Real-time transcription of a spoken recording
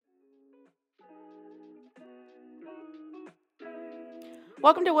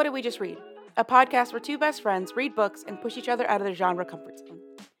Welcome to What Did We Just Read? A podcast where two best friends read books and push each other out of their genre comfort zone.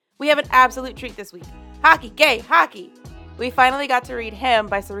 We have an absolute treat this week. Hockey, gay, hockey! We finally got to read Him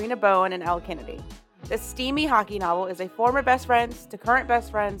by Sarina Bowen and Elle Kennedy. This steamy hockey novel is a former best friends to current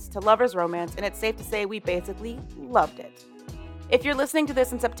best friends to lovers romance, and it's safe to say we basically loved it. If you're listening to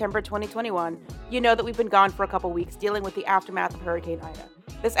this in September 2021, you know that we've been gone for a couple weeks dealing with the aftermath of Hurricane Ida.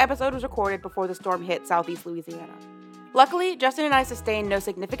 This episode was recorded before the storm hit southeast Louisiana. Luckily, Justin and I sustained no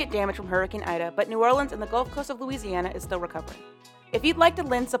significant damage from Hurricane Ida, but New Orleans and the Gulf Coast of Louisiana is still recovering. If you'd like to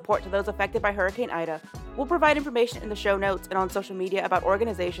lend support to those affected by Hurricane Ida, we'll provide information in the show notes and on social media about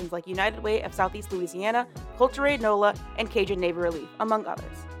organizations like United Way of Southeast Louisiana, Culture Aid NOLA, and Cajun Navy Relief, among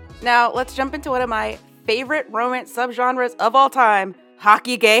others. Now, let's jump into one of my favorite romance subgenres of all time,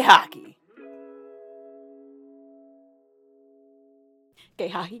 hockey, gay hockey. Gay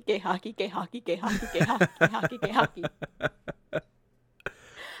hockey, gay hockey, gay hockey, gay hockey, gay hockey, gay hockey, gay hockey.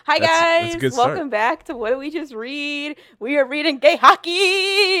 Hi guys, welcome back to What Did We Just Read? We are reading gay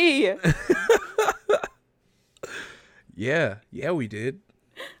hockey! Yeah, we did.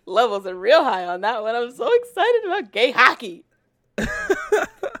 Levels are real high on that one. I'm so excited about gay hockey.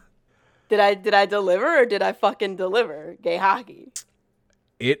 Did I deliver or did I fucking deliver gay hockey?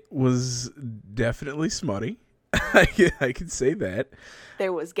 It was definitely smutty. I can say that.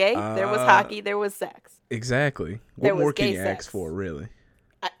 There was gay, there was hockey, there was sex. Exactly. There what more can gay you sex. ask for, really?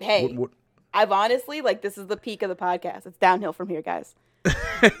 Hey, What? I've honestly, this is the peak of the podcast. It's downhill from here, guys.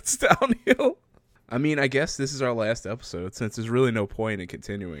 It's downhill. I mean, I guess this is our last episode since there's really no point in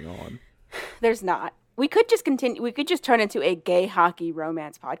continuing on. There's not. We could just continue. We could just turn into a gay hockey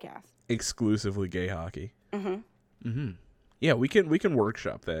romance podcast. Exclusively gay hockey. Mm-hmm. Mm-hmm. Yeah, we can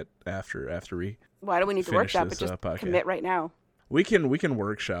workshop that after we. Why do we need to finish workshop it? this, Just podcast. commit right now. We can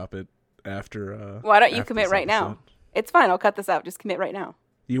workshop it after. Why don't you after commit this right now? episode. It's fine. I'll cut this out. Just commit right now.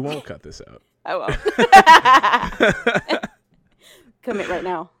 You won't cut this out. I will. Commit right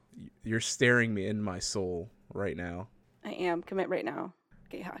now. You're staring me in my soul right now. I am. Commit right now.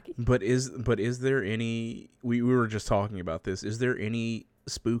 Gay hockey. But is there any? We were just talking about this. Is there any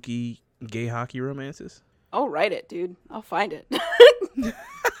spooky gay hockey romances? I'll write it, dude. I'll find it.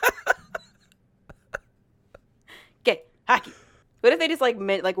 Gay hockey. What if they just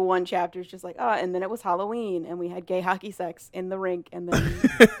made one chapter is just and then it was Halloween and we had gay hockey sex in the rink and then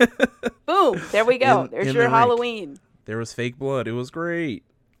boom, there we go. There's your Halloween. There was fake blood. It was great.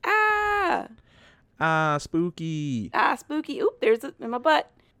 Spooky. Spooky. Oop, there's it in my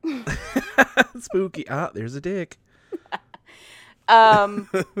butt. Spooky. There's a dick.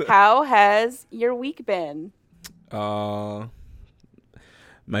 How has your week been? My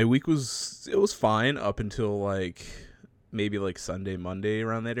week was fine up until maybe Sunday, Monday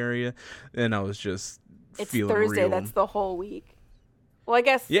around that area, and I was just feeling Thursday. real. That's the whole week. Well, I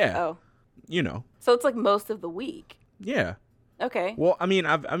guess. Yeah. Oh. You know. So it's most of the week. Yeah. Okay. Well,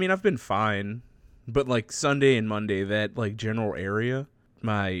 I've been fine, but Sunday and Monday, that general area,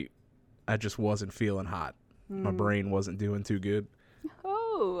 I just wasn't feeling hot. My brain wasn't doing too good.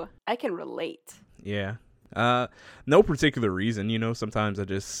 Oh, I can relate. Yeah. No particular reason, sometimes I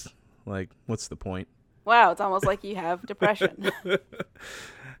just what's the point? Wow, it's almost like you have depression.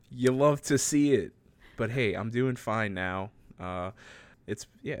 You love to see it. But hey, I'm doing fine now. It's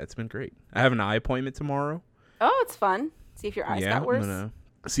been great. I have an eye appointment tomorrow. Oh, it's fun. See if your eyes got worse. I'm gonna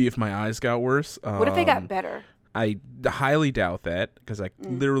see if my eyes got worse. What if they got better? I highly doubt that because I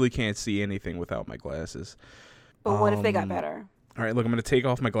literally can't see anything without my glasses. But what if they got better? All right, look, I'm going to take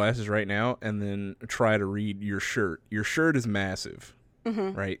off my glasses right now and then try to read your shirt. Your shirt is massive,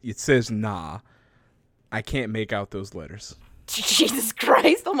 right? It says nah. I can't make out those letters. Jesus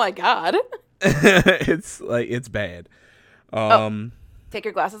Christ. Oh, my God. It's bad. Take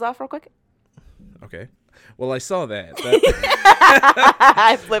your glasses off real quick. Okay. Well, I saw that.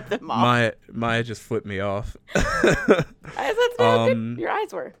 I flipped them off. Maya just flipped me off. That's how good your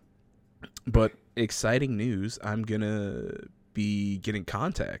eyes were. But exciting news. I'm going to be getting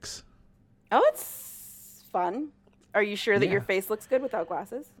contacts. Oh, it's fun. Are you sure that your face looks good without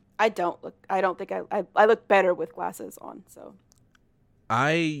glasses? I don't think I look better with glasses on, so.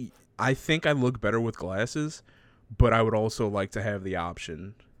 I think I look better with glasses, but I would also like to have the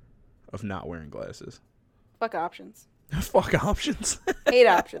option of not wearing glasses. Fuck options. Fuck options. Hate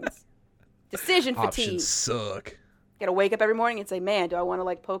options. Decision fatigue. Options suck. Gotta wake up every morning and say, man, do I want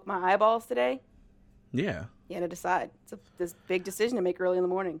to poke my eyeballs today? Yeah. You gotta decide. It's this big decision to make early in the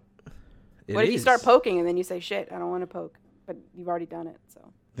morning. It what if you is. start poking and then you say, shit, I don't want to poke, but you've already done it,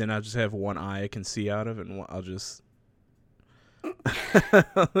 so. Then I'll just have one eye I can see out of, and I'll just.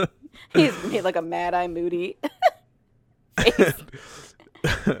 He's made like a Mad Eye Moody face.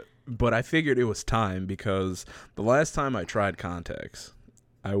 But I figured it was time because the last time I tried contacts,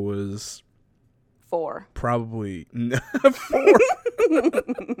 I was 4. probably 4.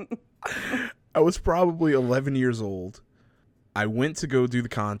 I was probably 11 years old. I went to go do the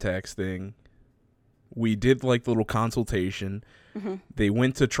contacts thing. We did like the little consultation. Mm-hmm. They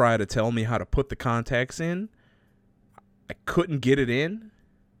went to try to tell me how to put the contacts in. I couldn't get it in,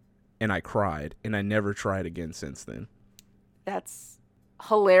 and I cried, and I never tried again since then. That's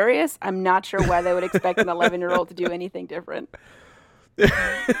hilarious. I'm not sure why they would expect an 11-year-old to do anything different.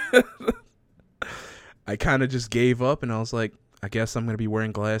 I kind of just gave up, and I was like, I guess I'm going to be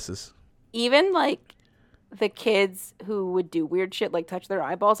wearing glasses. Even like the kids who would do weird shit like touch their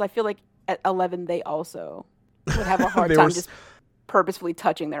eyeballs, I feel like at 11 they also would have a hard time just purposefully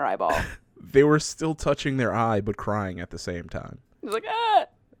touching their eyeball. They were still touching their eye but crying at the same time. It's like, ah.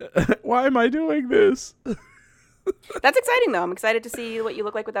 Why am I doing this? That's exciting though. I'm excited to see what you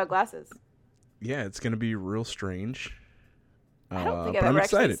look like without glasses. Yeah, it's going to be real strange. I don't think I've but I'm ever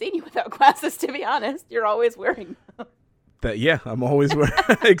actually excited. seen you without glasses, to be honest. You're always wearing them. I'm always wearing,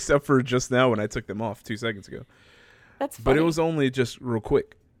 except for just now when I took them off 2 seconds ago. That's funny. But it was only just real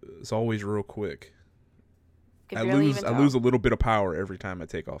quick. It's always real quick. I lose a little bit of power every time I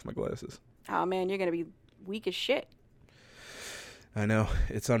take off my glasses. Oh man, you're gonna be weak as shit. I know,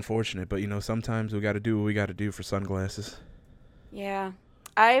 it's unfortunate, but sometimes we got to do what we got to do for sunglasses. Yeah,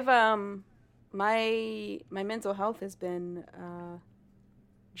 I've my mental health has been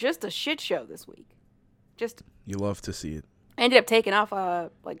just a shit show this week. You love to see it. I ended up taking off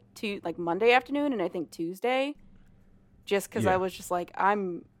Monday afternoon and I think Tuesday, just because I was just like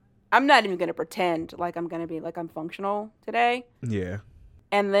I'm not even gonna pretend like I'm gonna be like I'm functional today. Yeah.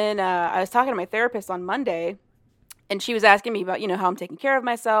 And then I was talking to my therapist on Monday, and she was asking me about how I'm taking care of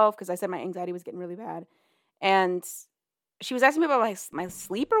myself because I said my anxiety was getting really bad, and she was asking me about my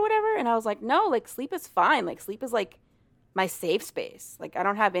sleep or whatever, and I was like, no, like sleep is fine. Like sleep is like my safe space. Like I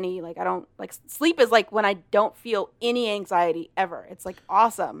don't have any sleep is like when I don't feel any anxiety ever. It's like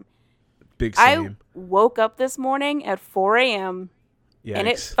awesome. Big same. I woke up this morning at 4 a.m. Yikes. and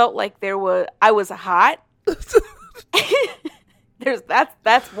it felt like I was hot.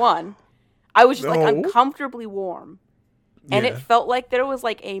 That's one. I was just like uncomfortably warm. And it felt like there was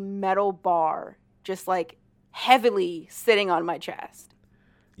like a metal bar just like heavily sitting on my chest.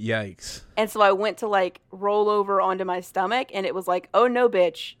 Yikes. And so I went to like roll over onto my stomach and it was like, oh no,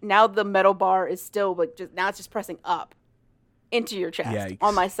 bitch. Now the metal bar is still like now it's just pressing up into your chest. Yikes.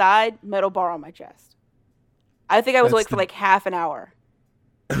 On my side, metal bar on my chest. I think I was awake for like half an hour.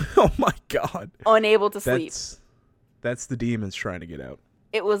 Oh my God. Unable to sleep. That's the demons trying to get out.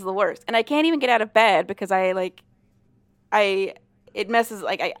 It was the worst. And I can't even get out of bed because it messes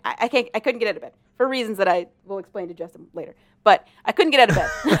like I couldn't get out of bed for reasons that I will explain to Justin later. But I couldn't get out of bed.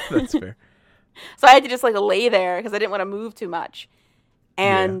 That's fair. So I had to just like lay there because I didn't want to move too much.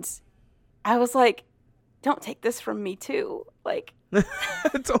 And I was like, don't take this from me too. Like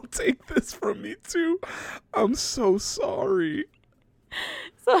don't take this from me too. I'm so sorry.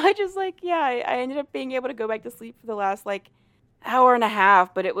 So I just I ended up being able to go back to sleep for the last like hour and a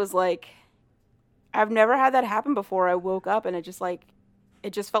half, but it was like I've never had that happen before. I woke up and it just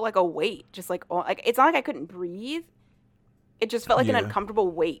felt like a weight, just like it's not like I couldn't breathe. It just felt like an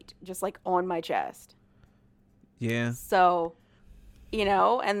uncomfortable weight just like on my chest. Yeah. So,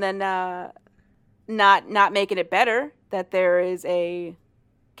 and then not making it better that there is a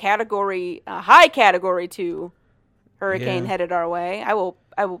high category 2 hurricane headed our way. I will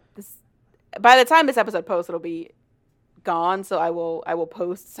by the time this episode posts, it'll be gone, so I will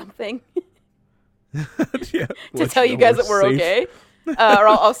post something to tell you guys that we're safe. Okay. Or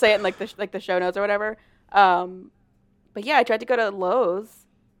I'll say it in like the show notes or whatever. But yeah, I tried to go to Lowe's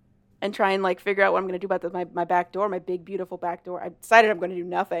and try and like figure out what I'm going to do about my back door, my big beautiful back door. I decided I'm going to do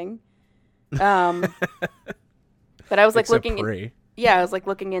nothing. But I was like looking I was like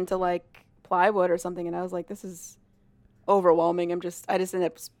looking into like plywood or something, and I was like, this is overwhelming. I just ended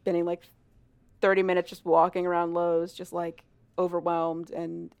up spending like 30 minutes just walking around Lowe's, just like overwhelmed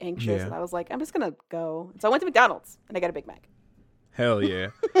and anxious. And I was like, I'm just gonna go. So I went to McDonald's and I got a Big Mac. Hell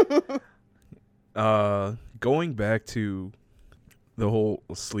yeah. Going back to the whole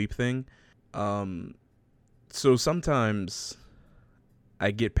sleep thing, so sometimes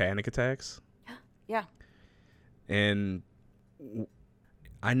I get panic attacks. Yeah. And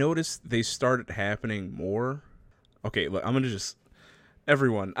I noticed they started happening more. Okay, look, I'm going to just...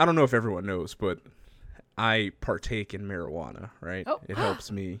 Everyone, I don't know if everyone knows, but I partake in marijuana, right? Oh. It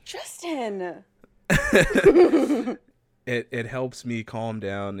helps me. Justin! It helps me calm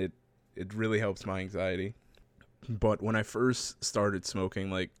down. It really helps my anxiety. but when I first started smoking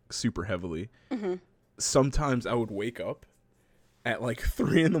like super heavily, Mm-hmm. sometimes I would wake up at like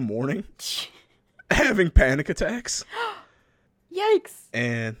 3 a.m. having panic attacks. Yikes.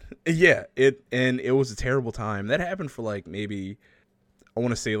 And yeah, it was a terrible time. That happened for like maybe, I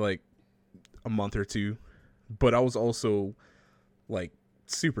want to say like a month or two, but I was also like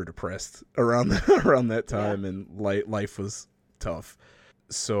super depressed around around that time, and life was tough.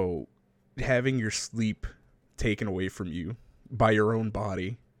 So having your sleep taken away from you by your own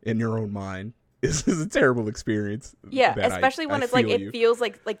body and your own mind is a terrible experience. Yeah, especially when it's like you. it feels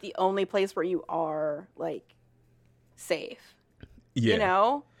like the only place where you are like safe. Yeah. You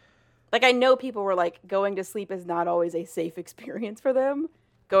know? Like I know people were like going to sleep is not always a safe experience for them.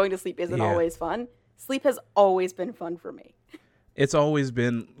 Going to sleep isn't always fun. Sleep has always been fun for me. It's always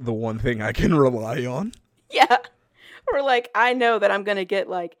been the one thing I can rely on. Yeah. Or like I know that I'm going to get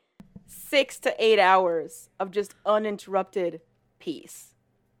like 6 to 8 hours of just uninterrupted peace.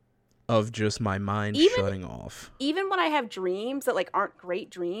 Of just my mind shutting off. Even when I have dreams that like aren't great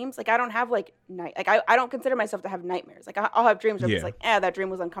dreams, like I don't have like I don't consider myself to have nightmares. Like I'll have dreams where I'm just like, that dream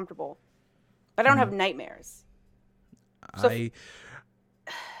was uncomfortable. But I don't have nightmares. So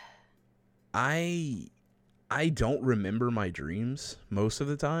I don't remember my dreams most of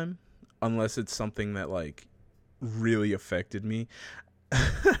the time, unless it's something that like really affected me.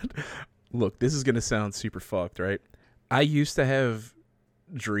 Look, this is going to sound super fucked, right? I used to have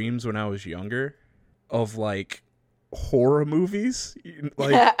dreams when I was younger of like horror movies.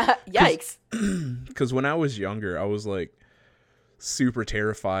 Like, yikes. Because when I was younger, I was like super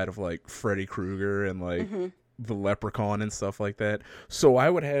terrified of like Freddy Krueger and like the Leprechaun and stuff like that. So I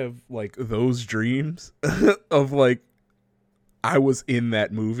would have like those dreams of like I was in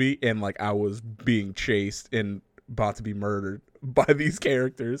that movie and like I was being chased and about to be murdered by these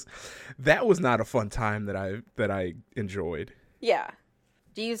characters. That was not a fun time that I enjoyed. Yeah.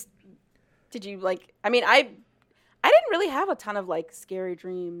 Did you like, I mean, I didn't really have a ton of like scary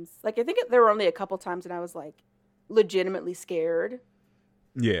dreams. Like I think there were only a couple times when I was like legitimately scared.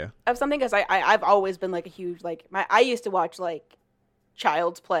 Yeah. Of something, because I've always been like a huge like I used to watch like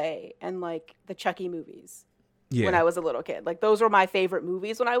Child's Play and like the Chucky movies when I was a little kid. Like those were my favorite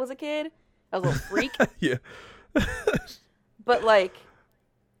movies when I was a kid. I was a little freak. Yeah. But like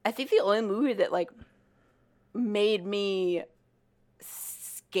I think the only movie that like made me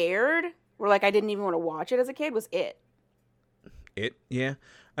scared, where like I didn't even want to watch it as a kid, was It. Yeah,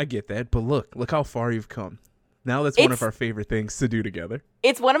 I get that. But look how far you've come. Now that's one of our favorite things to do together.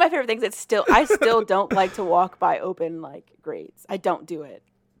 It's one of my favorite things. I still don't like to walk by open like grates. I don't do it.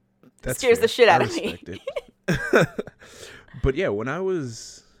 It scares the shit out of me. But yeah, when I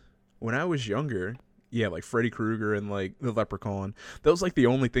was younger, yeah, like Freddy Krueger and like the Leprechaun, those like the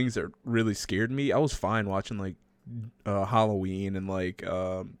only things that really scared me. I was fine watching like Halloween and like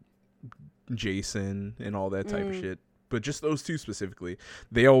Jason and all that type of shit. But just those two specifically,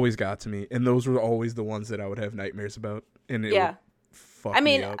 they always got to me, and those were always the ones that I would have nightmares about. And it would fuck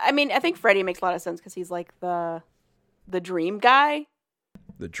me up. I mean, I think Freddy makes a lot of sense because he's like the dream guy,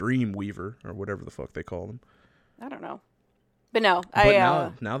 the Dream Weaver, or whatever the fuck they call them. I don't know, but no.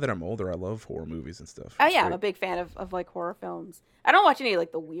 But now that I'm older, I love horror movies and stuff. Oh yeah, I'm a big fan of like horror films. I don't watch any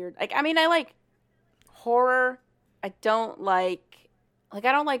like the weird. Like I mean, I like horror. I don't like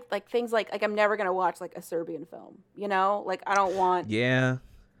things like I'm never gonna watch like a Serbian film, you know? Like I don't want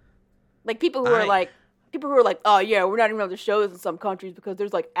like people who are like oh yeah, we're not even able to show this in some countries because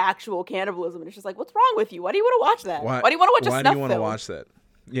there's like actual cannibalism, and it's just like, what's wrong with you? Why do you want to watch that? Why do you want to watch a snuff film? Why do you want to watch that?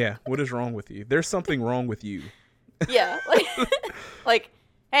 Yeah, what is wrong with you? There's something wrong with you. Yeah, like like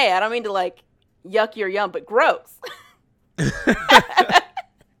hey, I don't mean to like yuck your yum, but gross.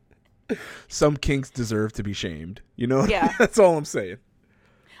 Some kinks deserve to be shamed, you know? Yeah. That's all I'm saying.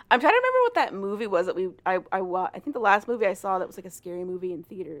 I'm trying to remember what that movie was that I think the last movie I saw that was like a scary movie in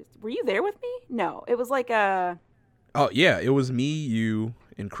theaters. Were you there with me? No, it was like a. Oh yeah, it was me, you,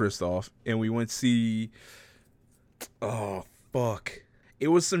 and Christoph, and we went to see. Oh fuck! It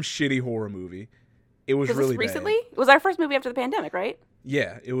was some shitty horror movie. It was really recently. bad. It was our first movie after the pandemic, right?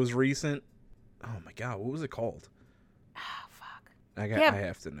 Yeah, it was recent. Oh my god, what was it called? Oh fuck! I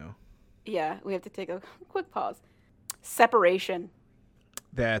have to know. Yeah, we have to take a quick pause. Separation.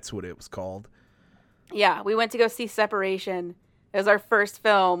 That's what it was called. Yeah, we went to go see Separation. It was our first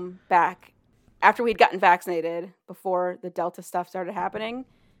film back after we'd gotten vaccinated, before the Delta stuff started happening.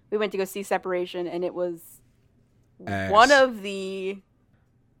 We went to go see Separation, and it was one of the,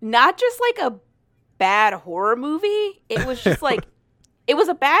 not just like a bad horror movie. It was just like, it was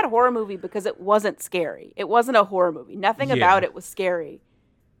a bad horror movie because it wasn't scary. It wasn't a horror movie. Nothing about it was scary.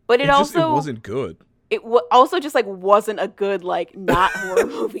 But it also wasn't good. it also just like wasn't a good like not horror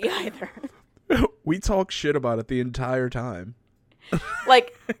movie either. We talk shit about it the entire time.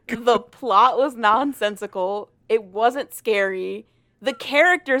 Like the plot was nonsensical. It wasn't scary. The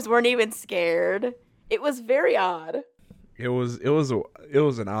characters weren't even scared. It was very odd. It was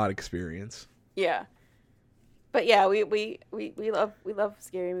an odd experience. Yeah. But we love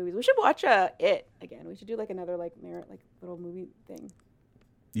scary movies. We should watch It again. We should do like another like little movie thing.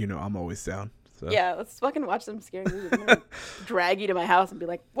 I'm always down. So. Yeah, let's fucking watch some scary movies. I'm gonna drag you to my house and be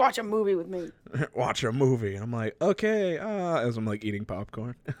like, watch a movie with me. Watch a movie. And I'm like, okay, as I'm like eating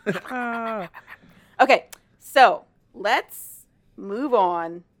popcorn. Okay, so let's move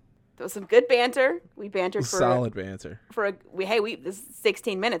on. There was some good banter. We bantered for solid banter. This is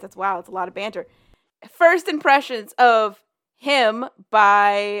 16 minutes. That's wow. It's a lot of banter. First impressions of him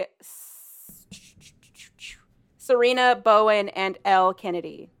by Serena Bowen and Elle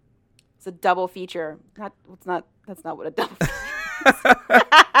Kennedy. It's a double feature. That's not what a double feature is.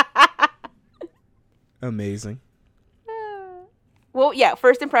 Amazing. Well, yeah,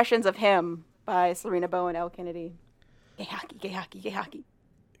 first impressions of him by Serena Bowen, Elle Kennedy. Gay hockey.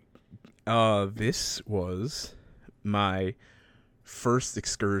 This was my first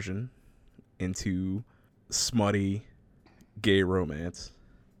excursion into smutty gay romance.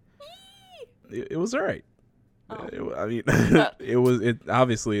 It was all right. Oh.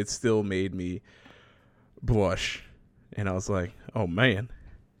 It still made me blush, and I was like, oh man.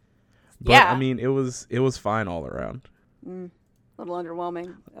 But yeah. I mean, it was fine all around. A little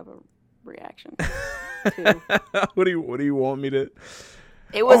underwhelming of a reaction. What do you want me to?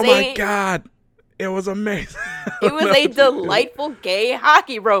 It was my God. It was amazing. It was a delightful gay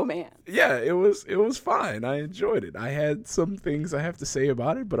hockey romance. Yeah, it was fine. I enjoyed it. I had some things I have to say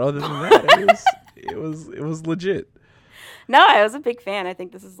about it, but other than that, it was legit. No, I was a big fan. I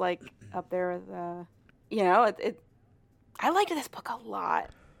think this is like up there with I liked this book a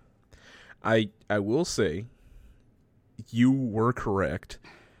lot. I will say you were correct.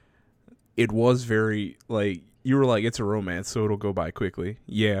 It was very like you were like, it's a romance, so it'll go by quickly.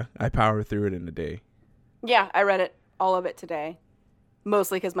 Yeah, I powered through it in a day. Yeah, I read it, all of it today.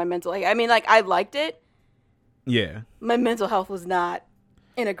 Mostly because my mental... I liked it. Yeah. My mental health was not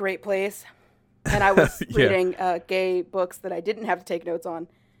in a great place. And I was reading gay books that I didn't have to take notes on.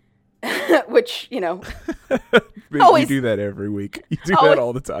 Which, always, you do that every week. You do that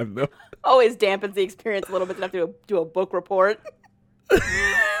all the time, though. Always dampens the experience a little bit to have to do a book report.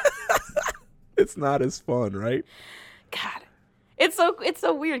 It's not as fun, right? God, it's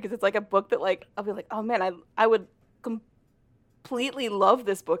so weird because it's like a book that like I'll be like, oh man, I would completely love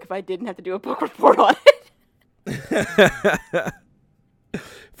this book if I didn't have to do a book report on it.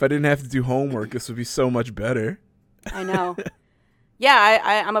 If I didn't have to do homework, this would be so much better. I know.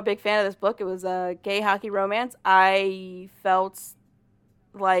 Yeah, I'm a big fan of this book. It was a gay hockey romance. I felt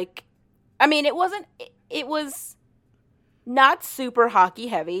like, it was not super hockey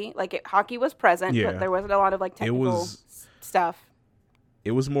heavy. Like hockey was present, but there wasn't a lot of like technical stuff.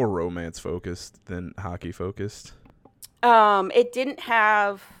 It was more romance focused than hockey focused. It didn't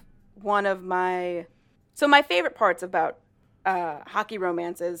have one of my favorite parts about hockey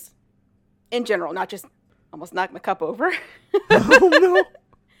romances in general, not just almost knocked my cup over. Oh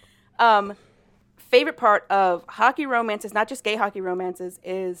no. Favorite part of hockey romances, not just gay hockey romances,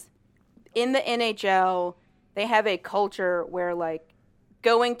 is in the NHL. They have a culture where, like,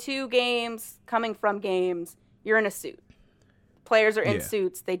 going to games, coming from games, you're in a suit. Players are in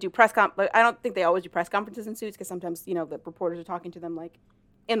suits. They do I don't think they always do press conferences in suits because sometimes, the reporters are talking to them, like,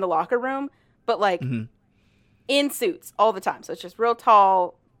 in the locker room. But, like, in suits all the time. So it's just real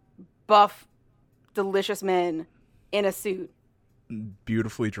tall, buff, delicious men in a suit.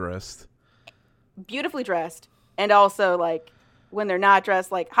 Beautifully dressed. And also, like, when they're not dressed,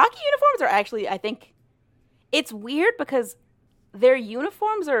 like, hockey uniforms are actually, I think... It's weird because their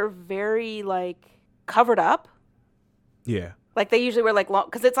uniforms are very, like, covered up. Yeah. Like, they usually wear, like, long...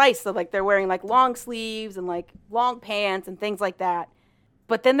 Because it's ice, so, like, they're wearing, like, long sleeves and, like, long pants and things like that.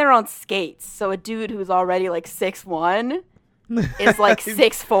 But then they're on skates. So a dude who's already, like, 6'1" is, like,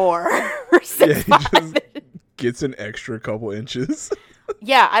 6'4" or 6'5". Just gets an extra couple inches.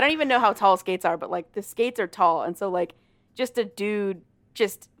 Yeah, I don't even know how tall skates are, but, like, the skates are tall. And so, like, just a dude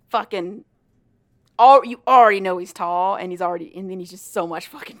just fucking... you already know he's tall, and then he's just so much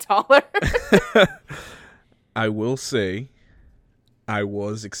fucking taller. I will say, I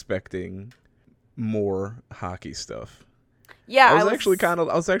was expecting more hockey stuff. Yeah, I was actually kind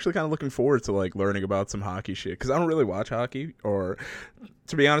of looking forward to like learning about some hockey shit because I don't really watch hockey, or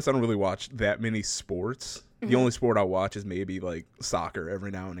to be honest, I don't really watch that many sports. Mm-hmm. The only sport I watch is maybe like soccer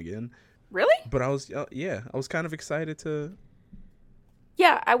every now and again. Really? But I was I was kind of excited to.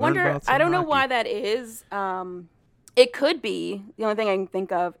 Yeah, I learn wonder. about some I don't know hockey. why that is. It could be. The only thing I can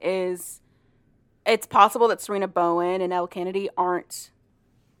think of is it's possible that Serena Bowen and Elle Kennedy aren't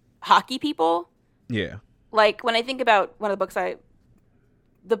hockey people. Yeah. Like when I think about one of the book I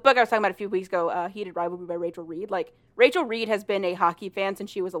was talking about a few weeks ago, Heated Rivalry by Rachel Reed. Like Rachel Reed has been a hockey fan since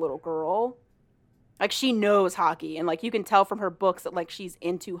she was a little girl. Like she knows hockey, and like you can tell from her books that like she's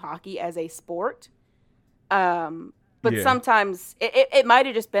into hockey as a sport. But Yeah. sometimes it might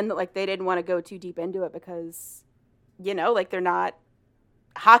have just been that like they didn't want to go too deep into it because, like they're not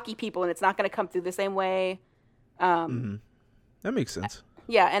hockey people and it's not going to come through the same way. That makes sense.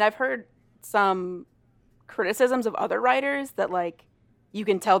 Yeah, and I've heard some criticisms of other writers that like you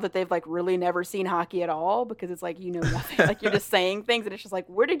can tell that they've like really never seen hockey at all because it's like nothing. Like you're just saying things and it's just like,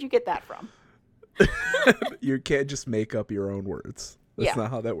 where did you get that from? You can't just make up your own words. That's Yeah. not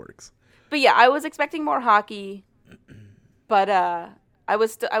how that works. But yeah, I was expecting more hockey, but I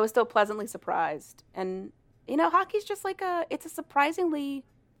was still pleasantly surprised. And hockey's just like it's a surprisingly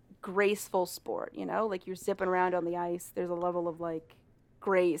graceful sport. Like you're zipping around on the ice. There's a level of like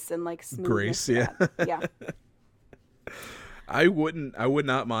grace and like smoothness. Grace, yeah. to that. Yeah. I would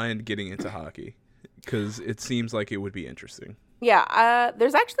not mind getting into hockey because it seems like it would be interesting. Yeah.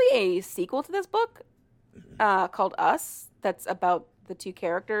 There's actually a sequel to this book called Us that's about the two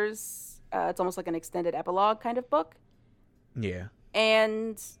characters. It's almost like an extended epilogue kind of book. Yeah.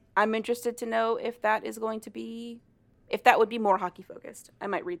 And I'm interested to know if that would be more hockey focused. I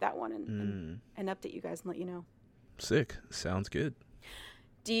might read that one and update you guys and let you know. Sick. Sounds good.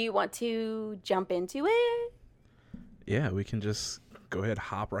 Do you want to jump into it? Yeah, we can just go ahead,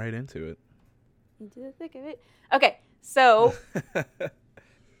 hop right into it. Into the thick of it. Okay, so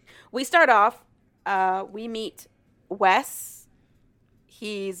we start off. We meet Wes.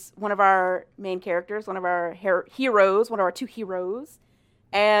 He's one of our main characters, one of our heroes, one of our two heroes.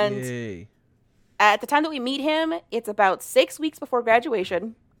 And Yay. at the time that we meet him, it's about 6 weeks before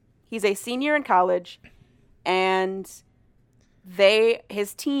graduation. He's a senior in college, and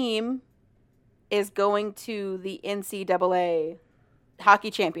his team is going to the NCAA hockey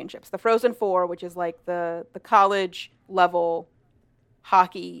championships, the Frozen Four, which is like the college level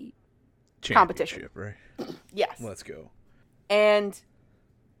hockey competition. Right? Yes. Let's go. And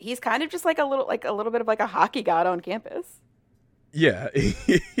he's kind of just like a little bit of like a hockey god on campus. Yeah.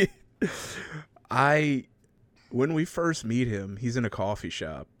 When we first meet him, he's in a coffee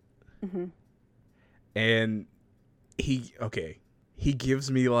shop. Mm-hmm. And he gives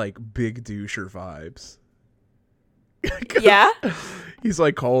me like big doucher vibes. Yeah. He's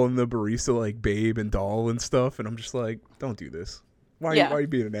like calling the barista like babe and doll and stuff, and I'm just like, don't do this. Why are you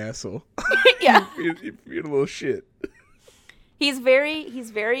being an asshole? Yeah. You're being a little shit. He's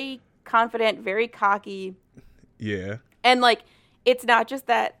very confident, very cocky. Yeah. And like it's not just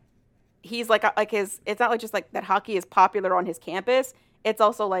that he's it's not like just like that hockey is popular on his campus. It's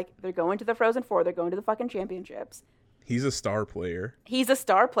also like they're going to the Frozen Four, they're going to the fucking championships. He's a star player. He's a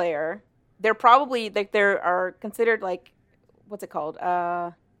star player. They're probably like they are considered like what's it called?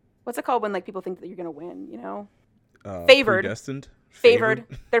 What's it called when like people think that you're gonna win? Favored. Predestined. Favored.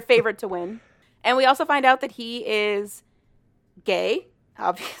 They're favored to win. And we also find out that he is gay,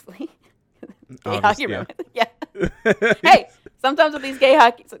 obviously. Gay hockey romance. Yeah. Hey, sometimes with these gay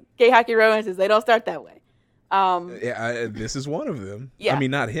hockey romances, they don't start that way. This is one of them. Yeah. I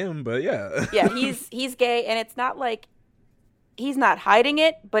mean, not him, but yeah. Yeah, he's gay, and it's not like he's not hiding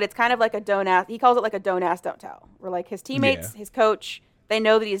it, but it's kind of like a don't ask. He calls it like a don't ask, don't tell. Where like his teammates, his coach, they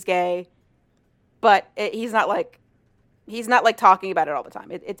know that he's gay, but he's not like talking about it all the time.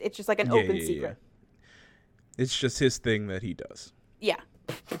 It's just like an open secret. Yeah. It's just his thing that he does. Yeah.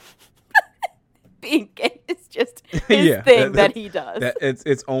 Being gay is just his thing that he does.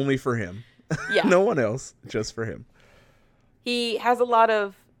 It's only for him. Yeah. No one else, just for him. He has a lot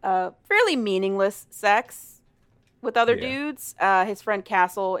of fairly meaningless sex with other dudes. His friend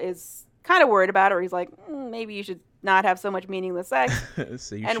Castle is kind of worried about it, or he's like, maybe you should not have so much meaningless sex.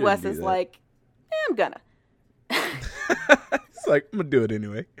 So and Wes is like, I'm gonna. It's like, I'm gonna do it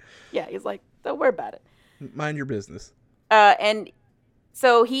anyway. Yeah, he's like, don't worry about it. Mind your business. And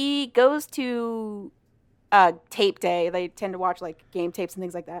so he goes to tape day. They tend to watch like game tapes and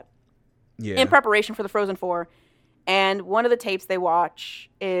things like that. Yeah. In preparation for the Frozen Four. And one of the tapes they watch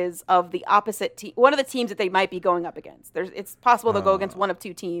is of the opposite team, one of the teams that they might be going up against. It's possible they'll go against one of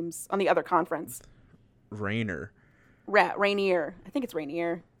two teams on the other conference. Rainier. Rainier. I think it's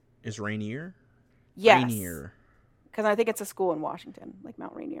Rainier. Is Rainier? Yes. Rainier. Because I think it's a school in Washington, like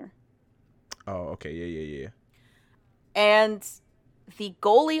Mount Rainier. Oh, okay. Yeah. And The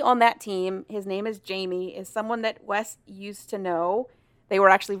goalie on that team, his name is Jamie, is someone that Wes used to know. They were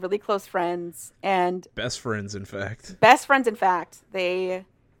actually really close friends and Best friends, in fact. best friends. In fact, they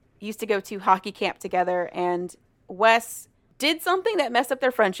used to go to hockey camp together, and Wes did something that messed up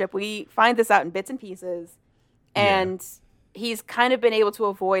their friendship. We find this out in bits and pieces, and he's kind of been able to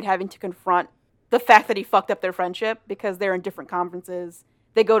avoid having to confront the fact that he fucked up their friendship because they're in different conferences.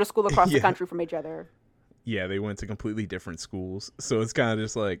 They go to school across the country from each other. Yeah, they went to completely different schools. So it's kind of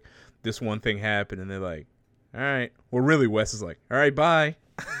just like this one thing happened and they're like, all right. Well, really, Wes is like, all right, bye.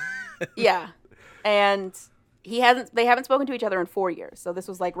 Yeah. And they haven't spoken to each other in 4 years. So this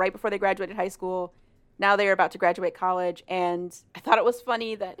was like right before they graduated high school. Now they're about to graduate college. And I thought it was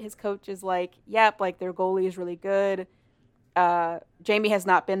funny that his coach is like, yep, like their goalie is really good. Jamie has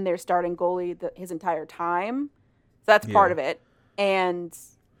not been their starting goalie his entire time. So that's part of it. And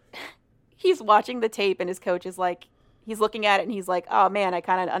he's watching the tape and his coach is like, he's looking at it and he's like, oh man, I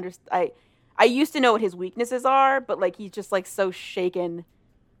kind of understand. I used to know what his weaknesses are, but like he's just like so shaken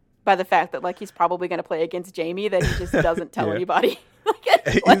by the fact that like he's probably going to play against Jamie that he just doesn't tell anybody.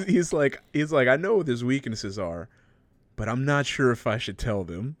 He's like, I know what his weaknesses are, but I'm not sure if I should tell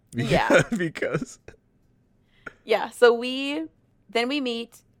them. Because. Yeah. So we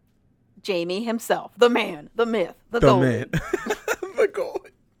meet Jamie himself, the man, the myth, the goalie. The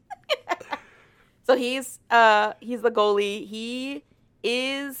goalie. So he's the goalie. He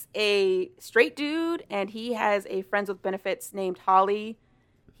is a straight dude, and he has a friends with benefits named Holly.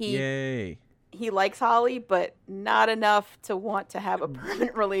 Yay. He likes Holly, but not enough to want to have a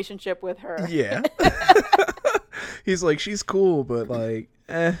permanent relationship with her. Yeah. He's like, she's cool, but like,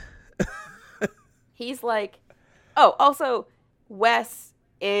 eh. He's like, oh, also, Wes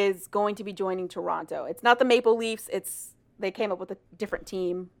is going to be joining Toronto. It's not the Maple Leafs. They came up with a different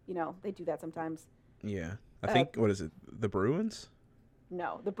team. You know, they do that sometimes. Yeah. I think, what is it? The Bruins?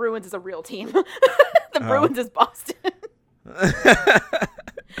 No, the Bruins is a real team. The Bruins is Boston.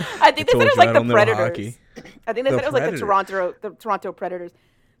 I think they said it was like the Predators. I think they said it was like the Toronto Predators.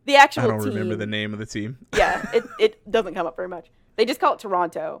 The actual team. I don't remember the name of the team. Yeah, it doesn't come up very much. They just call it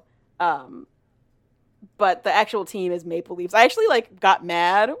Toronto. But the actual team is Maple Leafs. I actually like got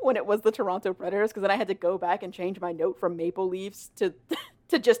mad when it was the Toronto Predators because then I had to go back and change my note from Maple Leafs to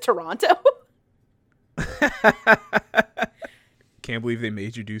just Toronto. Can't believe they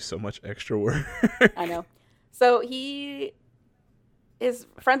made you do so much extra work. I know. So he is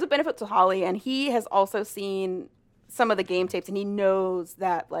friends with benefits with Holly, and he has also seen some of the game tapes, and he knows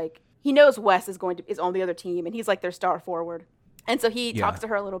that he knows Wes is on the other team, and he's like their star forward. And so he talks to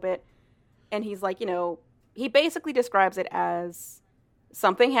her a little bit, and he's like, he basically describes it as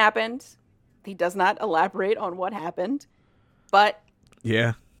something happened. He does not elaborate on what happened, but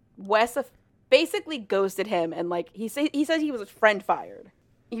Wes basically ghosted him, and he says he was a friend fired.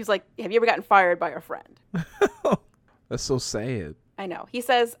 He was like, have you ever gotten fired by a friend? That's so sad. I know. He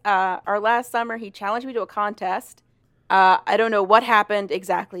says, our last summer, he challenged me to a contest. I don't know what happened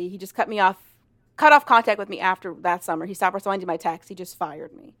exactly. He just cut off contact with me after that summer. He stopped responding to my texts. He just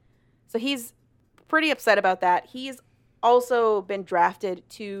fired me. So he's pretty upset about that. He's also been drafted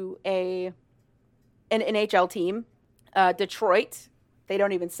to an NHL team, Detroit. They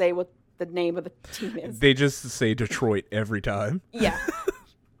don't even say what the name of the team is. They just say Detroit every time. Yeah.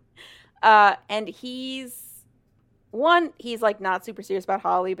 And he's not super serious about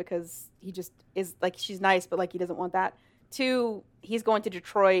Holly because he just is she's nice, but he doesn't want that. 2, he's going to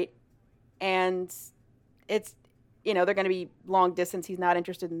Detroit, and it's, they're going to be long distance. He's not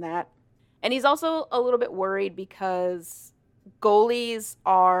interested in that. And he's also a little bit worried because goalies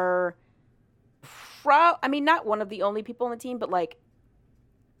are not one of the only people on the team, but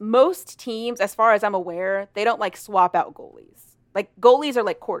most teams, as far as I'm aware, they don't swap out goalies. Goalies are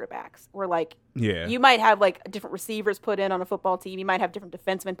like quarterbacks, where you might have different receivers put in on a football team. You might have different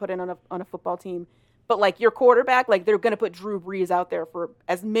defensemen put in on a football team. But your quarterback, they're going to put Drew Brees out there for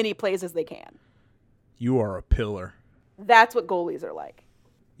as many plays as they can. You are a pillar. That's what goalies are like.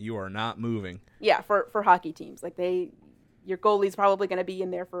 You are not moving. Yeah, for hockey teams. Your goalie's probably going to be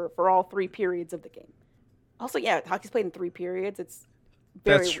in there for all 3 periods of the game. Also, yeah, hockey's played in 3 periods. It's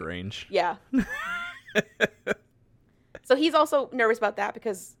That's strange. Yeah. So he's also nervous about that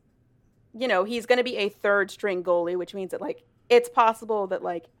because, he's going to be a 3rd string goalie, which means that it's possible that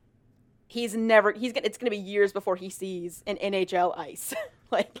it's going to be years before he sees an NHL ice.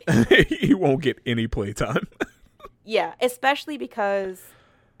 He won't get any playtime. Yeah, especially because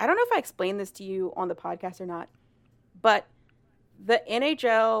I don't know if I explained this to you on the podcast or not, but the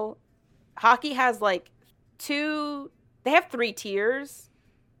NHL hockey has they have 3 tiers.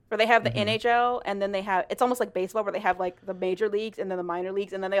 where they have the NHL and then they have, it's almost like baseball where they have like the major leagues and then the minor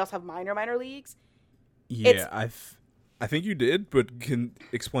leagues and then they also have minor leagues. Yeah, I think you did, but can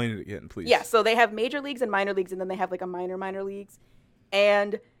explain it again, please. Yeah, so they have major leagues and minor leagues and then they have like a minor leagues.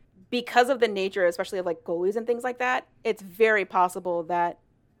 And because of the nature, especially of like goalies and things like that, it's very possible that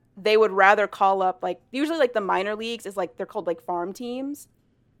they would rather call up like, usually like the minor leagues is like, they're called like farm teams,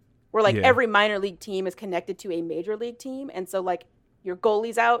 where like every minor league team is connected to a major league team. And so like your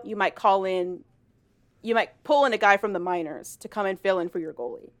goalie's out, you might pull in a guy from the minors to come and fill in for your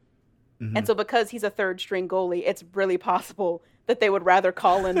goalie. And so because he's a third string goalie, it's really possible that they would rather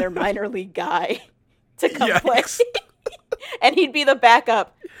call in their minor league guy to come play. And he'd be the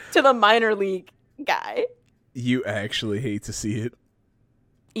backup to the minor league guy. You actually hate to see it.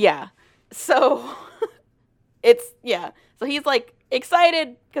 Yeah. So so he's like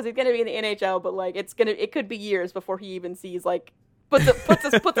excited because he's going to be in the NHL, but like it could be years before he even sees like puts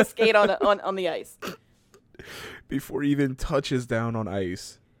a skate on the ice. Before he even touches down on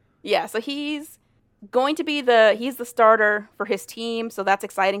ice. Yeah, so he's going to be he's the starter for his team, so that's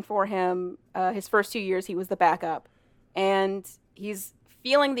exciting for him. His first 2 years, he was the backup. And he's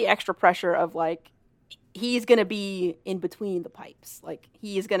feeling the extra pressure of, like, he's going to be in between the pipes. Like,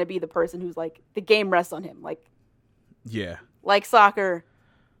 he's going to be the person who's, like, the game rests on him. Like, yeah. Like soccer,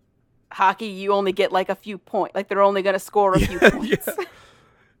 hockey, you only get, like, a few points. Like, they're only going to score a few points.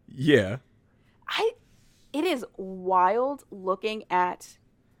 Yeah. It is wild looking at...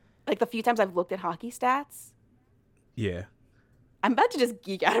 Like, the few times I've looked at hockey stats. Yeah. I'm about to just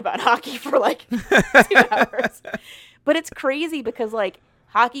geek out about hockey for, like, 2 hours. But it's crazy because, like,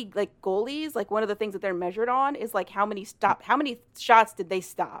 hockey, like, goalies, like, one of the things that they're measured on is, like, how many shots did they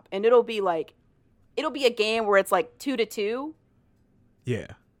stop? And it'll be a game where it's, like, 2-2. Yeah.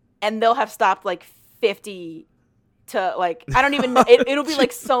 And they'll have stopped, like, 50 to, like, I don't even know. It'll be,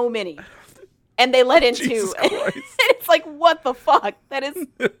 like, so many. And they let in 2. And it's like, what the fuck? That is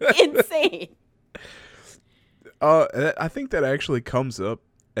insane. I think that actually comes up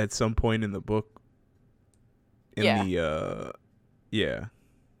at some point in the book. Yeah.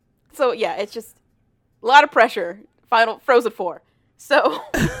 So, yeah, it's just a lot of pressure. Final Frozen 4. So.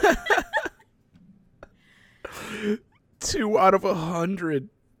 2 out of 100.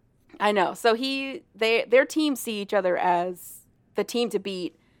 I know. So their teams see each other as the team to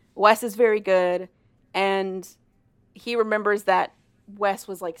beat. Wes is very good, and he remembers that Wes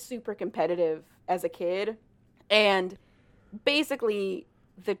was, like, super competitive as a kid. And basically,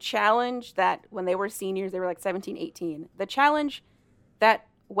 the challenge that when they were seniors, they were, like, 17, 18, the challenge that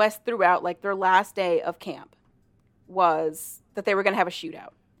Wes threw out, like, their last day of camp was that they were going to have a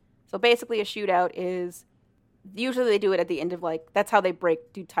shootout. So basically, a shootout is, usually they do it at the end of, like, that's how they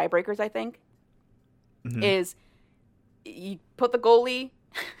do tiebreakers, I think, is you put the goalie...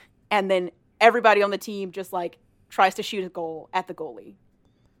 And then everybody on the team just, like, tries to shoot a goal at the goalie.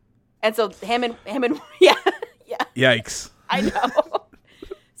 And so him and yeah. Yikes. I know.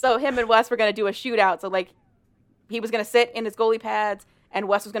 So him and Wes were going to do a shootout. So, like, he was going to sit in his goalie pads, and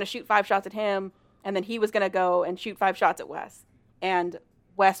Wes was going to shoot 5 shots at him, and then he was going to go and shoot 5 shots at Wes. And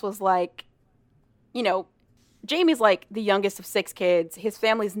Wes was like, you know, Jamie's, like, the youngest of 6 kids. His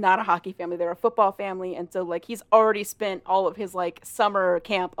family's not a hockey family. They're a football family. And so, like, he's already spent all of his, like, summer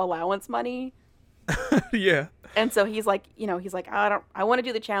camp allowance money. Yeah. And so he's like, I want to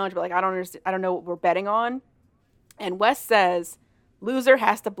do the challenge, but, like, I don't understand. I don't know what we're betting on. And Wes says, loser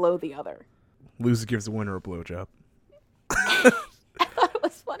has to blow the other. Loser gives the winner a blowjob. I thought it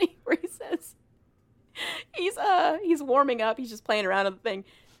was funny where he says, he's warming up. He's just playing around on the thing.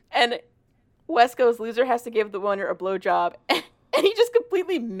 And Wes goes, loser has to give the winner a blowjob, and he just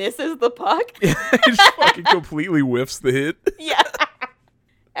completely misses the puck. Yeah, he just fucking completely whiffs the hit. Yeah.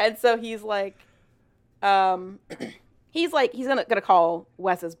 And so he's like, he's gonna call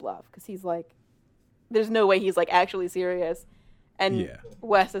Wes's bluff, because he's like, there's no way he's, like, actually serious. And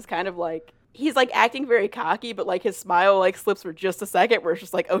Wes is kind of like, he's, like, acting very cocky, but, like, his smile, like, slips for just a second, where it's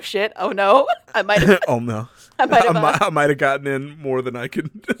just like, oh shit, oh no, I might have. Oh no, I might have gotten in more than I could.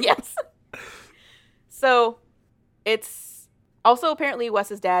 Yes. So, it's also apparently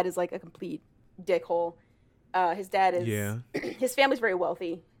Wes's dad is, like, a complete dickhole. His dad is... Yeah. His family's very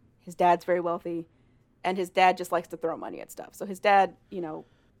wealthy. His dad's very wealthy. And his dad just likes to throw money at stuff. So his dad, you know,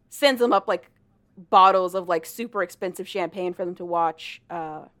 sends him up, like, bottles of, like, super expensive champagne for them to watch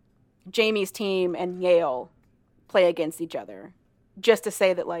Jamie's team and Yale play against each other. Just to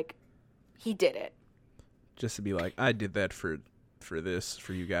say that, like, he did it. Just to be like, I did that for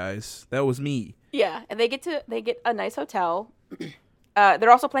you guys. That was me. Yeah, and they get a nice hotel. They're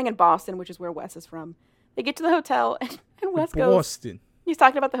also playing in Boston, which is where Wes is from. They get to the hotel, and Wes goes... Boston. He's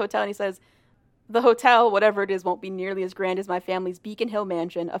talking about the hotel, and he says, the hotel, whatever it is, won't be nearly as grand as my family's Beacon Hill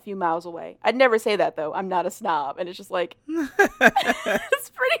mansion a few miles away. I'd never say that, though. I'm not a snob. And it's just like, it's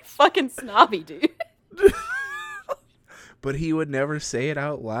pretty fucking snobby, dude. But he would never say it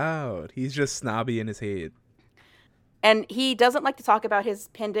out loud. He's just snobby in his head. And he doesn't like to talk about his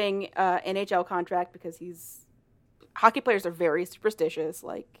pending NHL contract because hockey players are very superstitious.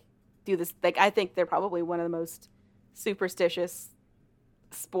 Like, I think they're probably one of the most superstitious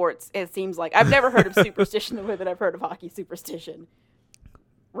sports, it seems like. I've never heard of superstition the way that I've heard of hockey superstition.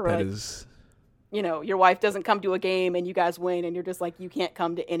 Where, that is... You know, your wife doesn't come to a game and you guys win and you're just like, you can't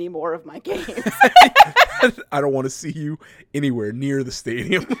come to any more of my games. I don't want to see you anywhere near the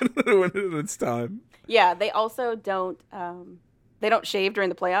stadium when it's time. Yeah, they also don't shave during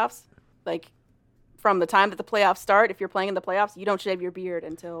the playoffs. Like, from the time that the playoffs start, if you're playing in the playoffs, you don't shave your beard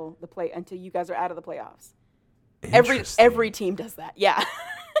until you guys are out of the playoffs. Every team does that. Yeah.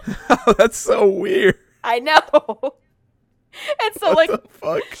 Oh, that's so weird. I know. And so, what the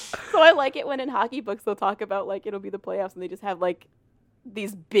fuck? So I like it when in hockey books they'll talk about, like, it'll be the playoffs and they just have, like,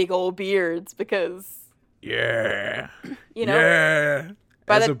 these big old beards because... Yeah. You know? Yeah.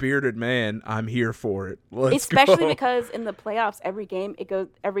 As a bearded man, I'm here for it. Especially go. because in the playoffs, every game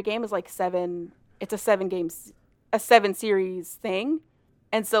is like 7. It's a 7 series thing.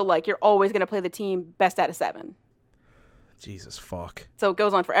 And so, like, you're always going to play the team best out of 7. Jesus fuck. So it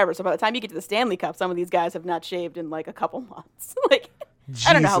goes on forever. So by the time you get to the Stanley Cup, some of these guys have not shaved in like a couple months. Like,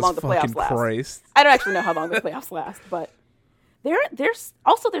 I don't know how long the playoffs last. Christ. I don't actually know how long the playoffs last, but there's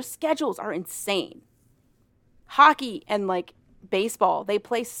also their schedules are insane. Hockey and like baseball, they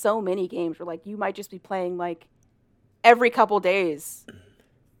play so many games where like you might just be playing like every couple days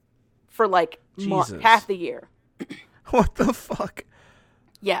for like half the year. What the fuck?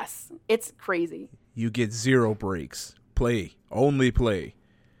 Yes, it's crazy. You get 0 breaks. Play. Only play.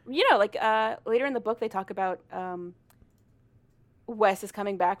 You know, like later in the book they talk about Wes is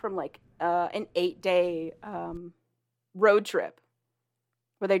coming back from like an 8-day road trip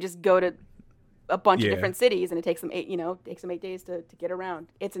where they just go to a bunch of different cities and it takes them 8 days to get around.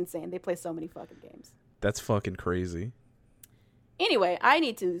 It's insane. They play so many fucking games. That's fucking crazy. Anyway, I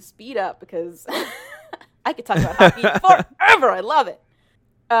need to speed up because I could talk about hockey forever. I love it.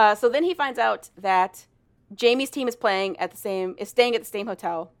 So then he finds out that Jamie's team is staying at the same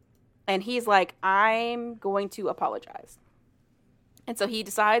hotel, and he's like, I'm going to apologize. And so he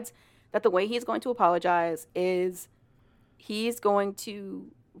decides that the way he's going to apologize is he's going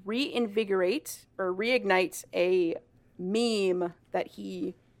to reignite a meme that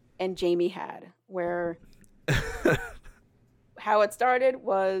he and Jamie had, where how it started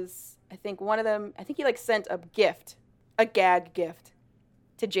was, I think he like sent a gag gift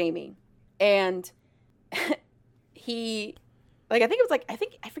to Jamie, and he, like, I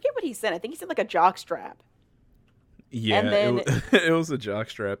forget what he sent. I think he sent like a jock strap. Yeah, and then it was a jock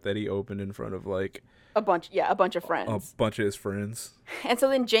strap that he opened in front of like a bunch of friends. A bunch of his friends. And so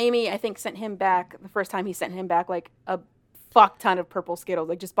then Jamie, I think, sent him back, the first time he sent him back like a fuck ton of purple Skittles.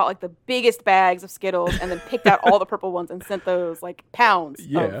 Like just bought like the biggest bags of Skittles and then picked out all the purple ones and sent those like pounds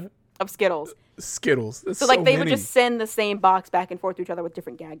of Skittles. Skittles. So like they would just send the same box back and forth to each other with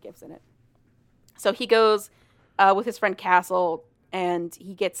different gag gifts in it. So he goes with his friend Castle and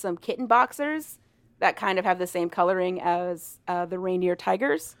he gets some kitten boxers that kind of have the same coloring as the Rainier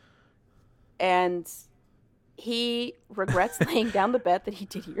Tigers. And he regrets laying down the bet that he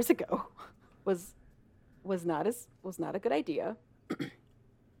did years ago. Was not a good idea.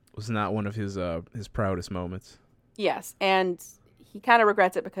 Was not one of his proudest moments. Yes, and he kind of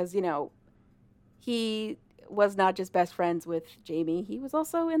regrets it because, you know, he was not just best friends with Jamie. He was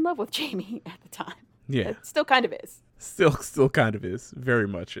also in love with Jamie at the time. Yeah. It still kind of is. Still kind of is. Very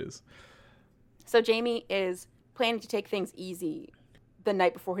much is. So Jamie is planning to take things easy the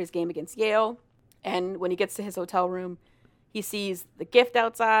night before his game against Yale. And when he gets to his hotel room, he sees the gift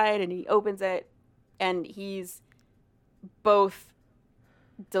outside and he opens it. And he's both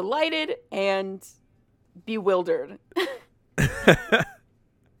delighted and bewildered.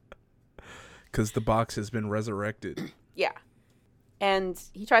 Because the box has been resurrected. Yeah. And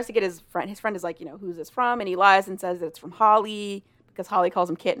he tries to get his friend. His friend is like, you know, who's this from? And he lies and says that it's from Holly because Holly calls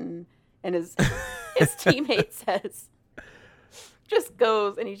him Kitten. And his teammate says, just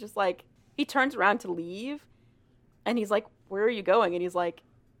goes. And he's just like, he turns around to leave. And he's like, where are you going? And he's like,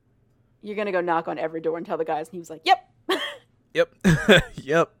 you're going to go knock on every door and tell the guys. And he was like, yep. Yep.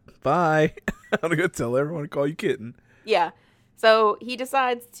 Yep. Bye. I'm going to go tell everyone to call you Kitten. Yeah. So he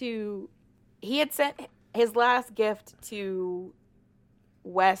decides he had sent his last gift to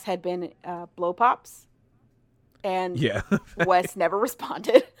Wes had been blow pops. And Yeah. Wes never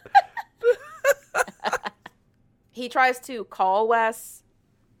responded. He tries to call Wes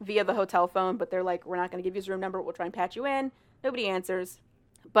via the hotel phone, but they're like, we're not going to give you his room number. We'll try and patch you in. Nobody answers.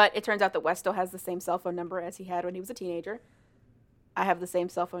 But it turns out that Wes still has the same cell phone number as he had when he was a teenager. I have the same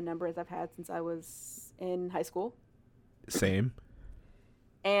cell phone number as I've had since I was in high school. Same.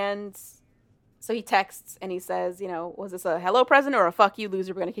 And so he texts and he says, was this a hello present or a fuck you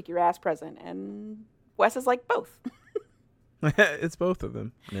loser, we're going to kick your ass present? And Wes is like, both. It's both of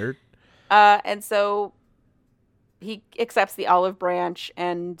them, nerd. And so he accepts the olive branch,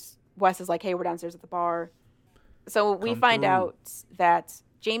 and Wes is like, hey, we're downstairs at the bar. So we find out that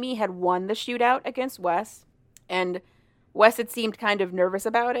Jamie had won the shootout against Wes, and Wes had seemed kind of nervous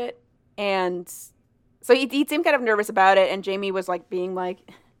about it. And so he seemed kind of nervous about it, and Jamie was like being like,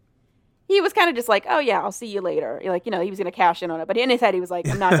 he was kind of just like, oh yeah, I'll see you later. Like, he was going to cash in on it. But in his head, he was like,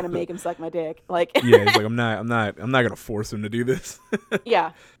 I'm not going to make him suck my dick. Like, yeah, he's like, I'm not going to force him to do this.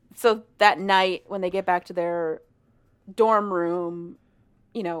 Yeah. So that night when they get back to their dorm room,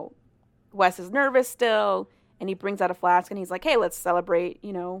 Wes is nervous still, and he brings out a flask and he's like, hey, let's celebrate,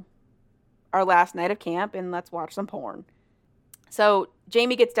 our last night of camp and let's watch some porn. So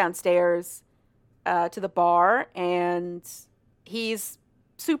Jamie gets downstairs to the bar, and he's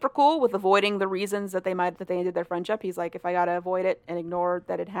super cool with avoiding the reasons that they ended their friendship. He's like, if I gotta avoid it and ignore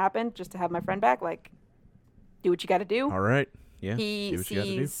that it happened just to have my friend back, like, do what you gotta do. All right. Yeah. He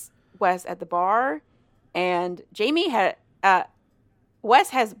sees Wes at the bar, and Wes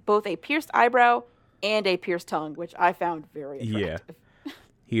has both a pierced eyebrow and a pierced tongue, which I found very attractive. Yeah.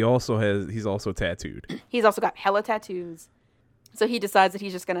 He's also tattooed. He's also got hella tattoos. So he decides that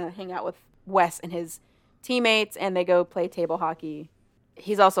he's just gonna hang out with Wes and his teammates, and they go play table hockey.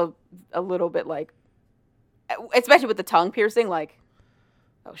 He's also a little bit like, especially with the tongue piercing, like,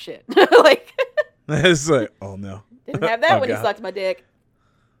 oh shit. Like, it's like, oh no. Didn't have that when God. He sucked my dick.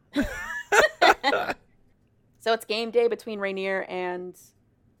 So it's game day between Rainier and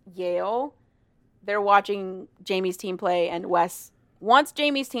Yale. They're watching Jamie's team play, and Wes wants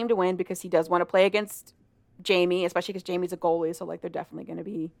Jamie's team to win because he does want to play against Jamie, especially because Jamie's a goalie, so like they're definitely going to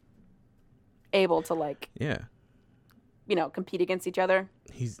be able to like, yeah, compete against each other.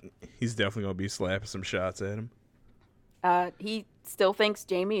 He's definitely going to be slapping some shots at him. He still thinks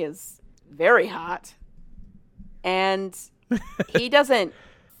Jamie is very hot, and he doesn't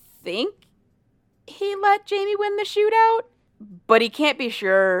think he let Jamie win the shootout, but he can't be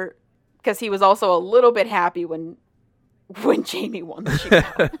sure because he was also a little bit happy when Jamie won the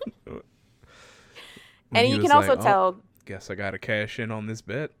shootout. And you can also tell. Guess I got to cash in on this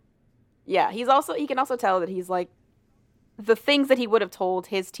bet. Yeah, he can also tell that he's like, the things that he would have told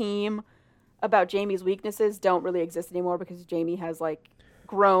his team about Jamie's weaknesses don't really exist anymore because Jamie has like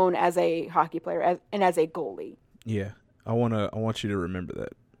grown as a hockey player and as a goalie. Yeah, I want you to remember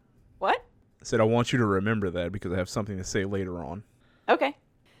that. What? I said I want you to remember that because I have something to say later on. Okay.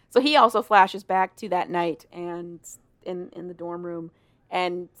 So he also flashes back to that night and in the dorm room,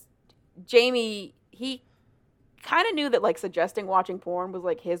 and Jamie, he kind of knew that like suggesting watching porn was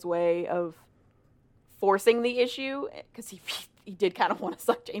like his way of forcing the issue because he did kind of want to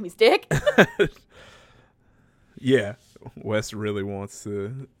suck Jamie's dick. Yeah, Wes really wants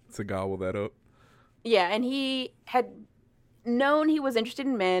to gobble that up. Yeah, and he had known he was interested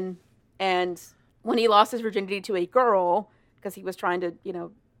in men, and when he lost his virginity to a girl because he was trying to,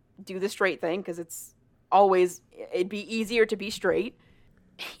 do the straight thing because it'd be easier to be straight,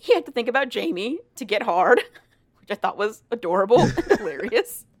 he had to think about Jamie to get hard, which I thought was adorable and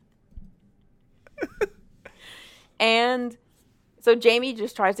hilarious. And so Jamie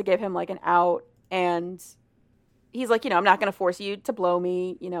just tries to give him like an out, and he's like, I'm not going to force you to blow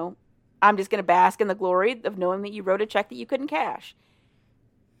me, I'm just going to bask in the glory of knowing that you wrote a check that you couldn't cash.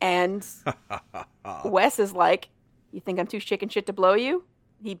 And Wes is like, you think I'm too chicken shit to blow you?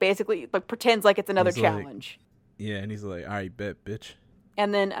 He basically like pretends like it's another challenge. Like, yeah, and he's like, all right, bet, bitch.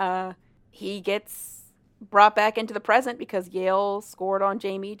 And then he gets brought back into the present because Yale scored on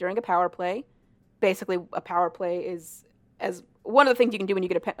Jamie during a power play. Basically, a power play is, as one of the things you can do when you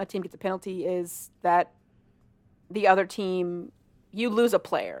get a team gets a penalty is that the other team, you lose a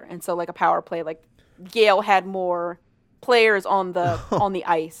player. And so like a power play, like Yale had more players on the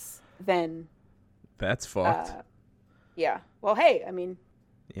ice than. That's fucked. Yeah. Well, hey, I mean.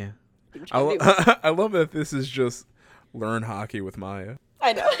 Yeah. I love that this is just learn hockey with Maya.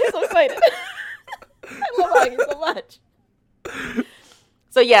 I know. I'm so excited. I love hockey so much.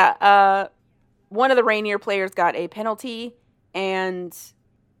 So yeah, one of the Rainier players got a penalty, and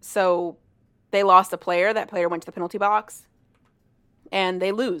so they lost a player. That player went to the penalty box, and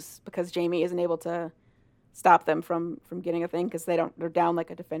they lose because Jamie isn't able to stop them from getting a thing because they're down like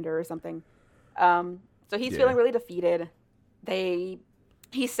a defender or something. So he's feeling really defeated.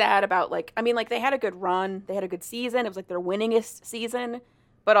 He's sad about like, I mean, like they had a good run. They had a good season. It was like their winningest season,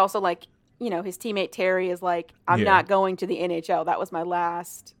 but also like, you know, his teammate Terry is like, I'm not going to the NHL. That was my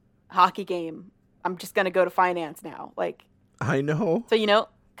last hockey game. I'm just going to go to finance now. Like, I know. So, you know,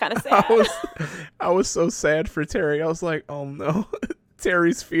 kind of sad. I was so sad for Terry. I was like, oh no,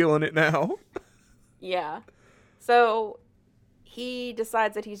 Terry's feeling it now. Yeah. So he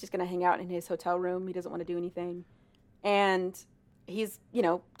decides that he's just going to hang out in his hotel room. He doesn't want to do anything. And he's, you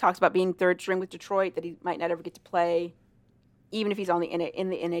know, talks about being third string with Detroit, that he might not ever get to play, even if he's in the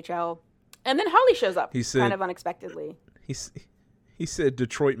NHL. And then Holly shows up kind of unexpectedly. He said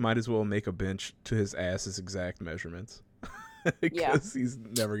Detroit might as well make a bench to his ass's exact measurements because he's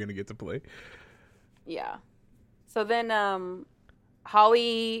never going to get to play. Yeah. So then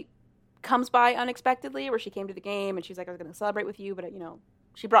Holly comes by unexpectedly, where she came to the game, and she's like, I was going to celebrate with you, but, you know,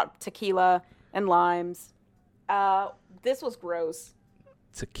 she brought tequila and limes. This was gross.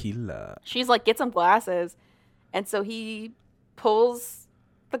 Tequila. She's like, get some glasses. And so he pulls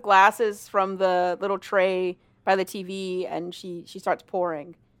the glasses from the little tray by the TV, and she starts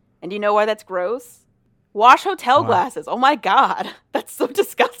pouring. And do you know why that's gross? Wash hotel glasses. Oh my God. That's so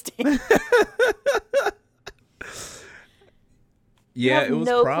disgusting. Yeah, it was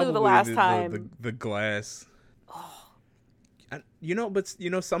no probably clue the last time. The glass. You know, but you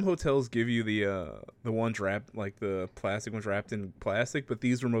know, some hotels give you the ones wrapped, like the plastic ones wrapped in plastic, but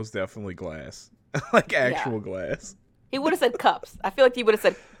these were most definitely glass, like actual glass. He would have said cups. I feel like he would have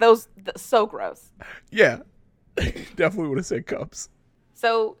said those. So gross. Yeah, definitely would have said cups.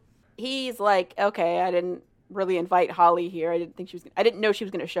 So he's like, okay, I didn't really invite Holly here. I didn't know she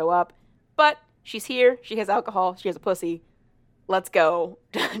was going to show up, but she's here. She has alcohol. She has a pussy. Let's go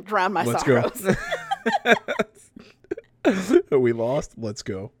drown my sorrows. We lost. Let's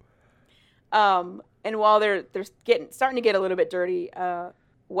go. And while they're starting to get a little bit dirty,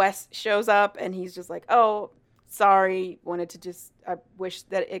 Wes shows up, and he's just like, "Oh, sorry. I wish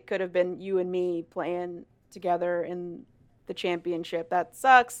that it could have been you and me playing together in the championship. That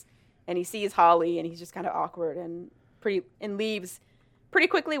sucks." And he sees Holly, and he's just kind of awkward and leaves pretty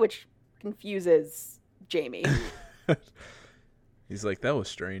quickly, which confuses Jamie. He's like, that was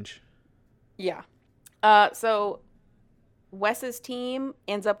strange. Yeah. So Wes's team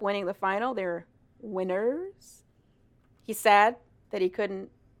ends up winning the final. They're winners. He's sad that he couldn't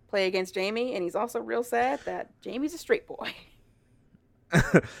play against Jamie, and he's also real sad that Jamie's a straight boy.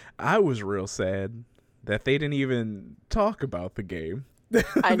 I was real sad that they didn't even talk about the game.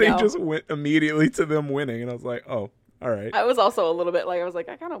 I know. They just went immediately to them winning, and I was like, oh, all right. I was also a little bit like,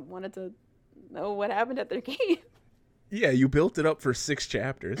 I kind of wanted to know what happened at their game. Yeah, you built it up for 6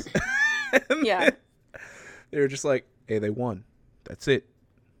 chapters. Yeah. They were just like, hey, they won. That's it.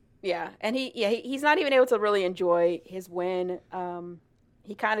 Yeah, and he's not even able to really enjoy his win.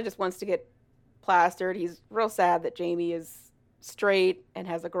 He kind of just wants to get plastered. He's real sad that Jamie is straight and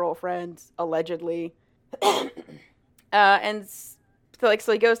has a girlfriend, allegedly. And so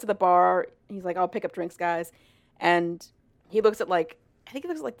he goes to the bar. He's like, I'll pick up drinks, guys. And he looks at I think it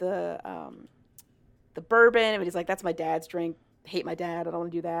looks like the bourbon, but he's like, that's my dad's drink. I hate my dad. I don't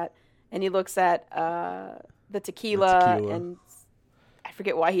want to do that. And he looks at the tequila, and I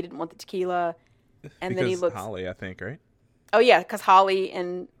forget why he didn't want the tequila. And then he looks Holly, I think, right? Oh yeah, because Holly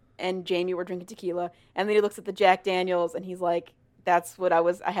and Jamie were drinking tequila. And then he looks at the Jack Daniels, and he's like, that's what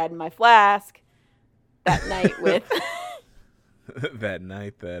I had in my flask that night with that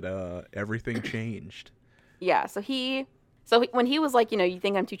night that everything changed. Yeah, so when he was like, you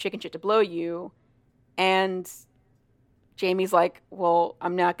think I'm too chicken shit to blow you, and Jamie's like, well,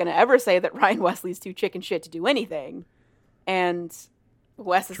 I'm not going to ever say that Ryan Wesley's too chicken shit to do anything. And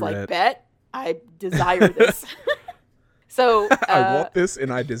Wes is like, bet, I desire this. So I want this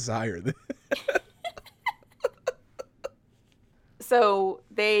and I desire this. So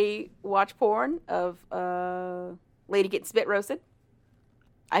they watch porn of lady getting spit roasted.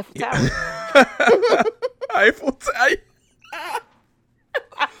 Eiffel Tower. Eiffel Tower.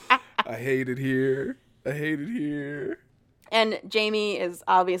 I hate it here. And Jamie is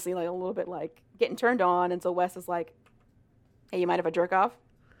obviously like a little bit like getting turned on, and so Wes is like, hey, you mind if I jerk off?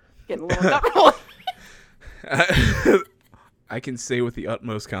 Getting a little uncomfortable. I can say with the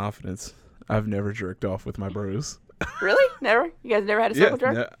utmost confidence, I've never jerked off with my bros. Really? Never? You guys never had a circle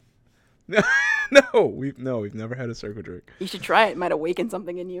jerk? No, we've never had a circle jerk. You should try it. It might awaken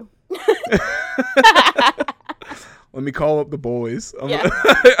something in you. Let me call up the boys.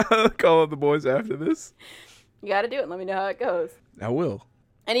 I'll call up the boys after this. You got to do it. Let me know how it goes. I will.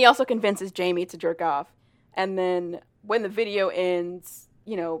 And he also convinces Jamie to jerk off. And then when the video ends,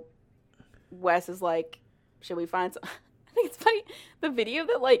 Wes is like, should we find some? I think it's funny. The video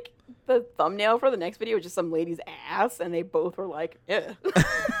that, like, the thumbnail for the next video was just some lady's ass, and they both were like, "Yeah."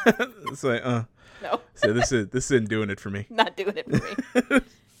 It's like, No. So this isn't doing it for me. Not doing it for me.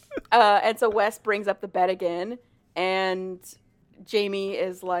 And so Wes brings up the bed again, and Jamie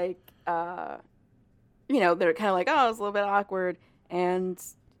is like, they're kind of like, oh, it's a little bit awkward, and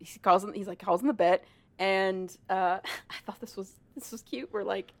he's calls in the bed, and I thought this was cute. Where,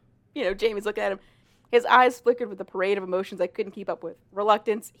 like, Jamie's looking at him. His eyes flickered with a parade of emotions I couldn't keep up with.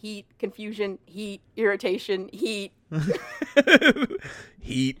 Reluctance, heat, confusion, heat, irritation, heat.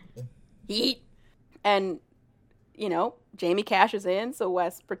 Heat. And, Jamie cashes in, so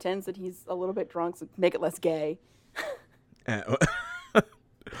Wes pretends that he's a little bit drunk to make it less gay.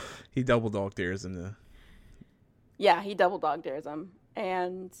 He double dog dares him. Yeah, he double dog dares him.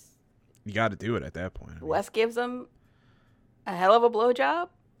 And you got to do it at that point. Wes gives him a hell of a blowjob.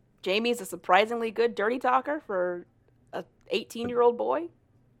 Jamie's a surprisingly good dirty talker for a 18-year-old boy.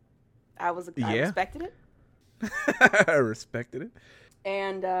 I respected it. I respected it.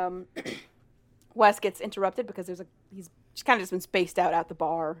 And Wes gets interrupted because he's kind of just been spaced out at the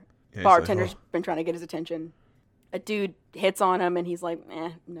bar. Yeah, Bartender's been trying to get his attention. A dude hits on him, and he's like,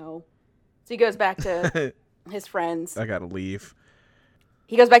 no. So he goes back to his friends. I gotta leave.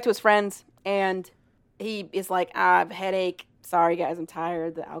 He goes back to his friends, and he is like, I have a headache. Sorry, guys, I'm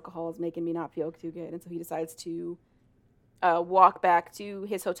tired. The alcohol is making me not feel too good. And so he decides to walk back to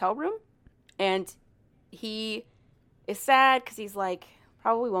his hotel room. And he is sad because he's like,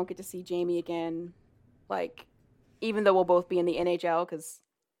 probably won't get to see Jamie again. Like, even though we'll both be in the NHL, because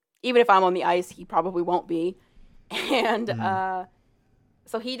even if I'm on the ice, he probably won't be. And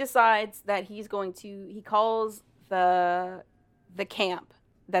so he decides that he calls the camp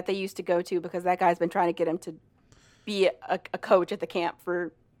that they used to go to, because that guy's been trying to get him to be a coach at the camp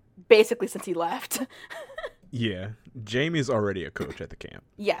for basically since he left. Yeah. Jamie's already a coach at the camp.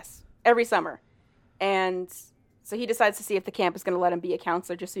 Yes. Every summer. And so he decides to see if the camp is going to let him be a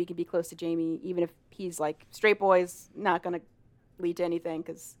counselor just so he can be close to Jamie, even if he's like, straight boys, not going to lead to anything,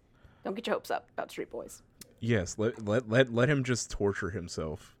 because don't get your hopes up about straight boys. Yes. Let him just torture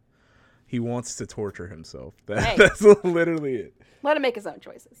himself. He wants to torture himself. That's literally it. Let him make his own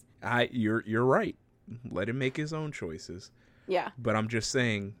choices. You're right. Let him make his own choices. Yeah. But I'm just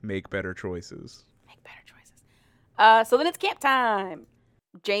saying, make better choices. Make better choices. So then it's camp time.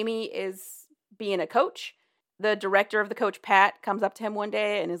 Jamie is being a coach. The director of the coach, Pat, comes up to him one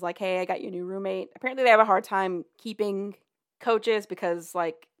day and is like, hey, I got you a new roommate. Apparently they have a hard time keeping coaches because,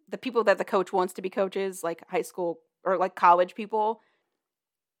 like, the people that the coach wants to be coaches, like high school or like college people,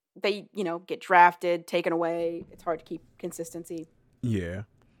 they, get drafted, taken away. It's hard to keep consistency. Yeah.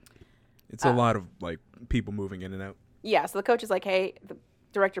 It's a lot of, like, people moving in and out. Yeah, so the coach is like, hey, the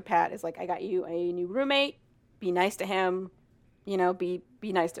director, Pat, is like, I got you a new roommate. Be nice to him. Be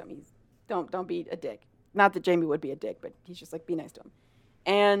nice to him. Don't be a dick. Not that Jamie would be a dick, but he's just like, be nice to him.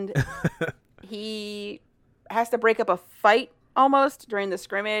 And he has to break up a fight almost during the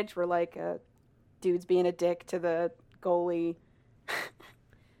scrimmage where, like, a dude's being a dick to the goalie.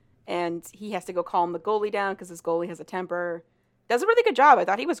 And he has to go calm the goalie down because his goalie has a temper. Does a really good job. I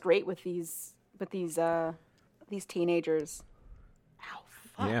thought he was great with these teenagers. Ow,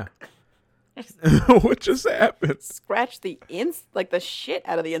 fuck. Yeah. What just happened? Scratch the shit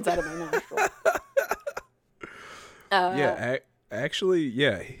out of the inside of my nostril. Yeah, actually,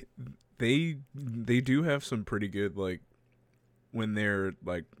 yeah. They do have some pretty good, like, when they're,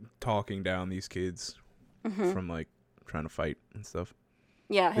 like, talking down these kids from, like, trying to fight and stuff.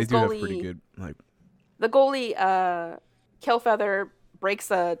 Yeah, they do have pretty good, like. The goalie, Killfeather, breaks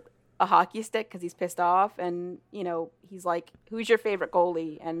a hockey stick because he's pissed off, and he's like, "Who's your favorite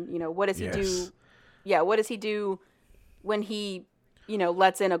goalie?" And what does he do? Yeah, what does he do when he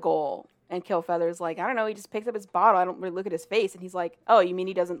lets in a goal? And Killfeather's like, I don't know. He just picks up his bottle. I don't really look at his face, and he's like, "Oh, you mean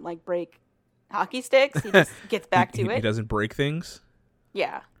he doesn't like break hockey sticks? He just gets back to it. He doesn't break things."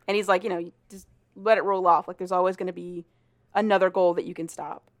 Yeah, and he's like, you just let it roll off. Like, there's always going to be another goal that you can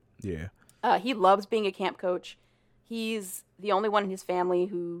stop. Yeah. He loves being a camp coach. He's the only one in his family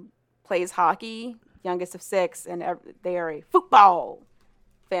who plays hockey, youngest of 6, and they are a football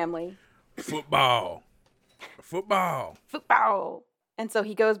family. Football. And so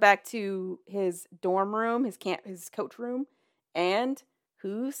he goes back to his dorm room, his coach room, and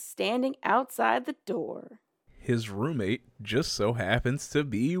who's standing outside the door? His roommate just so happens to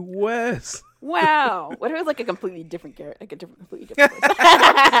be Wes. Wow. What if it was like a completely different character, completely different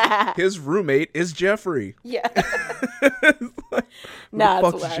person? His roommate is Jeffrey. Yeah. Like, nah,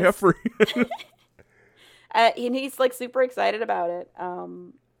 the fuck's Jeffrey? And he's like super excited about it.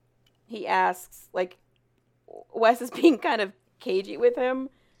 He asks, like, Wes is being kind of cagey with him,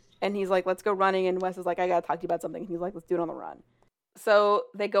 and he's like, let's go running, and Wes is like, I gotta talk to you about something, and he's like, let's do it on the run. So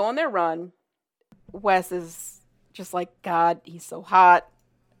they go on their run. Wes is just like, God, he's so hot.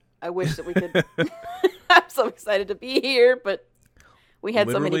 I wish that we could. I'm so excited to be here, but we had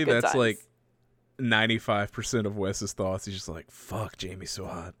Literally, so many good that's times. like 95% of Wes's thoughts. He's just like, fuck, Jamie's so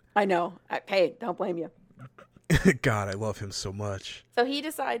hot. I know. Hey, don't blame you. God, I love him so much. So he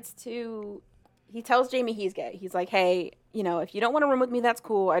decides to. He tells Jamie he's gay. He's like, hey, you know, if you don't want to room with me, that's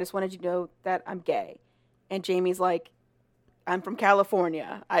cool. I just wanted you to know that I'm gay. And Jamie's like, I'm from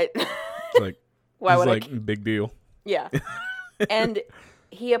California. Like, why would like, big deal. Yeah. And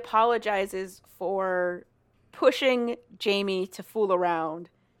he apologizes for pushing Jamie to fool around.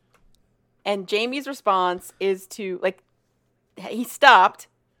 And Jamie's response is to, like, he stopped.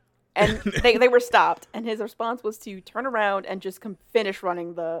 And they were stopped. And his response was to turn around and just finish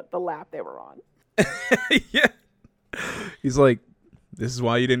running the lap they were on. Yeah. He's like, this is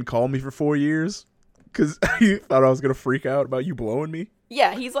why you didn't call me for 4 years? Because you thought I was going to freak out about you blowing me?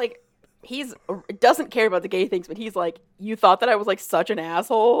 Yeah, he's like, doesn't care about the gay things, but he's like, you thought that I was like such an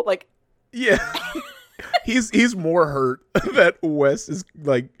asshole? Like, yeah. He's more hurt that Wes is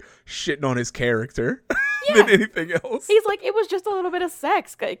like shitting on his character than anything else. He's like, it was just a little bit of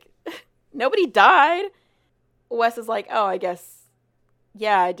sex. Like, nobody died. Wes is like, oh, I guess,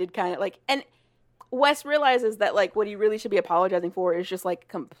 yeah, I did kind of like, and Wes realizes that like what he really should be apologizing for is just like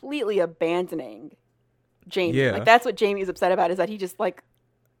completely abandoning Jamie. Yeah. Like that's what Jamie is upset about, is that he just like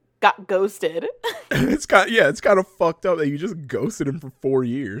got ghosted. It's kind of fucked up that you just ghosted him for 4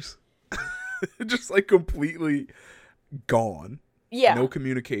 years. Just like completely gone. Yeah. No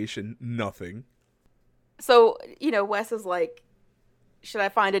communication, nothing. So, you know, Wes is like, should I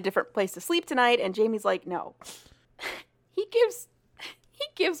find a different place to sleep tonight? And Jamie's like, no. He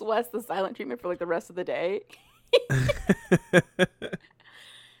gives Wes the silent treatment for like the rest of the day.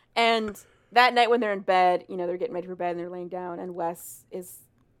 And that night when they're in bed, you know, they're getting ready for bed and they're laying down, and Wes is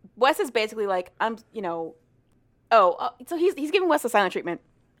basically like, I'm, you know, so he's giving Wes the silent treatment.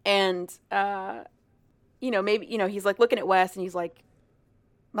 And, you know, maybe, you know, he's like looking at Wes and he's like,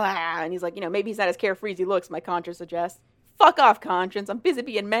 blah, and he's like, you know, maybe he's not as carefree as he looks, my conscience suggests. Fuck off, conscience. I'm busy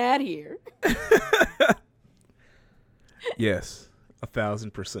being mad here. Yes,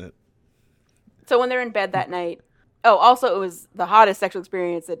 1,000%. So when they're in bed that night, also it was the hottest sexual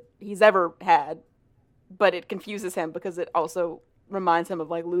experience that he's ever had, but it confuses him because it also reminds him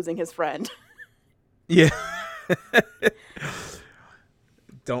of like losing his friend. Yeah.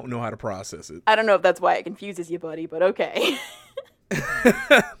 Don't know how to process it. I don't know if that's why it confuses you, buddy, but okay.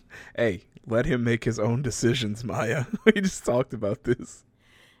 Hey, let him make his own decisions, Maya. We just talked about this.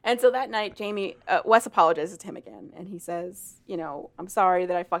 And so that night, Wes apologizes to him again, and he says, you know, I'm sorry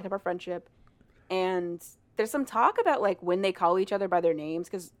that I fucked up our friendship. And there's some talk about like when they call each other by their names,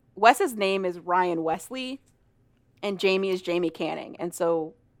 because Wes's name is Ryan Wesley, and Jamie is Jamie Canning. And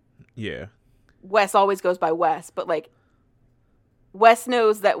so yeah, Wes always goes by Wes, but like Wes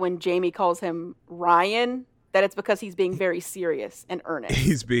knows that when Jamie calls him Ryan, that it's because he's being very serious and earnest.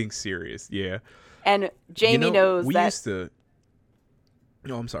 He's being serious, yeah. And Jamie knows we that... used to...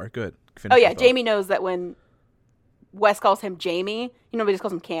 No, I'm sorry, go ahead. Finish Jamie knows that when Wes calls him Jamie, you know, he just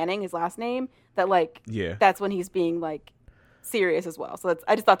calls him Canning, his last name, that like, that's when he's being like serious as well. So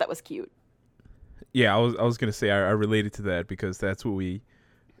I just thought that was cute. Yeah, I was going to say I related to that because that's what we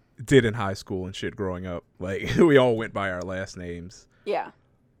did in high school and shit growing up. Like, we all went by our last names. Yeah.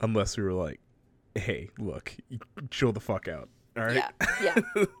 Unless we were like, hey, look, chill the fuck out. All right? Yeah.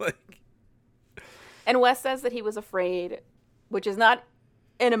 Like, and Wes says that he was afraid, which is not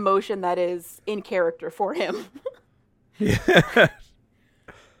an emotion that is in character for him. Yeah.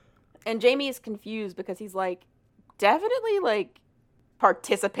 And Jamie is confused because he's like, definitely like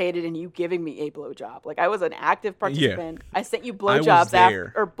participated in you giving me a blowjob. Like I was an active participant. Yeah. I sent you blowjobs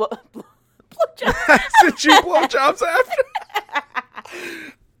after, or blowjobs. I sent you blowjobs after.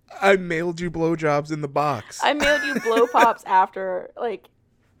 I mailed you blowjobs in the box. I mailed you blow pops after, like,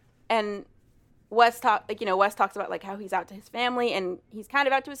 and Wes talks about like how he's out to his family and he's kind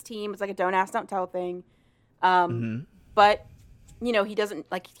of out to his team. It's like a don't ask, don't tell thing. But you know, he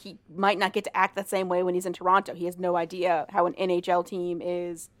might not get to act the same way when he's in Toronto. He has no idea how an NHL team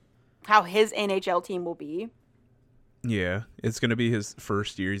is, how his NHL team will be. Yeah, it's going to be his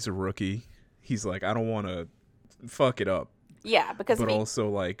first year. He's a rookie. He's like, I don't want to fuck it up. Yeah, because but also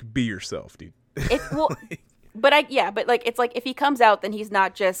like be yourself, dude. But it's like if he comes out, then he's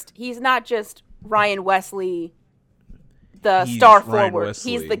not just Ryan Wesley the He's star Ryan forward.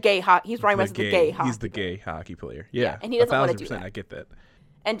 Wesley. He's the gay hockey. He's Ryan Wesley, the gay hockey. He's the gay hockey player. Yeah, and he doesn't want to do 1,000%. that. I get that.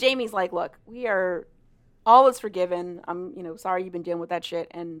 And Jamie's like, look, all is forgiven. I'm, sorry you've been dealing with that shit.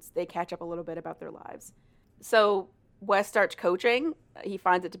 And they catch up a little bit about their lives. So Wes starts coaching. He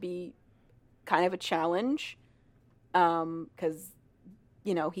finds it to be kind of a challenge because,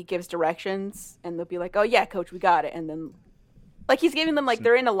 he gives directions and they'll be like, oh, yeah, coach, we got it. And then, he's giving them,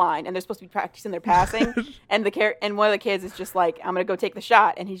 they're in a line and they're supposed to be practicing their passing. and one of the kids is just like, I'm going to go take the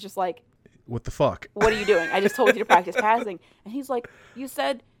shot. And he's just like, what the fuck? What are you doing? I just told you to practice passing. And he's like, you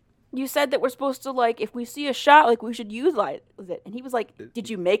said that we're supposed to, if we see a shot, we should utilize it. And he was like, did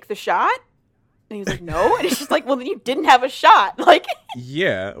you make the shot? And he was like, no. And it's just like, well, then you didn't have a shot.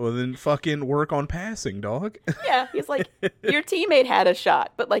 Yeah, well, then fucking work on passing, dog. Yeah, he's like, your teammate had a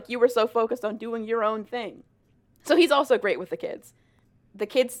shot, but, you were so focused on doing your own thing. So he's also great with the kids. The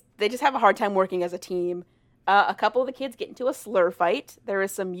kids, they just have a hard time working as a team. A couple of the kids get into a slur fight. There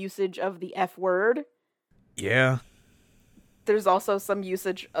is some usage of the F word. Yeah. There's also some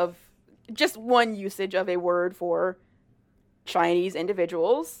usage of, just one usage of a word for Chinese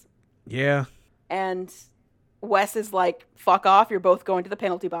individuals. Yeah. And Wes is like, fuck off, you're both going to the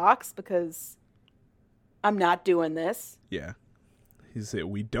penalty box because I'm not doing this. Yeah. He said,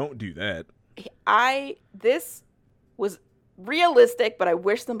 we don't do that. This was realistic, but I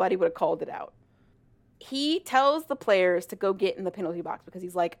wish somebody would have called it out. He tells the players to go get in the penalty box because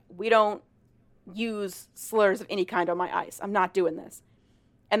he's like, we don't use slurs of any kind on my ice. I'm not doing this.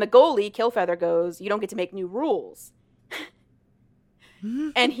 And the goalie, Killfeather, goes, you don't get to make new rules.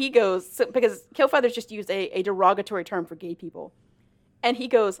 And he goes, because Killfeather's just used a derogatory term for gay people. And he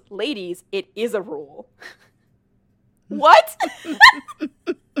goes, ladies, it is a rule. What?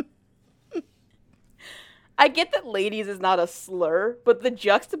 I get that ladies is not a slur, but the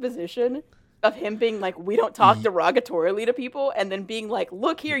juxtaposition of him being like, we don't talk derogatorily to people, and then being like,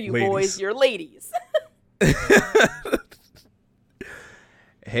 look here, you ladies. Boys, you're ladies.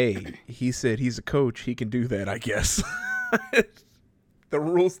 Hey, he said he's a coach. He can do that, I guess. The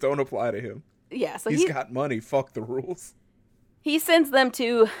rules don't apply to him. Yeah, so he's got money. Fuck the rules. He sends them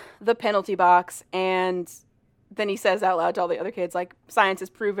to the penalty box, and then he says out loud to all the other kids, science has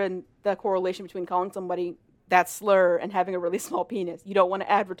proven the correlation between calling somebody that slur and having a really small penis. You don't want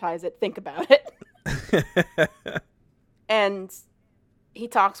to advertise it. Think about it. And he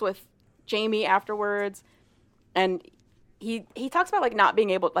talks with Jamie afterwards, and he talks about not being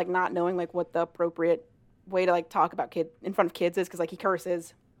able, not knowing what the appropriate way to talk about kid in front of kids is because he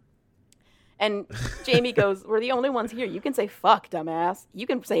curses. And Jamie goes, we're the only ones here. You can say fuck, dumbass. You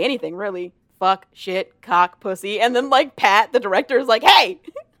can say anything, really. Fuck, shit, cock, pussy. And then Pat, the director, is like, hey,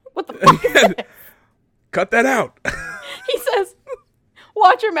 what the fuck is this? Cut that out. He says,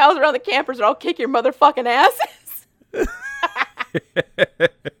 watch your mouths around the campers or I'll kick your motherfucking asses.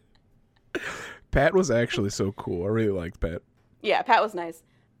 Pat was actually so cool. I really liked Pat. Yeah, Pat was nice.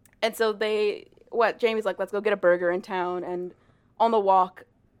 And so Jamie's like, let's go get a burger in town. And on the walk,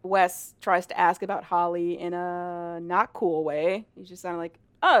 Wes tries to ask about Holly in a not cool way. He's just sounding like,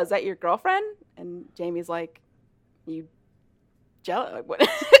 oh, is that your girlfriend? And Jamie's like, you jealous? What?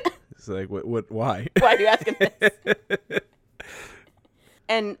 It's like, what, why? Why are you asking this?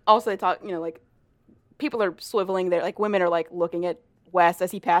 And also they talk, people are swiveling there. Women are looking at Wes as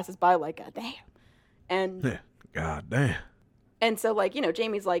he passes by God damn. And yeah, god damn. And so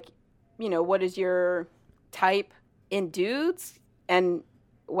Jamie's like, what is your type in dudes? And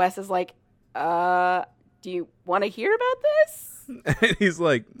Wes is like, do you want to hear about this? He's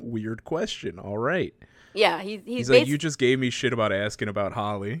like, weird question. All right. Yeah, he's like, you just gave me shit about asking about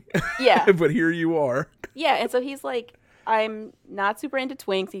Holly. Yeah. But here you are. Yeah, and so he's like, I'm not super into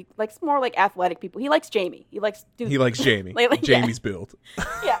twinks. He likes more athletic people. He likes Jamie. He likes Jamie. Jamie's build.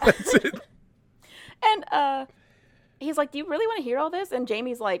 Yeah. That's it. And he's like, do you really want to hear all this? And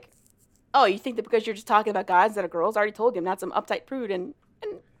Jamie's like, oh, you think that because you're just talking about guys instead of girls? I already told you I'm not some uptight prude. And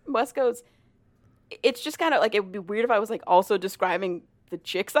Wes goes, it's just kind of it would be weird if I was also describing the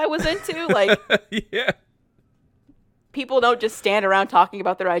chicks I was into. Yeah. People don't just stand around talking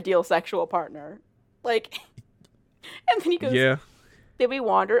about their ideal sexual partner. And then he goes, yeah. Did we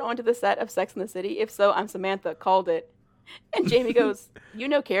wander onto the set of Sex and the City? If so, I'm Samantha, called it. And Jamie goes, you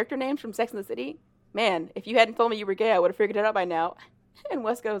know character names from Sex and the City? Man, if you hadn't told me you were gay, I would have figured it out by now. And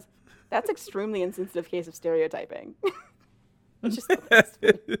Wes goes, that's extremely insensitive case of stereotyping. Just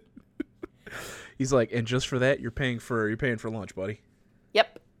He's like, and just for that, you're paying for lunch, buddy.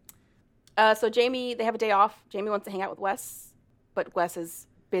 Yep. So Jamie, they have a day off. Jamie wants to hang out with Wes, but Wes is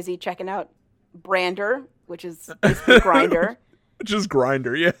busy checking out Brander, which is basically Grindr. Just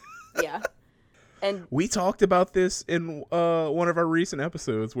Grindr, yeah. Yeah. And we talked about this in one of our recent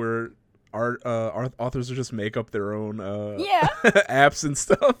episodes where our authors will just make up their own apps and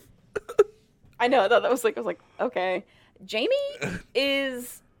stuff. I know. I thought that was like, I was like, okay. Jamie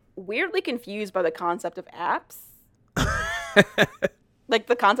is weirdly confused by the concept of apps. Like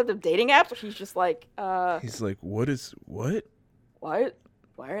the concept of dating apps, where he's just like, he's like, what? Why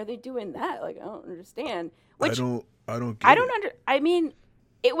are they doing that? Like, I don't understand. Which I don't get it. I mean,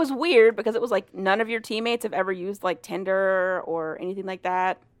 it was weird because it was like none of your teammates have ever used like Tinder or anything like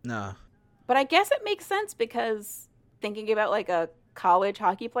that. Nah. But I guess it makes sense because thinking about like a college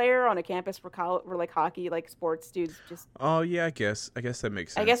hockey player on a campus where like hockey, like sports dudes just. Oh yeah, I guess that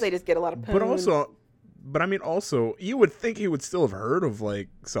makes sense. I guess they just get a lot of poon. But I mean, also, you would think he would still have heard of like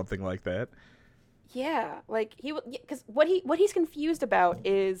something like that. Yeah, like he would, because what he's confused about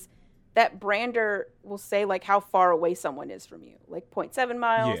is that Brander will say like how far away someone is from you, like 0.7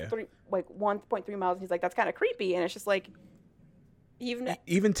 miles, 1.3 miles. And he's like, that's kind of creepy, and it's just like,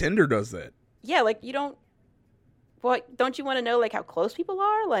 even Tinder does that. Yeah, like you don't. Well, don't you want to know like how close people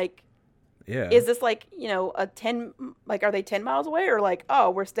are? Like, yeah, is this like a 10? Like, are they 10 miles away, or like,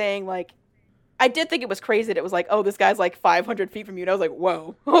 oh, we're staying like. I did think it was crazy that it was like, oh, this guy's like 500 feet from you. And I was like,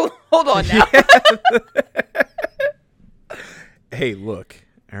 whoa, hold on now. Hey, look,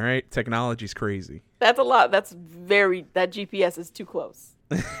 all right, technology's crazy. That's a lot. That GPS is too close.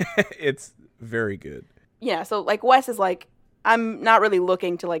 It's very good. Yeah, so like Wes is like, I'm not really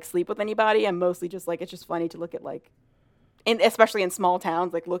looking to like sleep with anybody. I'm mostly just like, it's just funny to look at like, especially in small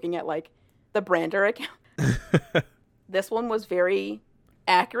towns, like looking at like the Brander account. This one was very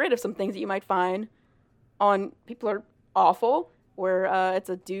accurate of some things that you might find on People Are Awful, where it's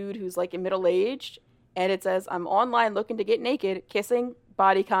a dude who's like middle-aged, and it says, I'm online looking to get naked, kissing,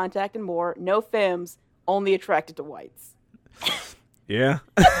 body contact, and more. No femmes, only attracted to whites. Yeah.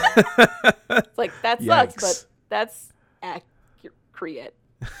 It's like, that sucks, but that's accurate.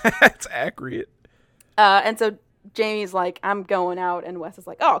 That's accurate. And so Jamie's like, I'm going out, and Wes is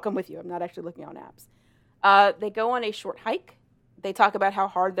like, oh, I'll come with you. I'm not actually looking on apps. They go on a short hike. They talk about how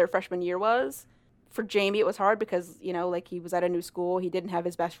hard their freshman year was. For Jamie, it was hard because, like he was at a new school. He didn't have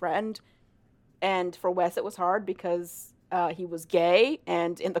his best friend. And for Wes, it was hard because he was gay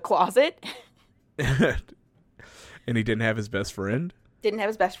and in the closet. And he didn't have his best friend? Didn't have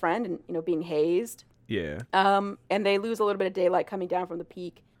his best friend and, being hazed. Yeah. And they lose a little bit of daylight coming down from the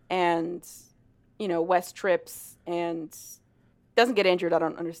peak. And, Wes trips and doesn't get injured. I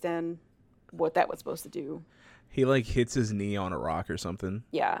don't understand what that was supposed to do. He like hits his knee on a rock or something.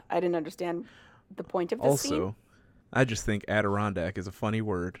 Yeah, I didn't understand the point of this scene. Also, I just think Adirondack is a funny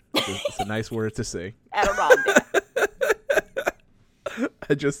word. It's a nice word to say. Adirondack.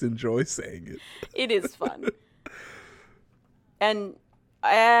 I just enjoy saying it. It is fun. And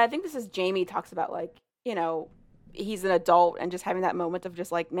I think this is Jamie talks about like, he's an adult and just having that moment of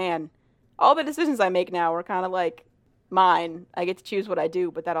just like, man, all the decisions I make now are kind of like mine. I get to choose what I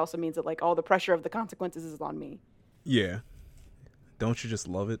do, but that also means that like all the pressure of the consequences is on me. Yeah. Don't you just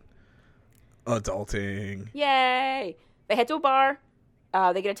love it? Adulting. Yay! They head to a bar.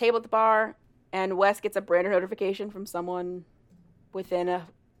 They get a table at the bar, and Wes gets a Brander notification from someone within a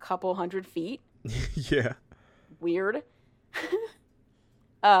couple 100 feet. Yeah. Weird.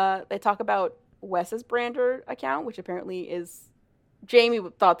 They talk about Wes's Brander account, which apparently is. Jamie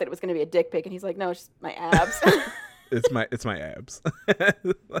thought that it was going to be a dick pic, and he's like, "No, it's just my abs." It's my abs.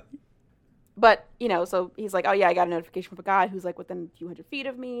 But so he's like, "Oh yeah, I got a notification from a guy who's like within a few 100 feet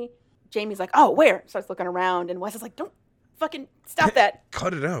of me." Jamie's like, "Oh, where?" Starts looking around, and Wes is like, "Don't fucking stop that!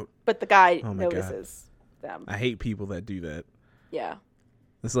 Cut it out!" But the guy God. notices them. I hate people that do that. Yeah.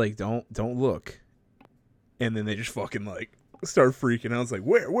 It's like, don't look, and then they just fucking like start freaking out. I was like,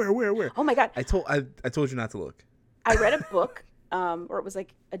 where? Oh my God! I told you not to look. I read a book, where it was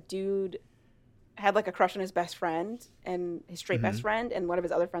like a dude had like a crush on his best friend and his straight best friend, and one of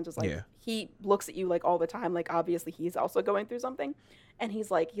his other friends was like, he looks at you like all the time, like obviously he's also going through something, and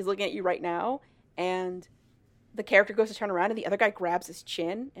he's like, he's looking at you right now, and the character goes to turn around, and the other guy grabs his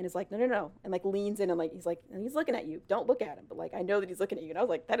chin and is like, no, and like leans in and like he's like, and he's looking at you. Don't look at him, but like I know that he's looking at you, and I was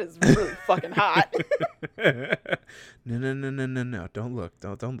like, that is really fucking hot. No, don't look,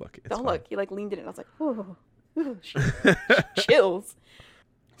 don't look. It's don't fine. look. He like leaned in, and I was like, ooh, chills.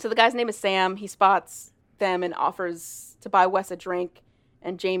 So the guy's name is Sam. He spots them and offers to buy Wes a drink,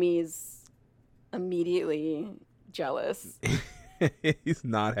 and Jamie's immediately jealous. He's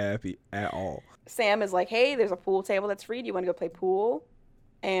not happy at all. Sam is like, hey, there's a pool table that's free. Do you want to go play pool?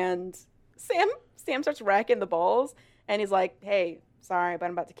 And Sam starts racking the balls, and he's like, hey, sorry, but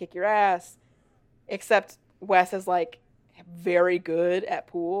I'm about to kick your ass. Except Wes is like, very good at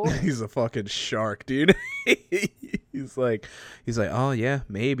pool. He's a fucking shark, dude. he's like, oh yeah,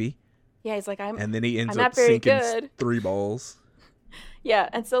 maybe. Yeah, he's like, and then he ends I'm up not very sinking good. 3 balls. Yeah,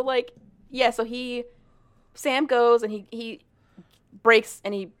 and so like, so Sam goes and he breaks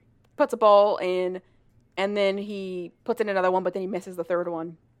and he puts a ball in, and then he puts in another one, but then he misses the third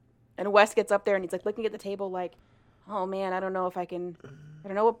one. And Wes gets up there and he's like looking at the table like, oh man, I don't know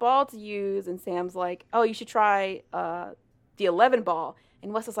what ball to use. And Sam's like, oh, you should try the 11 ball.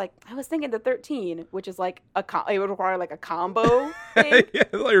 And Wes is like, I was thinking the 13, which is like it would require like a combo thing. Yeah,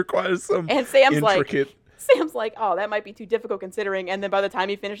 it like requires some and Sam's intricate. like, oh, that might be too difficult considering. And then by the time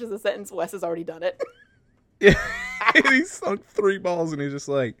he finishes the sentence, Wes has already done it. Yeah, he sunk 3 balls and he's just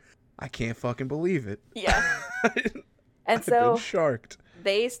like, I can't fucking believe it. Yeah. And I've so been sharked.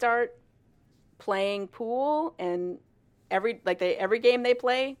 They start playing pool, and every game they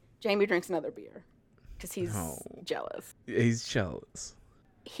play, Jamie drinks another beer because he's jealous. He's jealous.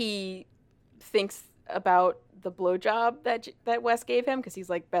 He thinks about the blowjob that Wes gave him because he's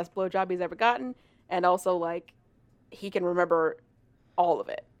like best blowjob he's ever gotten, and also like he can remember all of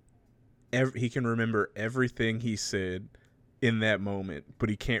it. He can remember everything he said in that moment, but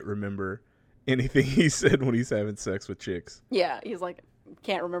he can't remember anything he said when he's having sex with chicks. Yeah, he's like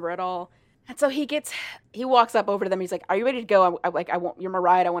can't remember at all. And so he walks up over to them. He's like, "Are you ready to go? I want you're my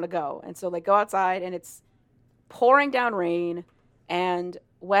ride. I want to go." And so they go outside, and it's pouring down rain. And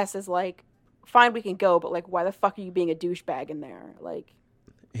Wes is like, "Fine, we can go, but like, why the fuck are you being a douchebag in there?" Like,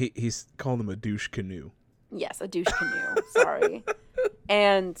 he's called him a douche canoe. Yes, a douche canoe. Sorry.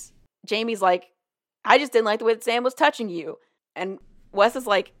 And Jamie's like, "I just didn't like the way that Sam was touching you." And Wes is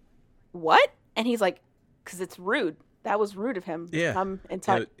like, "What?" And he's like, "'Cause it's rude. That was rude of him. Yeah. Come and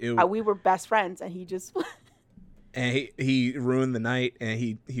touch. We were best friends, and he just." And he ruined the night, and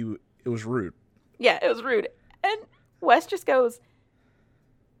it was rude. Yeah, it was rude. And Wes just goes,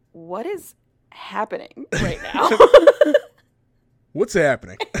 "What is happening right now?" What's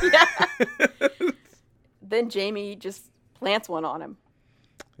happening? Yeah. Then Jamie just plants one on him.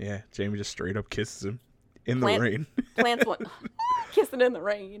 Yeah, Jamie just straight up kisses him in the rain. Plants one. Kissing in the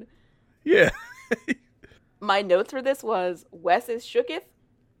rain. Yeah. My notes for this was Wes is shooketh,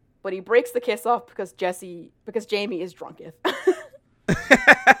 but he breaks the kiss off because Jamie is drunketh.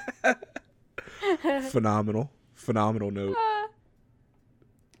 Phenomenal note.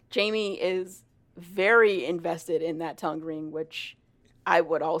 Jamie is very invested in that tongue ring, which I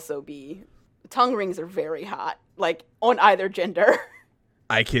would also be. Tongue rings are very hot, like on either gender.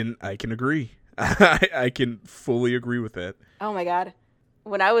 I can agree. I can fully agree with that. Oh my god.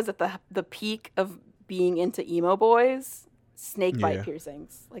 When I was at the peak of being into emo boys, snake bite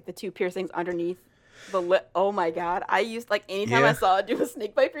piercings, like the 2 piercings underneath the lip. Oh my god. I used like anytime I saw a dude with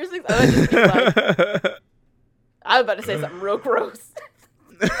snake bite piercings, I would just be like, I was about to say something real gross.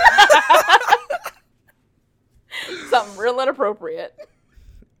 Something real inappropriate.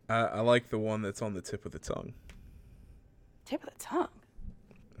 I like the one that's on the tip of the tongue. Tip of the tongue?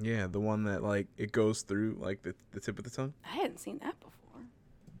 Yeah, the one that like it goes through like the tip of the tongue. I hadn't seen that before.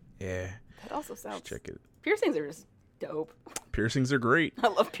 Yeah. That also sounds. Check it. Piercings are just dope. Piercings are great. I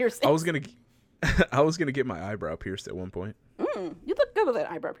love piercings. I was gonna get my eyebrow pierced at one point. You look good with that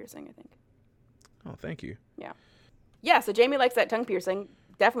eyebrow piercing, I think. Oh, thank you. Yeah. Yeah, so Jamie likes that tongue piercing.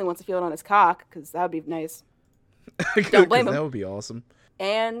 Definitely wants to feel it on his cock, because that would be nice. Don't blame him. That would be awesome.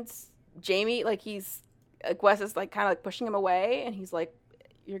 And Jamie, like, Wes is, like, kind of, like, pushing him away, and he's like,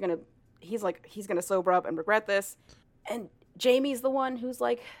 he's gonna sober up and regret this. And Jamie's the one who's,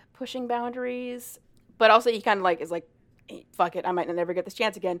 like, pushing boundaries, but also he kind of, like, is like, fuck it, I might never get this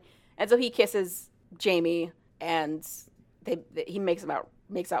chance again. And so he kisses Jamie, and he makes out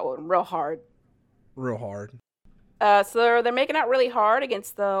with him real hard. Real hard. So they're making out really hard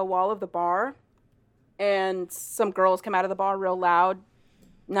against the wall of the bar, and some girls come out of the bar real loud.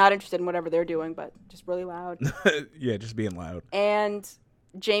 Not interested in whatever they're doing, but just really loud. Yeah, just being loud. And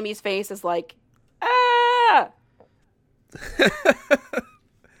Jamie's face is like, ah!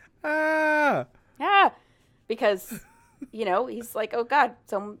 Ah! Ah! Because, he's like, oh God,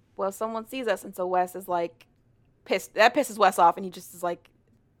 someone sees us. And so Wes is like, pissed. That pisses Wes off, and he just is like,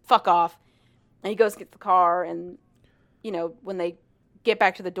 fuck off. And he goes to get the car, and, when they get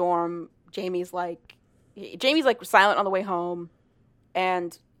back to the dorm, Jamie's like silent on the way home,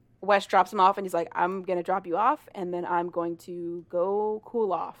 and Wes drops him off, and he's like, I'm going to drop you off, and then I'm going to go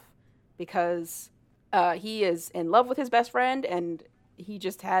cool off, because he is in love with his best friend, and he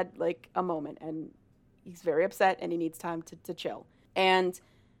just had, like, a moment, and he's very upset, and he needs time to chill. And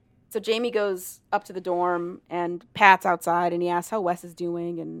so Jamie goes up to the dorm, and Pat's outside, and he asks how Wes is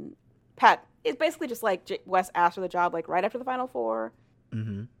doing, and Pat it's basically just like Wes asked for the job like right after the Final Four.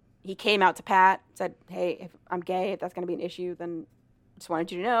 Mm-hmm. He came out to Pat, said, hey, if I'm gay, if that's going to be an issue, then just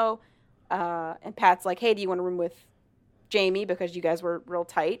wanted you to know. And Pat's like, hey, do you want to room with Jamie because you guys were real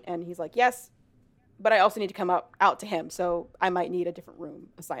tight? And he's like, yes, but I also need to come out to him, so I might need a different room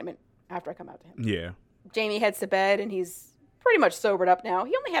assignment after I come out to him. Yeah. Jamie heads to bed, and he's pretty much sobered up now.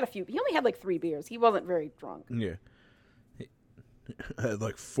 He only had like 3 beers. He wasn't very drunk. Yeah. I had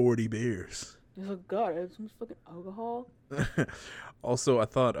like 40 beers. He's like, God, I have so much fucking alcohol. Also, I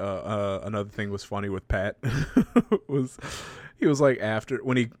thought another thing was funny with Pat he was like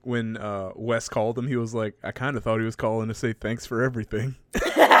when Wes called him, he was like, I kind of thought he was calling to say thanks for everything,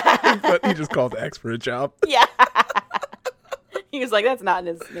 but he just called to ask for a job. Yeah. He was like, that's not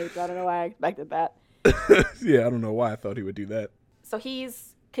in his nature. I don't know why I expected that. Yeah, I don't know why I thought he would do that. So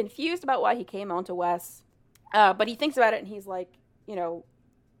he's confused about why he came on to Wes, but he thinks about it and he's like,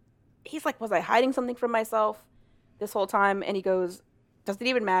 was I hiding something from myself this whole time? And he goes, does it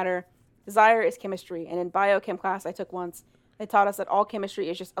even matter? Desire is chemistry. And in biochem class I took once, they taught us that all chemistry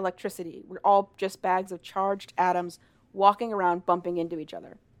is just electricity. We're all just bags of charged atoms walking around bumping into each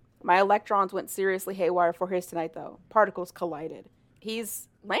other. My electrons went seriously haywire for his tonight, though. Particles collided. He's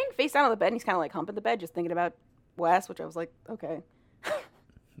laying face down on the bed, and he's kind of like humping the bed, just thinking about Wes, which I was like, okay.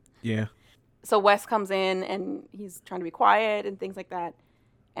 Yeah. So Wes comes in, and he's trying to be quiet and things like that.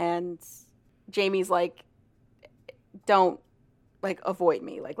 And Jamie's like, don't, like, avoid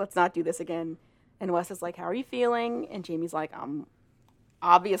me. Like, let's not do this again. And Wes is like, how are you feeling? And Jamie's like, I'm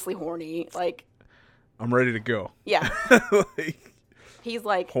obviously horny. Like, I'm ready to go. Yeah. Like, he's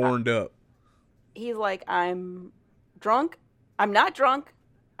like, horned up. He's like, I'm drunk. I'm not drunk.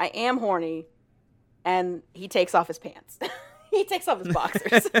 I am horny. And he takes off his pants. He takes off his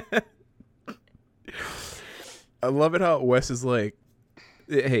boxers. I love it how Wes is like,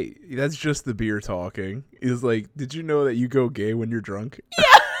 hey, that's just the beer talking. He's like, did you know that you go gay when you're drunk? Yeah.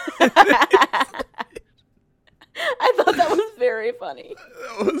 I thought that was very funny.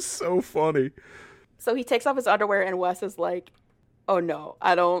 That was so funny. So he takes off his underwear and Wes is like, oh no,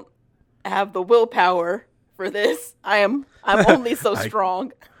 I don't have the willpower for this. I'm only so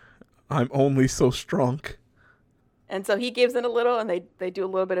strong. I'm only so strong. And so he gives in a little and they do a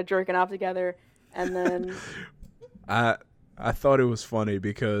little bit of jerking off together. And then I thought it was funny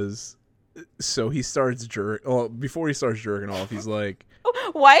because so he starts before he starts jerking off, he's like,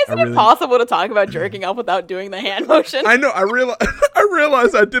 why isn't it possible to talk about jerking off without doing the hand motion? I know. I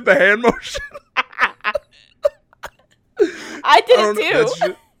realized I did the hand motion. I did it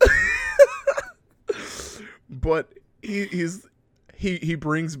too. But he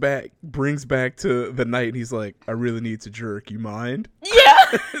brings back to the night. And he's like, I really need to jerk. You mind?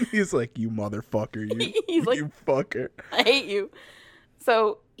 Yeah. He's like, you motherfucker. He's like, you fucker. I hate you.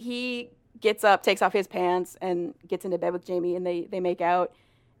 So he gets up, takes off his pants, and gets into bed with Jamie, and they make out.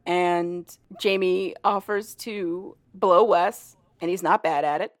 And Jamie offers to blow Wes, and he's not bad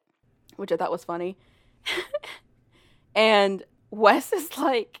at it, which I thought was funny. And Wes is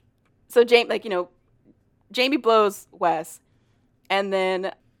like, so Jamie blows Wes, and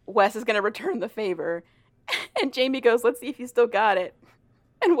then Wes is going to return the favor. And Jamie goes, let's see if you still got it.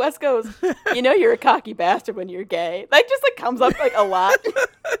 And Wes goes, you're a cocky bastard when you're gay. Like, just like comes up like a lot.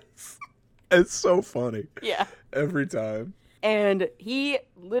 It's so funny. Yeah. Every time. And he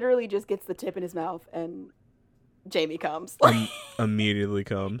literally just gets the tip in his mouth and Jamie comes. Immediately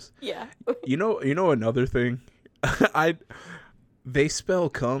comes. Yeah. You know another thing? They spell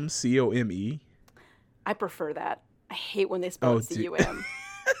cum C-O-M-E. I prefer that. I hate when they spell C-U-M.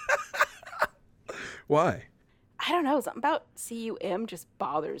 Why? I don't know. Something about C-U-M just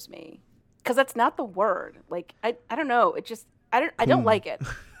bothers me. Because that's not the word. Like, I don't know. It just, I don't like it.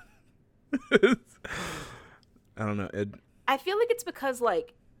 I don't know. I feel like it's because,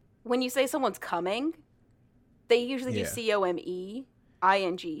 like, when you say someone's coming, they usually do C-O-M-E,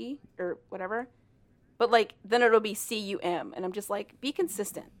 I-N-G, or whatever. But, like, then it'll be C-U-M. And I'm just like, be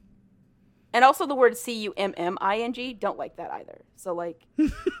consistent. And also the word C-U-M-M-I-N-G, don't like that either. So, like,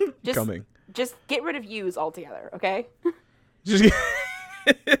 just get rid of U's altogether, okay?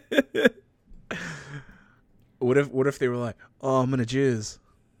 What if they were like, oh, I'm gonna jizz.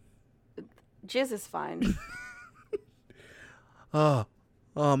 Jizz is fine. I'm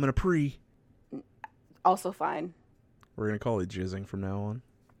gonna pre. Also fine. We're gonna call it jizzing from now on.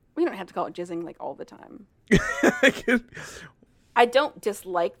 We don't have to call it jizzing like all the time. I don't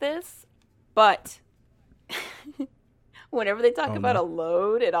dislike this, but whenever they talk about a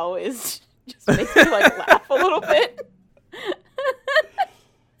load, it always just makes me like laugh a little bit.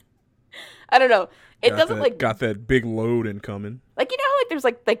 I don't know. It doesn't like got that big load incoming. Like, you know how like there's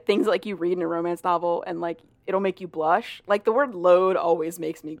like things like you read in a romance novel and like it'll make you blush? Like the word load always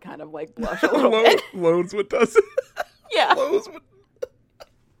makes me kind of like blush a little bit. Loads what does it? Yeah. Loads what...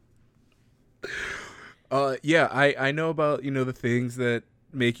 yeah, I know about, the things that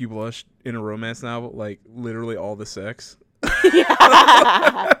make you blush in a romance novel, like literally all the sex. Yeah.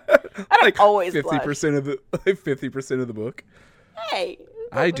 I don't like always 50% of the 50% of the book. Hey,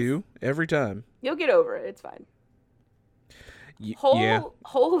 I do every time. You'll get over it. It's fine.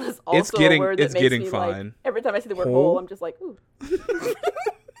 Hole is also a word that makes me fine. Like, every time I see the word hole, I'm just like, ooh.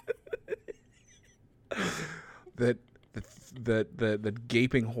 that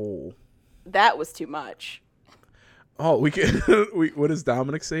gaping hole. That was too much. Oh, what does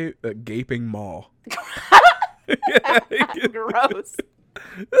Dominic say? A gaping maw. Gross.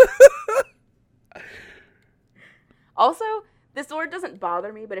 Also, this word doesn't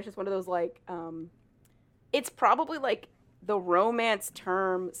bother me, but it's just one of those like, it's probably like the romance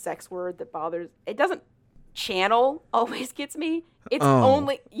term sex word that bothers. It doesn't. Channel always gets me. It's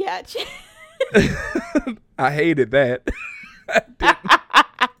only I hated that.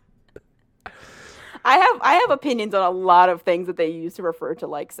 I have opinions on a lot of things that they use to refer to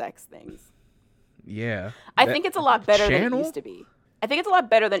like sex things. Yeah. I think it's a lot better than it used to be. I think it's a lot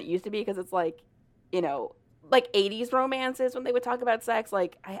better than it used to be because it's like, like 80s romances when they would talk about sex.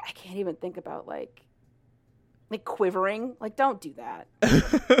 Like, I can't even think about like quivering. Like, don't do that.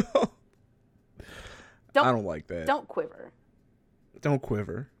 I don't like that. Don't quiver. Don't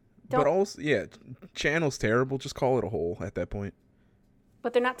quiver. But also, yeah, channel's terrible. Just call it a hole at that point.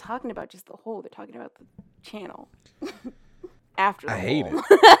 But they're not talking about just the hole. They're talking about the channel. After the I hate it.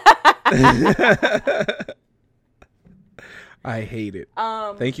 I hate it.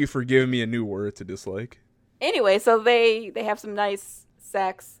 Thank you for giving me a new word to dislike. Anyway, so they have some nice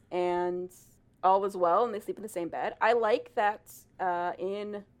sex and all is well, and they sleep in the same bed. I like that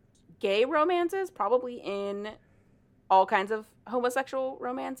in gay romances, probably in all kinds of homosexual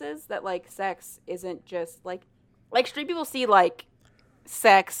romances, that like sex isn't just like straight people see like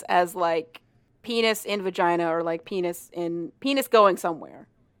sex as like penis in vagina or like penis going somewhere.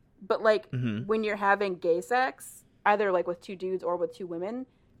 But like when you're having gay sex, either like with two dudes or with two women,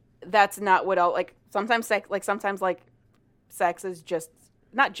 that's not what I'll like. Sometimes sex is just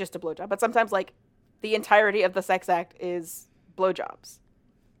not just a blowjob, but sometimes like the entirety of the sex act is blowjobs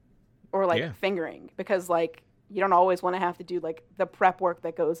or like fingering, because like you don't always want to have to do like the prep work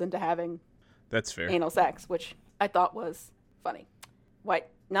that goes into having that's fair anal sex, which I thought was funny.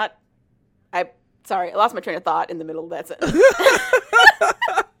 Sorry, I lost my train of thought in the middle of that sentence.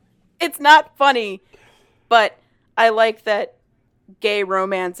 It's not funny, but I like that gay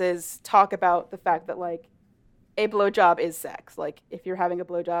romances talk about the fact that like a blowjob is sex. Like if you're having a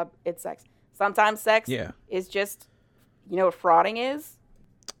blowjob, it's sex. Sometimes sex is just, what frauding is?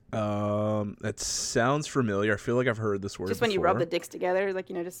 That sounds familiar. I feel like I've heard this word just before. When you rub the dicks together, like,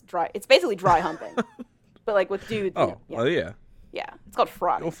 just dry. It's basically dry humping. But like with dudes. Yeah. Yeah, it's called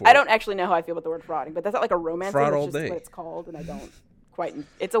frauding. I don't actually know how I feel about the word frauding, but that's not like a romance fraud thing. All that's just day. What it's called, and I don't quite.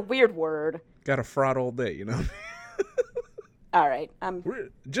 It's a weird word. Got to fraud all day, All right,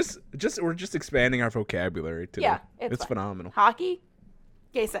 we're just expanding our vocabulary today. Yeah, it's phenomenal. Hockey,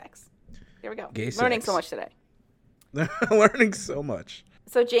 gay sex. Here we go. Learning so much today. Learning so much.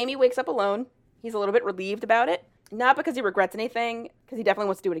 So Jamie wakes up alone. He's a little bit relieved about it, not because he regrets anything, because he definitely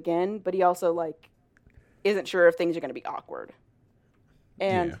wants to do it again, but he also like isn't sure if things are going to be awkward.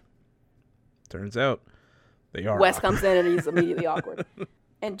 And turns out they are. Wes comes in and he's immediately awkward.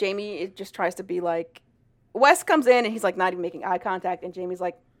 And Jamie just tries to be like, Wes comes in and he's like not even making eye contact. And Jamie's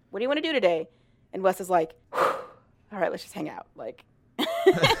like, what do you want to do today? And Wes is like, all right, let's just hang out. Like,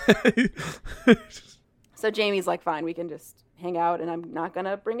 so Jamie's like, fine, we can just hang out and I'm not going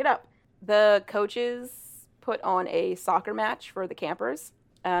to bring it up. The coaches put on a soccer match for the campers.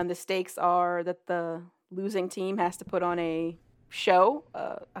 The stakes are that the losing team has to put on a show,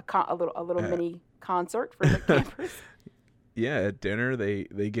 a little mini concert for the campers. Yeah, at dinner they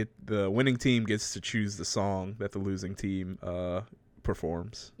get the winning team gets to choose the song that the losing team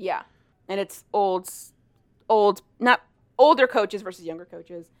performs. Yeah, and it's not older coaches versus younger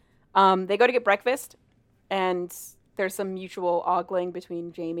coaches. They go to get breakfast, and there's some mutual ogling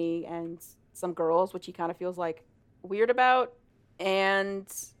between Jamie and some girls, which he kind of feels like weird about. And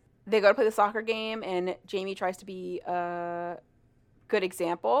they go to play the soccer game, and Jamie tries to be a good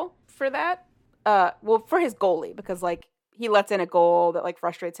example for that. For his goalie, because like he lets in a goal that like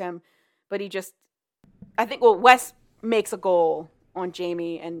frustrates him, but Wes makes a goal on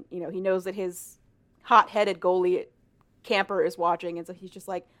Jamie, and he knows that his hot-headed goalie Camper is watching, and so he's just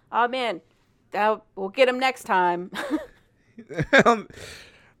like, oh man, we'll get him next time.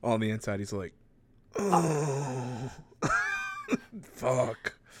 On the inside, he's like, oh,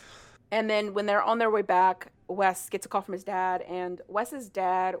 fuck. And then when they're on their way back, Wes gets a call from his dad, and Wes's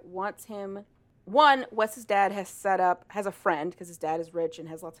dad wants him. Wes's dad has a friend, because his dad is rich and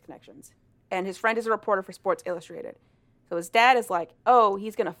has lots of connections. And his friend is a reporter for Sports Illustrated. So his dad is like, oh,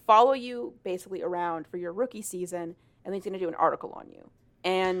 he's going to follow you basically around for your rookie season, and then he's going to do an article on you.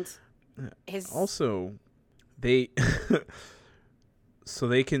 And also, they so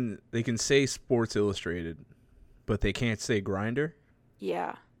they can say Sports Illustrated, but they can't say Grindr?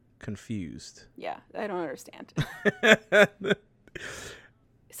 Yeah. Confused. Yeah, I don't understand.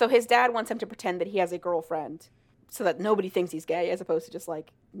 So his dad wants him to pretend that he has a girlfriend so that nobody thinks he's gay, as opposed to just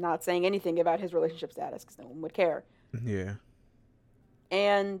like not saying anything about his relationship status because no one would care. Yeah.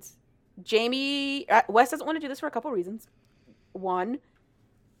 And Wes doesn't want to do this for a couple reasons. One,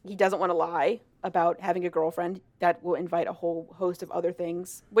 he doesn't want to lie about having a girlfriend. That will invite a whole host of other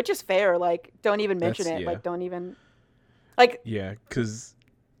things, which is fair. Like, don't even mention it. Yeah. Like, don't even. Like. Yeah, because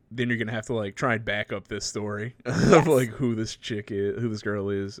then you're gonna have to like try and back up this story of like who this girl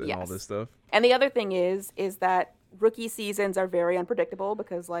is, and all this stuff. And the other thing is that rookie seasons are very unpredictable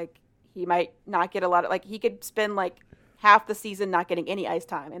because like he might not get a lot of he could spend like half the season not getting any ice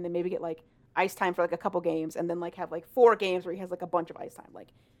time, and then maybe get like ice time for like a couple games, and then like have like 4 games where he has like a bunch of ice time. Like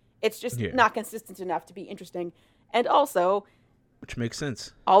it's just not consistent enough to be interesting. And also, which makes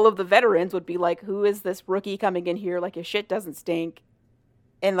sense, all of the veterans would be like, who is this rookie coming in here like his shit doesn't stink?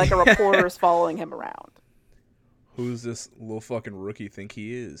 And like a reporter is following him around. Who's this little fucking rookie think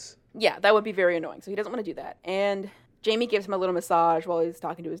he is? Yeah, that would be very annoying. So he doesn't want to do that. And Jamie gives him a little massage while he's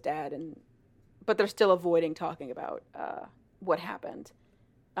talking to his dad, but they're still avoiding talking about what happened.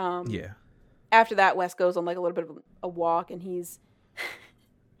 Yeah. After that, Wes goes on like a little bit of a walk, and he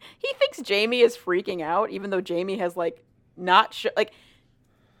thinks Jamie is freaking out, even though Jamie has like not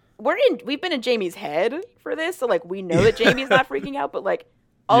we've been in Jamie's head for this, so like we know that Jamie's not freaking out, but like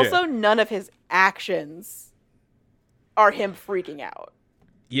also none of his actions are him freaking out.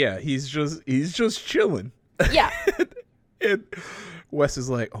 Yeah, he's just chilling. Yeah. And Wes is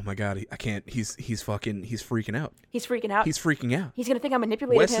like, oh my God, I can't. He's freaking out. He's freaking out. He's freaking out. He's gonna think I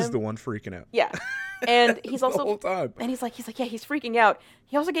manipulated Wes him. Wes is the one freaking out. Yeah. And he's also the whole time. And he's like, yeah, he's freaking out.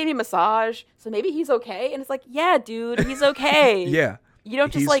 He also gave me a massage, so maybe he's okay. And it's like, yeah, dude, he's okay. Yeah. You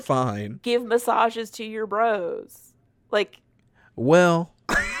don't just he's like fine. Give massages to your bros. Like, well,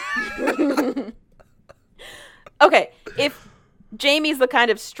 okay, if Jamie's the kind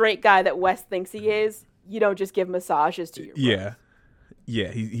of straight guy that Wes thinks he is, you don't just give massages to your bros.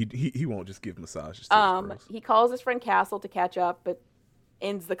 Yeah, he won't just give massages to his bros. He calls his friend Castle to catch up, but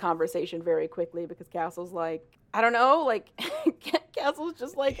ends the conversation very quickly because Castle's like, I don't know, like Castle's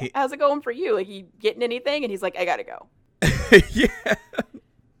just like, how's it going for you? Like, you getting anything? And he's like, I gotta go. Yeah.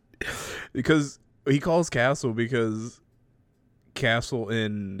 Because he calls Castle because Castle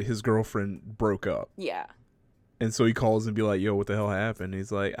and his girlfriend broke up. Yeah. And so he calls and be like, yo, what the hell happened?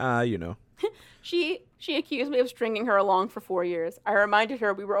 He's like, you know. She accused me of stringing her along for 4 years. I reminded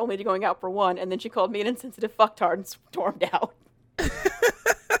her we were only going out for 1, and then she called me an insensitive fucktard and stormed out.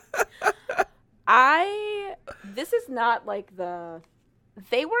 This is not like this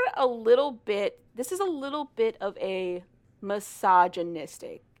is a little bit of a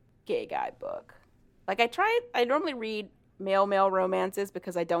misogynistic gay guy book. Like I normally read male romances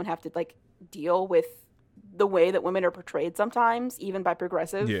because I don't have to like deal with the way that women are portrayed sometimes, even by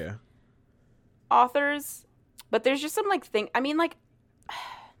progressive authors. But there's just some like thing. I mean, like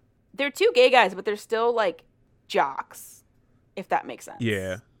they're 2 gay guys, but they're still like jocks, if that makes sense.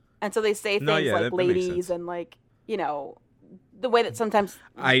 Yeah. And so they say things like that ladies and like, you know, the way that sometimes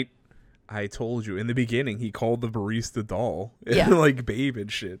I told you in the beginning he called the barista doll and like babe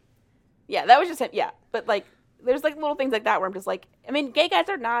and shit. Yeah, that was just him. Yeah, but like there's like little things like that where I'm just like, I mean, gay guys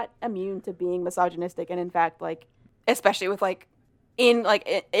are not immune to being misogynistic, and in fact, like especially with like in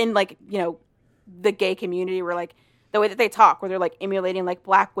you know the gay community where like the way that they talk, where they're like emulating like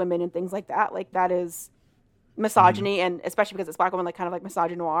black women and things like that, like that is misogyny, and especially because it's black women, like kind of like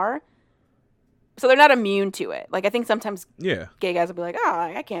misogynoir. So they're not immune to it. Like I think sometimes gay guys will be like,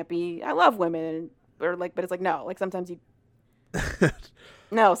 I can't be, I love women, or like, but it's like no, like sometimes you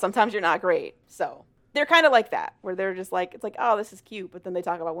no, sometimes you're not great. So they're kind of like that, where they're just like, it's like, oh, this is cute, but then they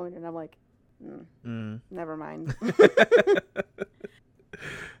talk about women, and I'm like, never mind.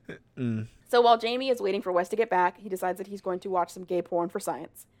 So while Jamie is waiting for Wes to get back, he decides that he's going to watch some gay porn for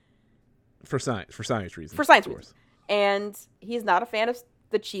science. For science reasons. And he's not a fan of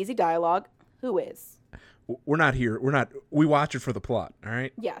the cheesy dialogue. Who is? we're not here. We watch it for the plot. All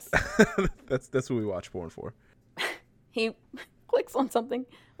right. Yes. That's what we watch porn for. He clicks on something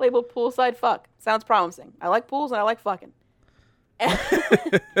labeled poolside fuck. Sounds promising. I like pools and I like fucking.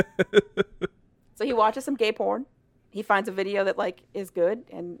 So he watches some gay porn. He finds a video that like is good,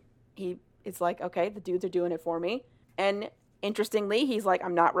 and it's like, okay, the dudes are doing it for me. And interestingly, he's like,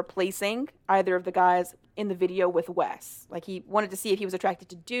 I'm not replacing either of the guys in the video with Wes. Like, he wanted to see if he was attracted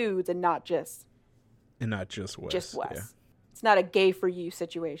to dudes and not just Wes. Just Wes. Yeah. It's not a gay for you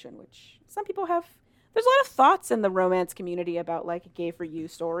situation, which some people have. There's a lot of thoughts in the romance community about like gay for you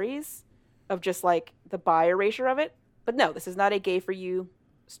stories of just like the bi erasure of it. But no, this is not a gay for you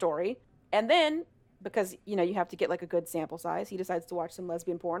story. And then, because, you know, you have to get like a good sample size, he decides to watch some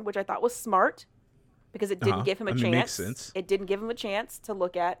lesbian porn, which I thought was smart because it didn't give him a chance. Makes sense. It didn't give him a chance to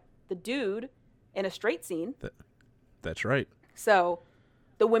look at the dude in a straight scene. That's right. So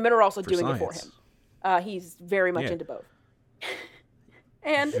the women are also doing science. it for him. He's very much into both.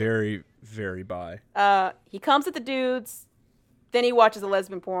 And very, very bi. He comes at the dudes, then he watches the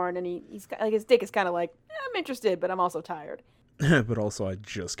lesbian porn, and he's like, his dick is kind of like, I'm interested, but I'm also tired. But also, I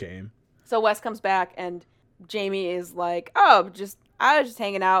just came. So Wes comes back, and Jamie is like, I was just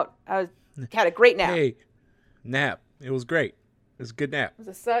hanging out. Had a great nap. Hey, nap. It was great. It was a good nap. It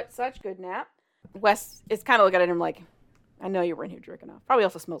was such good nap. Wes is kind of looking at him like, I know you were in here jerking off. Probably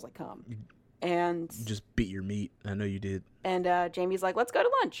also smells like cum. And You just beat your meat. I know you did. And Jamie's like, let's go to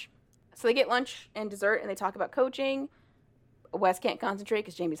lunch. So they get lunch and dessert, and they talk about coaching. Wes can't concentrate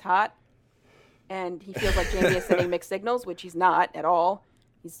because Jamie's hot. And he feels like Jamie is sending mixed signals, which he's not at all.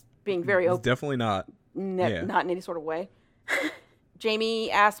 He's being very open. Definitely not. Not in any sort of way.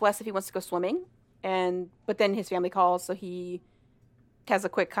 Jamie asks Wes if he wants to go swimming. But then his family calls, so he has a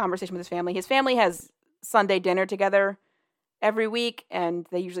quick conversation with his family. His family has Sunday dinner together every week, and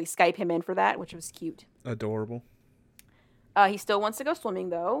they usually Skype him in for that, which was cute. Adorable. He still wants to go swimming,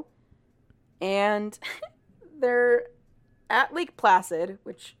 though. And they're at Lake Placid,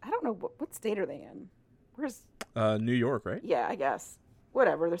 which I don't know, what state are they in? Where's... New York, right? Yeah, I guess.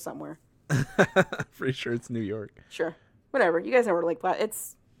 Whatever, they're somewhere. Pretty sure it's New York. Sure. Whatever. You guys know where Lake Placid...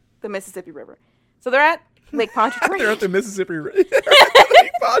 It's the Mississippi River. So they're at Lake Pontchartrain. They're at the Mississippi River.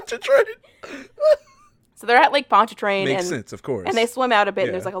 Lake Pontchartrain. So they're at Lake Pontchartrain. Makes sense, of course. And they swim out a bit,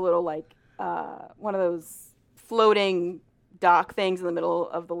 and there's like a little, like, one of those floating dock things in the middle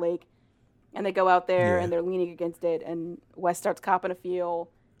of the lake. And they go out there, and they're leaning against it, and Wes starts copping a feel,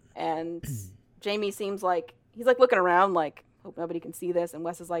 and Jamie seems like, he's like looking around like, hope nobody can see this, and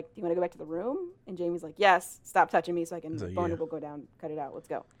Wes is like, do you want to go back to the room? And Jamie's like, yes, stop touching me so I can, boner will go down, cut it out, let's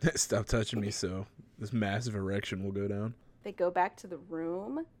go. Stop touching me so this massive erection will go down. They go back to the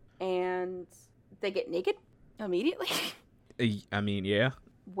room, and they get naked immediately. I mean, yeah.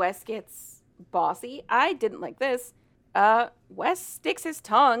 Wes gets bossy. I didn't like this. Wes sticks his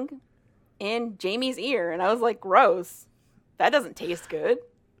tongue in Jamie's ear, and I was like, gross. That doesn't taste good.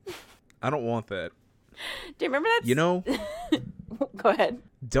 I don't want that. Do you remember that? You know, go ahead.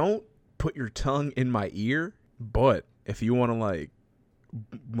 Don't put your tongue in my ear, but if you want to like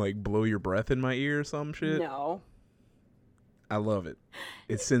blow your breath in my ear or some shit. No. I love it.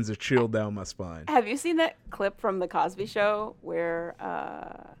 It sends a chill down my spine. Have you seen that clip from The Cosby Show where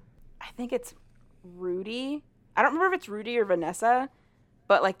I think it's Rudy? I don't remember if it's Rudy or Vanessa,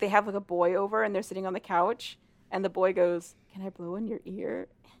 but like they have like a boy over and they're sitting on the couch and the boy goes, "Can I blow in your ear?"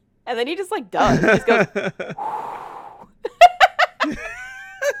 And then he just like does. He just goes,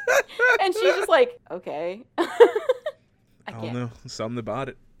 and she's just like, okay. I don't know. Something about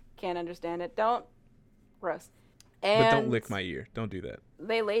it. Can't understand it. Gross. But don't lick my ear. Don't do that.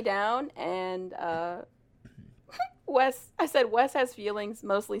 They lay down and Wes has feelings,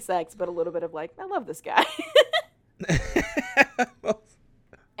 mostly sex, but a little bit of like, I love this guy.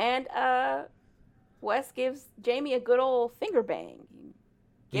 And Wes gives Jamie a good old finger bang.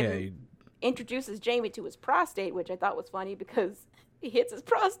 He introduces Jamie to his prostate, which I thought was funny because he hits his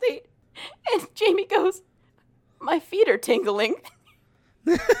prostate and Jamie goes, "My feet are tingling."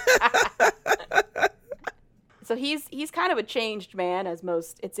 So he's kind of a changed man, as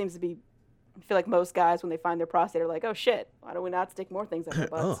it seems to be. I feel like most guys, when they find their prostate, are like, "Oh shit, why don't we not stick more things up our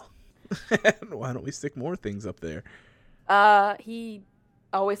butts?" Why don't we stick more things up there? He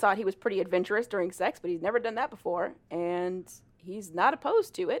always thought he was pretty adventurous during sex, but he's never done that before, and he's not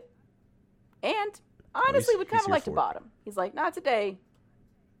opposed to it. And honestly, would kind of like to bottom. He's like, "Not today,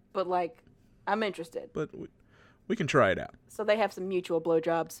 but like, I'm interested." But we can try it out. So they have some mutual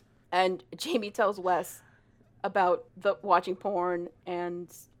blowjobs, and Jamie tells Wes about the watching porn,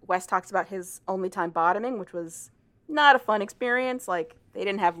 and Wes talks about his only time bottoming, which was, not a fun experience. Like, they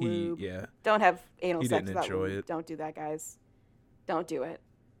didn't have lube. Yeah. Don't have anal He sex didn't without enjoy lube. it. Don't do that, guys. Don't do it.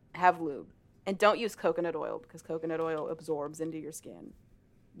 Have lube. And don't use coconut oil because coconut oil absorbs into your skin.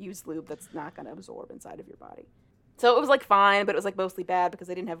 Use lube that's not going to absorb inside of your body. So it was like fine, but it was like mostly bad because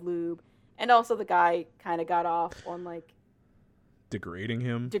they didn't have lube. And also the guy kind of got off on like Degrading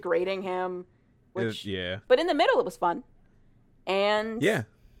him. Which, yeah. But in the middle, it was fun. And Yeah.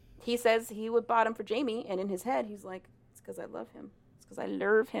 he says he would bottom for Jamie. And in his head, he's like, it's because I love him. It's because I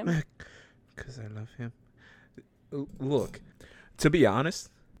love him. Because I love him. Look, to be honest,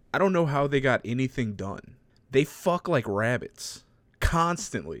 I don't know how they got anything done. They fuck like rabbits.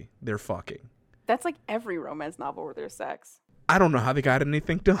 Constantly, they're fucking. That's like every romance novel where there's sex. I don't know how they got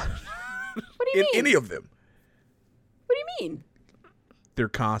anything done. What do you mean? In any of them. What do you mean? They're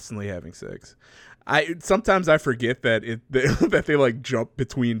constantly having sex. Sometimes I forget that that they like jump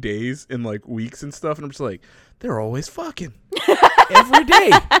between days and like weeks and stuff, and I'm just like, they're always fucking every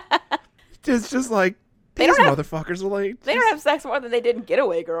day. It's just like these motherfuckers are like. They don't have sex more than they did in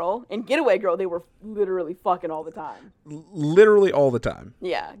Getaway Girl. In Getaway Girl, they were literally fucking all the time. Literally all the time.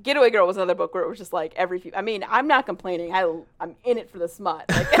 Yeah, Getaway Girl was another book where it was just like every few. I mean, I'm not complaining. I'm in it for the smut.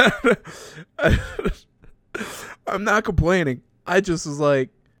 Like, I'm not complaining. I just was like,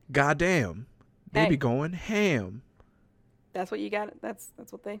 goddamn, they be Hey. going ham. that's what you got. That's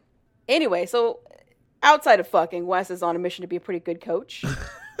what they. Anyway, so outside of fucking, Wes is on a mission to be a pretty good coach.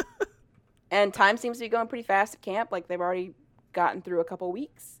 And time seems to be going pretty fast at camp. Like, they've already gotten through a couple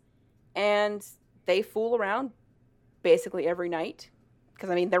weeks. And they fool around basically every night. Because,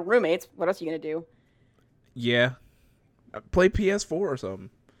 I mean, they're roommates. What else are you going to do? Yeah. Play PS4 or something.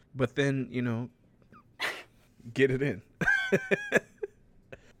 But then, get it in.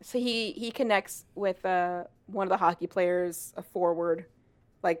 So he connects with one of the hockey players, a forward.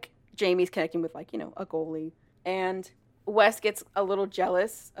 Like, Jamie's connecting with, like, a goalie. And Wes gets a little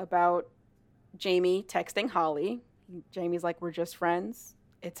jealous about Jamie texting Holly. Jamie's like, we're just friends.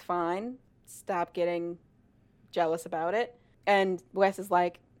 It's fine. Stop getting jealous about it. And Wes is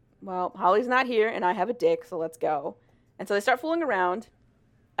like, well, Holly's not here and I have a dick, so let's go. And so they start fooling around.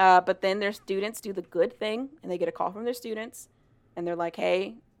 But then their students do the good thing and they get a call from their students. And they're like,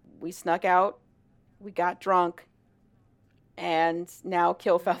 hey, we snuck out. We got drunk. And now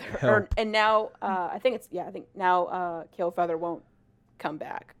Killfeather, I think now Killfeather won't come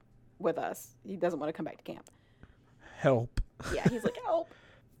back with us. He doesn't want to come back to camp. Help. Yeah, he's like, help.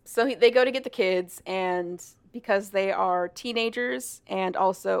 So they go to get the kids, and because they are teenagers, and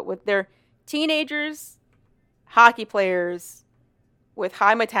also with their teenagers, hockey players with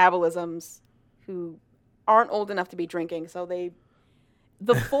high metabolisms who aren't old enough to be drinking, so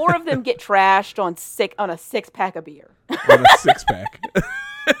the four of them get trashed on a 6-pack of beer. On a 6-pack.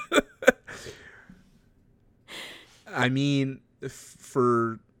 I mean,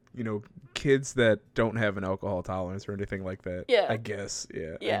 for kids that don't have an alcohol tolerance or anything like that. Yeah. I guess.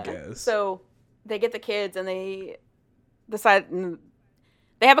 Yeah. I guess. So they get the kids and they decide,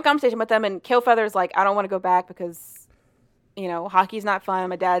 they have a conversation with them, and Killfeather's like, I don't want to go back because, hockey's not fun.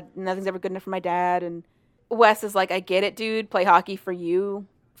 Nothing's ever good enough for my dad. And Wes is like, I get it, dude. Play hockey for you.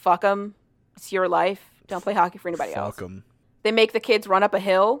 Fuck them. It's your life. Don't play hockey for anybody else. Fuck them. They make the kids run up a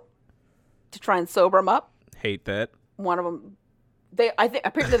hill to try and sober them up. Hate that. One of them,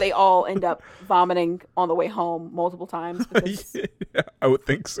 apparently they all end up vomiting on the way home multiple times. Yeah, I would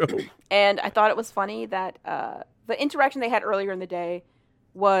think so. And I thought it was funny that the interaction they had earlier in the day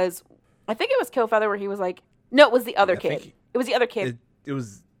was, I think it was Killfeather where he was like, no, it was the other kid. It was the other kid.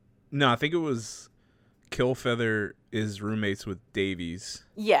 I think it was Killfeather is roommates with Davies.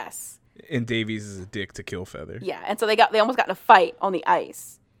 Yes. And Davies is a dick to Killfeather. Yeah, and so they almost got in a fight on the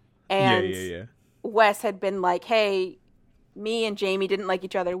ice. And yeah. Wes had been like, hey, me and Jamie didn't like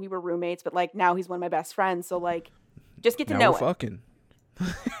each other. We were roommates, but like now he's one of my best friends. So like, just get to know him. Fucking.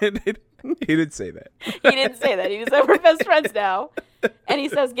 He didn't say that. He didn't say that. He just said we're best friends now. And he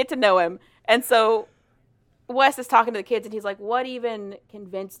says, get to know him. And so Wes is talking to the kids and he's like, what even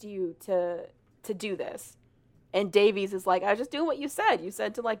convinced you to do this? And Davies is like, I was just doing what you said. You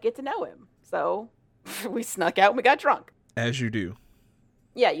said to like get to know him. So we snuck out and we got drunk. As you do.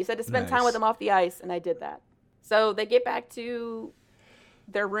 Yeah, you said to spend time with him off the ice, and I did that. So they get back to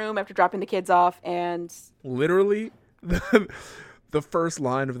their room after dropping the kids off, and literally the first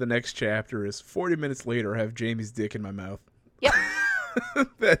line of the next chapter is 40 minutes later, I have Jamie's dick in my mouth. Yep.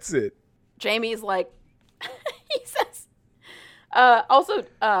 That's it. Jamie's like, he says, also,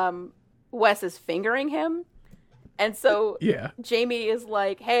 Wes is fingering him. And so yeah. Jamie is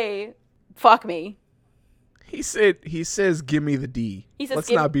like, hey, fuck me. He says, give me the D. He says,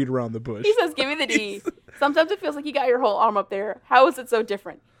 let's not beat around the bush. He says, give me the D. Sometimes it feels like you got your whole arm up there. How is it so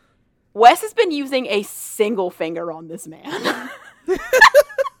different? Wes has been using a single finger on this man.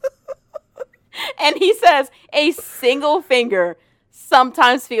 And he says a single finger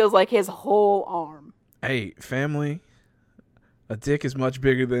sometimes feels like his whole arm. Hey, family, a dick is much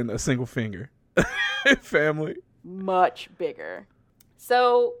bigger than a single finger. Family. Much bigger.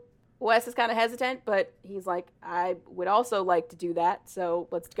 So Wes is kind of hesitant, but he's like, I would also like to do that, so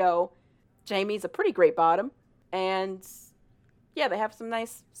let's go. Jamie's a pretty great bottom, and yeah, they have some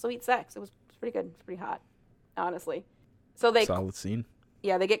nice, sweet sex. It was pretty good. It's pretty hot, honestly. So they solid scene.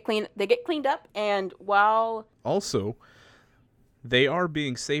 Yeah, they get cleaned up, and while also, they are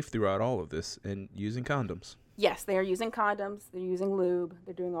being safe throughout all of this and using condoms. Yes, they are using condoms. They're using lube.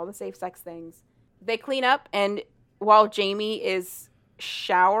 They're doing all the safe sex things. They clean up, and while Jamie is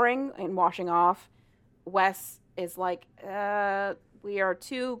showering and washing off, Wes is like, we are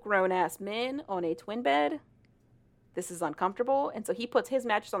two grown-ass men on a twin bed. This is uncomfortable. And so he puts his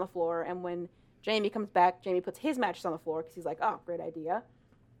mattress on the floor, and when Jamie comes back, Jamie puts his mattress on the floor because he's like, oh, great idea.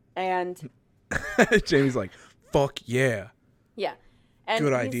 And Jamie's like, fuck yeah. Yeah. And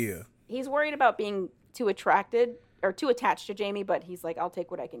good idea. He's worried about being too attracted or too attached to Jamie, but he's like, I'll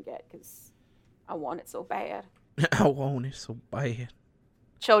take what I can get because I want it so bad. I want it so bad.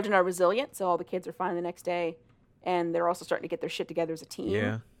 Children are resilient, so all the kids are fine the next day, and they're also starting to get their shit together as a team.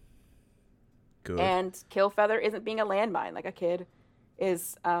 Yeah. Good. And Killfeather isn't being a landmine like a kid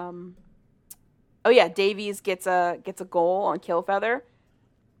is. Oh yeah, Davies gets a goal on Killfeather,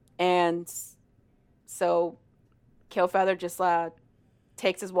 and so Killfeather just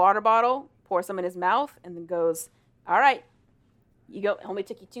takes his water bottle, pours some in his mouth, and then goes, "All right, you go. It only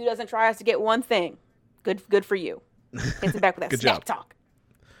took you 2 dozen tries to get one thing. Good for you." Hits him back with that snack talk.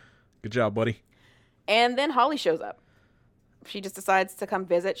 Good job, buddy. And then Holly shows up. She just decides to come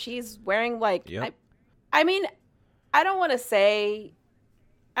visit. She's wearing like, yep. I mean, I don't want to say,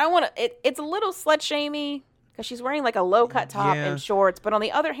 it's a little slut shamey because she's wearing like a low cut top and shorts. But on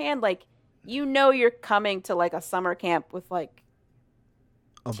the other hand, like, you know, you're coming to like a summer camp with like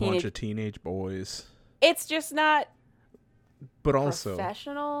a bunch of teenage boys. It's just not, but also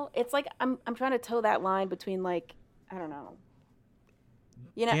professional. It's like, I'm trying to toe that line between like, I don't know.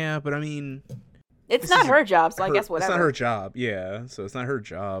 You know? Yeah, but I mean, it's not her job, so I guess whatever. It's not her job, yeah. So it's not her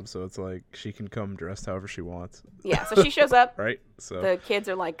job, so it's like she can come dressed however she wants. Yeah, so she shows up. Right? So the kids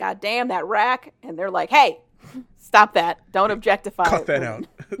are like, God damn, that rack. And they're like, hey, stop that. Don't objectify. Cut that out.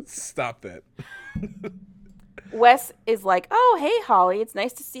 Stop that. Wes is like, oh, hey, Holly, it's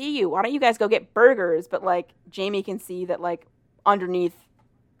nice to see you. Why don't you guys go get burgers? But like, Jamie can see that like underneath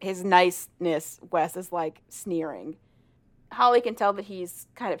his niceness, Wes is like sneering. Holly can tell that he's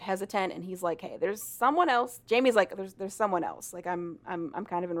kind of hesitant, and he's like, "Hey, there's someone else." Jamie's like, "There's someone else. Like, I'm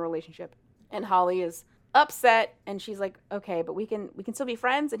kind of in a relationship." And Holly is upset, and she's like, "Okay, but we can still be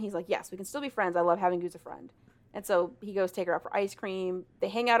friends." And he's like, "Yes, we can still be friends. I love having you as a friend." And so he goes take her out for ice cream. They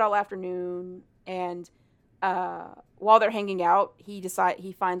hang out all afternoon, and while they're hanging out, he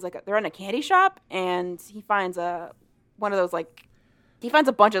finds like they're in a candy shop, and he finds one of those like he finds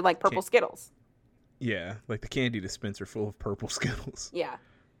a bunch of like purple Skittles. Yeah, like the candy dispenser full of purple Skittles. Yeah.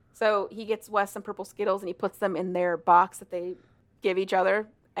 So he gets Wes some purple Skittles and he puts them in their box that they give each other.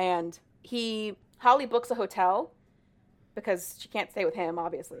 And Holly books a hotel because she can't stay with him,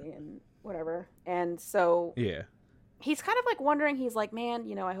 obviously, and whatever. And so yeah, he's kind of like wondering, he's like, man,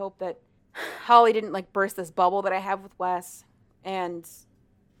 you know, I hope that Holly didn't like burst this bubble that I have with Wes. And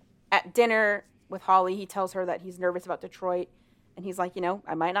at dinner with Holly, he tells her that he's nervous about Detroit. And he's like, you know,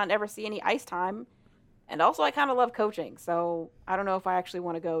 I might not ever see any ice time. And also, I kind of love coaching, so I don't know if I actually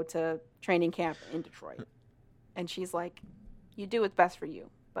want to go to training camp in Detroit. And she's like, you do what's best for you,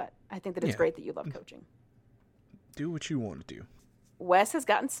 but I think that it's great that you love coaching. Do what you want to do. Wes has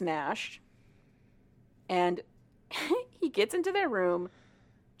gotten smashed, and he gets into their room.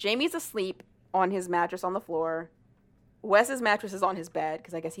 Jamie's asleep on his mattress on the floor. Wes's mattress is on his bed,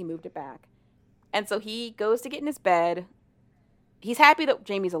 because I guess he moved it back. And so he goes to get in his bed. He's happy that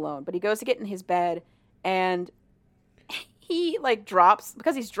Jamie's alone, but he goes to get in his bed, and he like drops,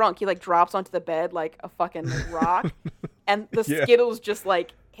 because he's drunk, he like drops onto the bed like a fucking rock. And the Skittles just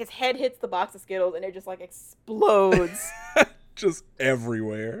like, his head hits the box of Skittles and it just like explodes. Just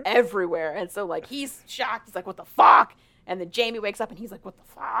everywhere. Everywhere. And so like he's shocked. He's like, what the fuck? And then Jamie wakes up and he's like, what the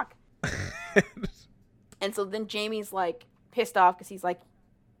fuck? And so then Jamie's like pissed off because he's like,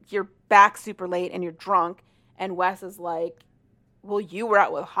 you're back super late and you're drunk. And Wes is like, well, you were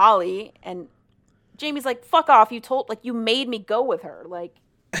out with Holly. And Jamie's like, fuck off. You made me go with her. Like,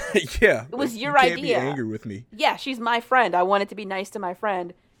 yeah. It was your idea. idea. You can't be angry with me. Yeah, she's my friend. I wanted to be nice to my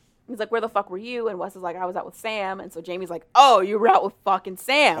friend. He's like, where the fuck were you? And Wes is like, I was out with Sam. And so Jamie's like, oh, you were out with fucking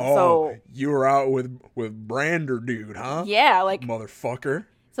Sam. Oh, so you were out with Brander dude, huh? yeah, like, motherfucker.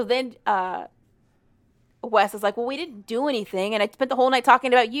 so then Wes is like, well, we didn't do anything, and I spent the whole night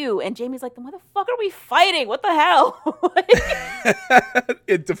talking about you. And Jamie's like, the motherfucker are we fighting? What the hell?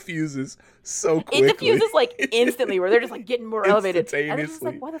 It diffuses so quickly. It diffuses like instantly, where they're just like getting more elevated. And it's just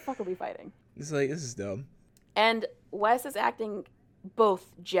Instantaneously. like, why the fuck are we fighting? It's like, this is dumb. And Wes is acting both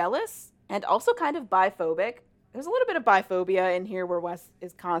jealous and also kind of biphobic. There's a little bit of biphobia in here where Wes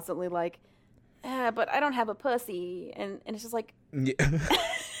is constantly like, but I don't have a pussy. And it's just like, Yeah.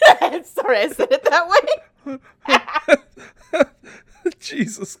 sorry, I said it that way.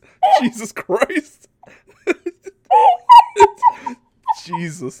 Jesus Christ.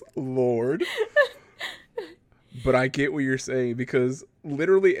 Jesus Lord. But I get what you're saying, because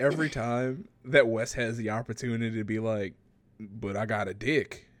literally every time that Wes has the opportunity to be like, but I got a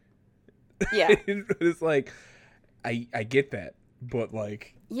dick. Yeah. It's like, I get that. But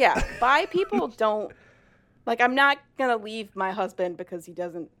like, Yeah, bi people don't, like, I'm not going to leave my husband because he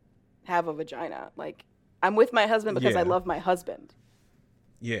doesn't have a vagina. Like, I'm with my husband because I Yeah. love my husband.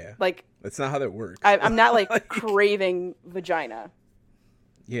 yeah. Like, That's not how that works. I'm not, like, craving vagina.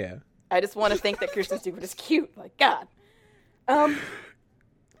 Yeah. I just want to think that Kirsten Stewart is cute. Like, God.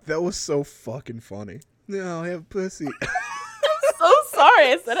 That was so fucking funny. No, I have pussy. So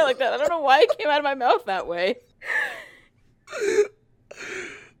sorry I said it like that. I don't know why it came out of my mouth that way.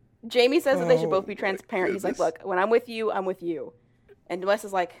 Jamie says that they should both be transparent. He's like, look, when I'm with you, I'm with you. And Wes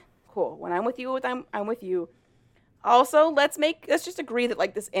is like, cool. When I'm with you, I'm with you. Also, let's just agree that,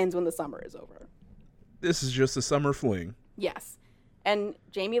 like, this ends when the summer is over. This is just a summer fling. Yes. And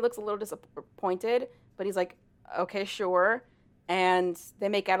Jamie looks a little disappointed, but he's like, okay, sure. And they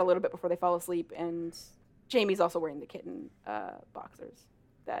make out a little bit before they fall asleep. And Jamie's also wearing the kitten boxers.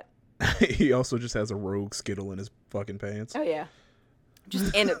 That. He also just has a rogue Skittle in his fucking pants. Oh, yeah.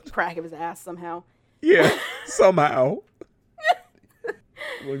 Just in a crack of his ass somehow. Yeah, somehow.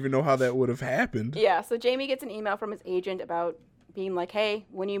 I don't even know how that would have happened. Yeah, so Jamie gets an email from his agent about being like, hey,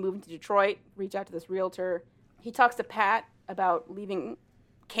 when you move into Detroit, reach out to this realtor. He talks to Pat about leaving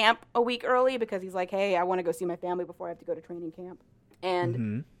camp a week early because he's like, hey, I want to go see my family before I have to go to training camp.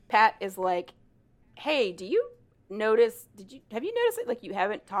 And Pat is like, hey, have you noticed it? Like, you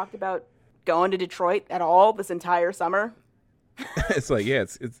haven't talked about going to Detroit at all this entire summer? It's like, yeah,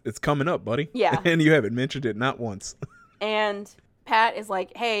 it's coming up, buddy. Yeah. And you haven't mentioned it not once. And Pat is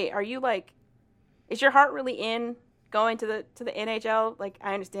like, hey, are you like, is your heart really in going to the NHL? Like,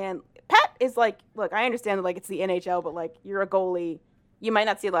 I understand. Pat is like, look, I understand that, like, it's the NHL, but, like, you're a goalie. You might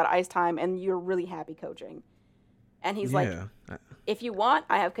not see a lot of ice time, and you're really happy coaching. And he's like, if you want,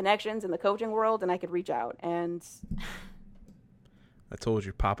 I have connections in the coaching world, and I could reach out. And I told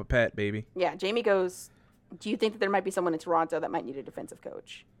you, Papa Pat, baby. yeah, Jamie goes, do you think that there might be someone in Toronto that might need a defensive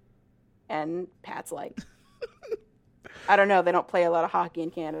coach? And Pat's like, I don't know. They don't play a lot of hockey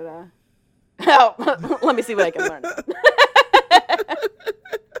in Canada. Oh, let me see what I can learn.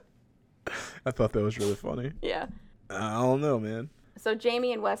 I thought that was really funny. Yeah. I don't know, man. So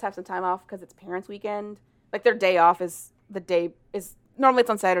Jamie and Wes have some time off because it's parents' weekend. Like, their day off normally it's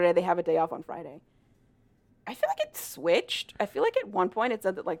on Saturday. They have a day off on Friday. I feel like it switched. I feel like at one point it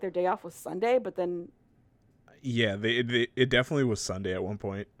said that, like, their day off was Sunday, but then Yeah, it definitely was Sunday at one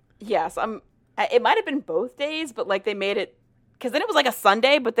point. yes, it might have been both days, but, like, they made it because then it was like a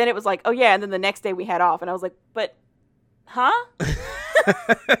Sunday, but then it was like, oh yeah, and then the next day we had off, and I was like, but huh?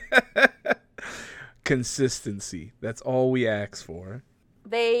 Consistency. That's all we ask for.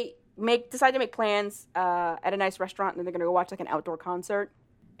 They decide to make plans at a nice restaurant, and then they're gonna go watch, like, an outdoor concert.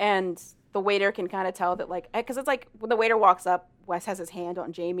 And the waiter can kind of tell that, like, because it's like when the waiter walks up, Wes has his hand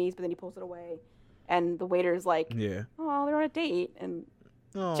on Jamie's, but then he pulls it away, and the waiter's like, Yeah. oh, they're on a date, and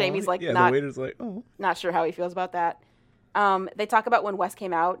Aw, Jamie's like, yeah, not the waiter's like, oh. not sure how he feels about that. They talk about when Wes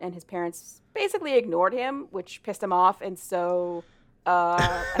came out, and his parents basically ignored him, which pissed him off, and so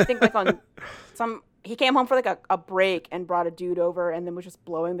I think, like, on he came home for, like, a break and brought a dude over, and then was just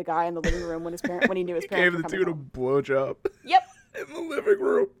blowing the guy in the living room when he knew his parents Gave were the coming dude a home. blowjob. Yep. In the living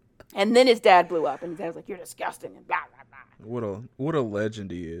room. And then his dad blew up, and his dad was like, "You're disgusting," and blah blah blah. What a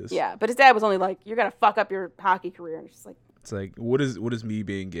legend he is. Yeah, but his dad was only like, "You're gonna fuck up your hockey career," and it's just like, It's like, what does me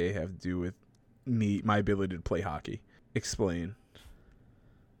being gay have to do with my ability to play hockey? Explain.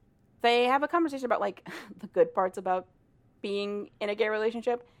 they have a conversation about, like, the good parts about being in a gay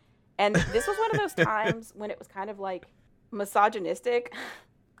relationship, and this was one of those times when it was kind of, like, misogynistic,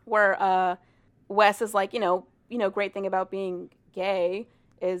 where Wes is like, great thing about being gay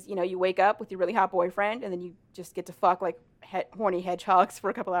is, you wake up with your really hot boyfriend, and then you just get to fuck, like, horny hedgehogs for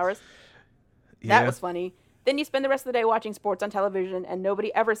a couple hours. Yeah. That was funny. Then you spend the rest of the day watching sports on television, and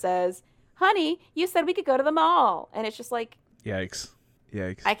nobody ever says, honey, you said we could go to the mall. And it's just like, Yikes.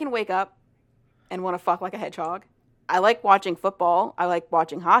 I can wake up and want to fuck like a hedgehog. I like watching football. I like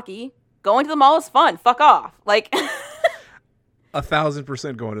watching hockey. Going to the mall is fun. Fuck off. Like,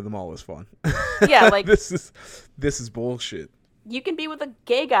 1,000% going to the mall is fun. yeah, like this is bullshit. You can be with a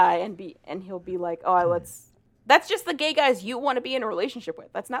gay guy and he'll be like, that's just the gay guys you want to be in a relationship with.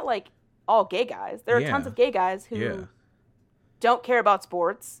 That's not like all gay guys. There are tons of gay guys who don't care about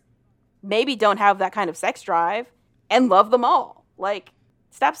sports, maybe don't have that kind of sex drive, and love them all. Like,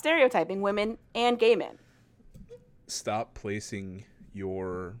 stop stereotyping women and gay men. Stop placing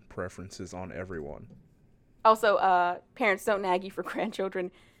your preferences on everyone. Also, parents don't nag you for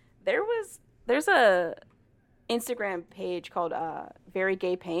grandchildren. There's a Instagram page called Very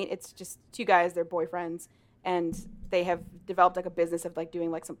Gay Paint. It's just two guys, they're boyfriends, and they have developed like a business of like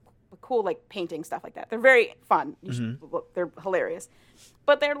doing like some cool like painting stuff like that. They're very fun. They're hilarious.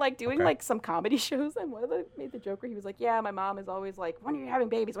 But they're like doing like some comedy shows, and one of them made the joke where he was like, yeah, my mom is always like, when are you having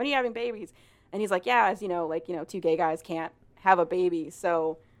babies? When are you having babies? And he's like, yeah, as you know, like, two gay guys can't have a baby.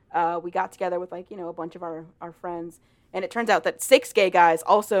 So we got together with like, a bunch of our friends. And it turns out that 6 gay guys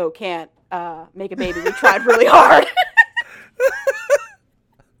also can't make a baby. We tried really hard.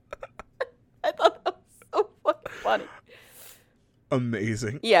 I thought that was so fucking funny.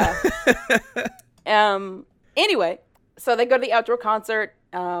 Amazing. Yeah. Anyway, so they go to the outdoor concert.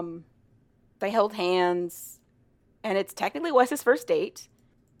 They held hands. And it's technically Wes's first date.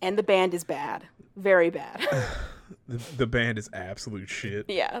 And the band is bad. Very bad. The band is absolute shit.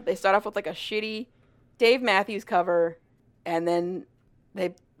 Yeah. They start off with like a shitty Dave Matthews cover. And then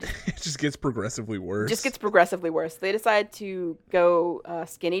it just gets progressively worse. They decide to go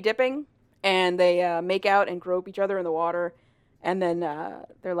skinny dipping. And they make out and grope each other in the water. And then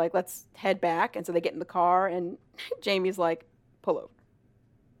they're like, let's head back. And so they get in the car. And Jamie's like, pull over.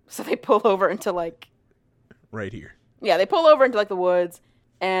 So they pull over into like... right here. Yeah, they pull over into like the woods.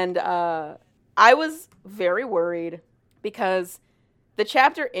 And I was very worried because the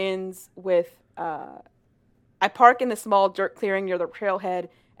chapter ends with, I park in the small dirt clearing near the trailhead,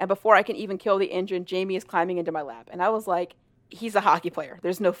 and before I can even kill the engine, Jamie is climbing into my lap. And I was like, he's a hockey player.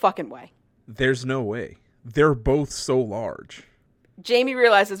 There's no fucking way. There's no way. They're both so large. Jamie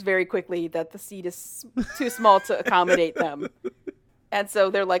realizes very quickly that the seat is too small to accommodate them. And so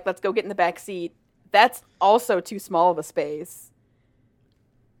they're like, let's go get in the back seat. That's also too small of a space.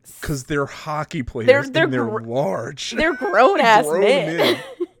 Because they're hockey players and they're large. They're grown-ass men.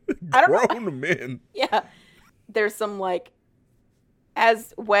 Grown men. Yeah. There's some, like,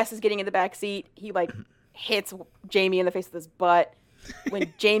 as Wes is getting in the back seat, he, like, hits Jamie in the face with his butt.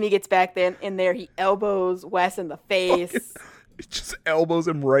 When Jamie gets back in there, he elbows Wes in the face. Just elbows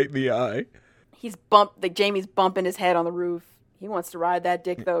him right in the eye. Jamie's bumping his head on the roof. He wants to ride that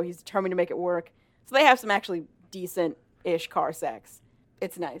dick, though. He's determined to make it work. So they have some actually decent-ish car sex.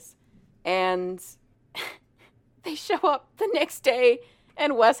 It's nice. And they show up the next day,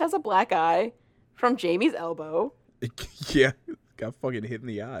 and Wes has a black eye from Jamie's elbow. Yeah, got fucking hit in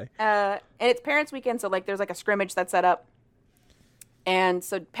the eye. And it's parents' weekend, so like there's like a scrimmage that's set up. And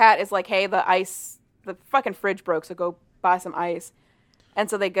so Pat is like, hey, the fucking fridge broke, so go buy some ice. And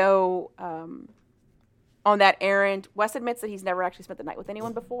so they go on that errand. Wes admits that he's never actually spent the night with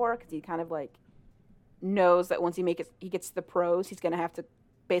anyone before because he kind of like knows that once he gets to the pros, he's going to have to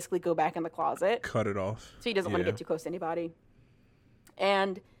basically go back in the closet. Cut it off. So he doesn't want to get too close to anybody.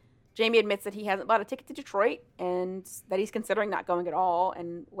 And Jamie admits that he hasn't bought a ticket to Detroit and that he's considering not going at all.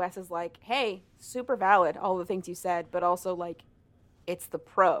 And Wes is like, hey, super valid, all the things you said, but also like, it's the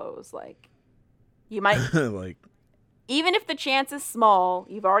pros. Like, you might... like... Even if the chance is small,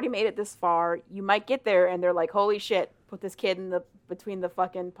 you've already made it this far, you might get there and they're like, holy shit, put this kid between the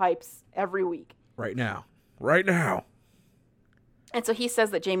fucking pipes every week. Right now. And so he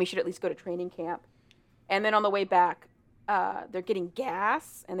says that Jamie should at least go to training camp. And then on the way back, they're getting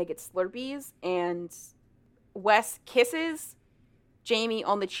gas and they get Slurpees. And Wes kisses Jamie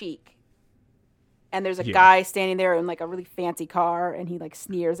on the cheek. And there's a guy standing there in like a really fancy car. And he like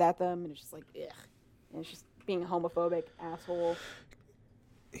sneers at them. And it's just like, ugh. And it's just being a homophobic asshole.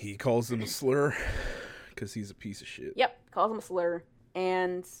 He calls them a slur because he's a piece of shit. Yep, calls him a slur.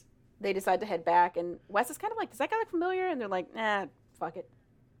 And they decide to head back. And Wes is kind of like, does that guy look familiar? And they're like, nah, fuck it.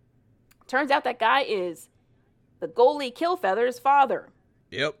 Turns out that guy is the goalie Killfeather's father.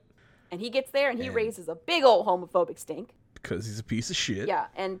 Yep. And he gets there and he raises a big old homophobic stink. Because he's a piece of shit. Yeah,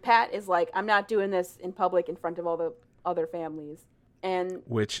 and Pat is like, I'm not doing this in public in front of all the other families. And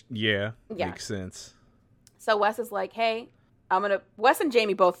which, makes sense. So Wes is like, hey, Wes and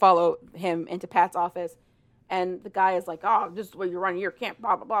Jamie both follow him into Pat's office. And the guy is like, oh, this is where you're running your camp,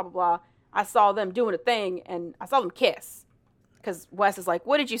 blah, blah, blah, blah, blah. I saw them doing a thing, and I saw them kiss. Because Wes is like,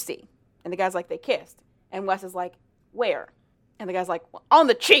 what did you see? And the guy's like, they kissed. And Wes is like, where? And the guy's like, well, on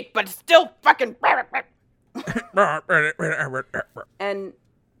the cheek, but it's still fucking... And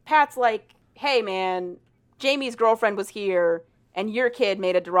Pat's like, hey, man, Jamie's girlfriend was here, and your kid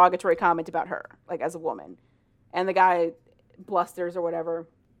made a derogatory comment about her, like, as a woman. And the guy blusters or whatever.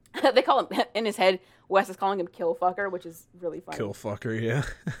 They call him, in his head, Wes is calling him kill fucker, which is really funny. Kill fucker, yeah.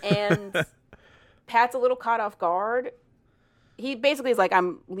 And Pat's a little caught off guard. He basically is like,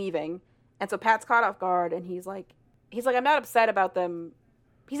 I'm leaving. And so Pat's caught off guard, and he's like, I'm not upset about them.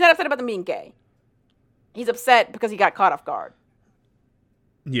 He's not upset about them being gay. He's upset because he got caught off guard.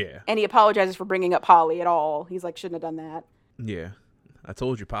 Yeah. And he apologizes for bringing up Holly at all. He's like, shouldn't have done that. Yeah. I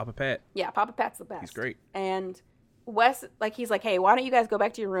told you, Papa Pat. Yeah, Papa Pat's the best. He's great. And Wes, like, he's like, hey, why don't you guys go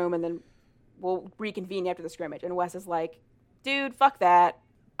back to your room and then we'll reconvene after the scrimmage. And Wes is like, dude, fuck that.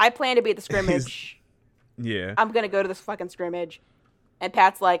 I plan to be at the scrimmage. Yeah. I'm going to go to this fucking scrimmage. And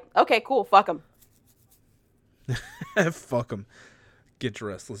Pat's like, okay, cool, fuck him. Fuck him. Get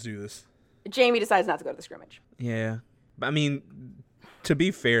dressed. Let's do this. Jamie decides not to go to the scrimmage. Yeah. I mean, to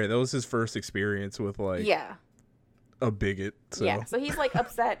be fair, that was his first experience with, like, a bigot. So. Yeah, so he's, like,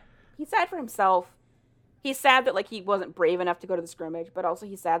 upset. He's sad for himself. He's sad that, like, he wasn't brave enough to go to the scrimmage, but also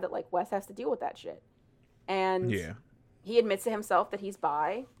he's sad that, like, Wes has to deal with that shit. And he admits to himself that he's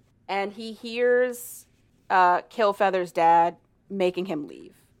bi, and he hears Killfeather's dad making him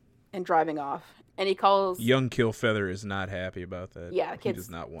leave and driving off. And he calls... Young Killfeather is not happy about that. Yeah, the kid's he does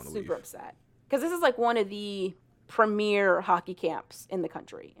not want to leave. Super upset. Because this is, like, one of the premier hockey camps in the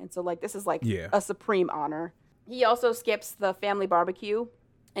country. And so, like, this is, like, a supreme honor. He also skips the family barbecue.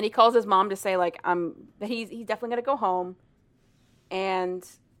 And he calls his mom to say, like, that he's definitely going to go home. And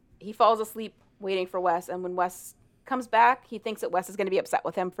he falls asleep waiting for Wes. And when Wes comes back, he thinks that Wes is going to be upset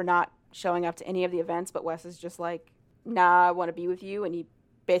with him for not showing up to any of the events. But Wes is just like, nah, I want to be with you. And he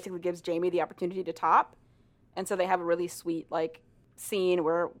basically gives Jamie the opportunity to top. And so they have a really sweet, like, scene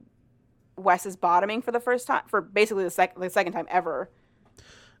where Wes is bottoming for the first time, for basically the second time ever.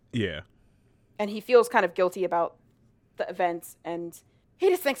 Yeah. And he feels kind of guilty about the events. And he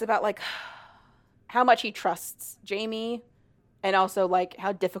just thinks about, like, how much he trusts Jamie and also, like,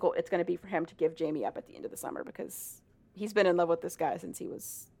 how difficult it's going to be for him to give Jamie up at the end of the summer because he's been in love with this guy since he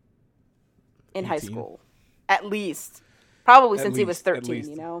was in 18? high school. At least. Probably since he was 13,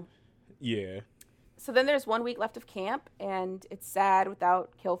 you know? Yeah. So then there's 1 week left of camp, and it's sad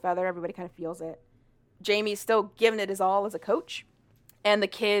without Killfeather. Everybody kind of feels it. Jamie's still giving it his all as a coach. And the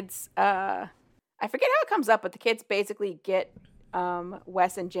kids, I forget how it comes up, but the kids basically get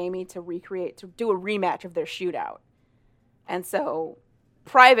Wes and Jamie to do a rematch of their shootout. And so,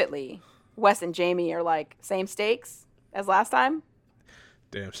 privately, Wes and Jamie are like, same stakes as last time.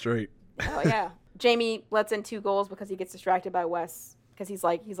 Damn straight. Oh, yeah. Jamie lets in 2 goals because he gets distracted by Wes. Because he's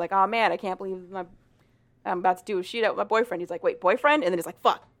like, oh, man, I can't believe I'm about to do a shootout with my boyfriend. He's like, wait, boyfriend? And then he's like,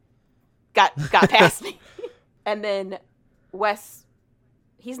 fuck. Got past me. And then Wes,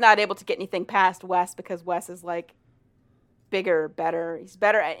 he's not able to get anything past Wes because Wes is like bigger, better. He's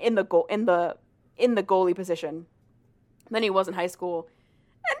better in the goalie position than he was in high school.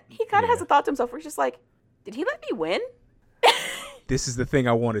 And he kind of has a thought to himself where he's just like, did he let me win? This is the thing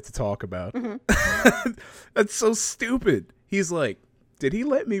I wanted to talk about. Mm-hmm. That's so stupid. He's like, did he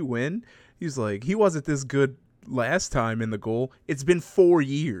let me win? He's like, he wasn't this good last time in the goal. It's been 4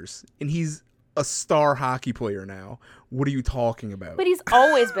 years, and he's a star hockey player now. What are you talking about? But he's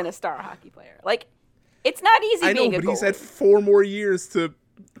always been a star hockey player. Like, it's not easy being a goalie. I know, but he's had 4 more years to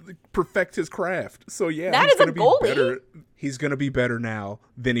perfect his craft. So, yeah, not he's as a goalie. Better. He's going to be better now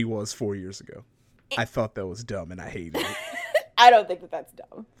than he was 4 years ago. I thought that was dumb, and I hated it. I don't think that's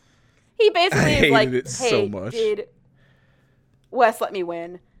dumb. He basically is like, hey, so did Wes let me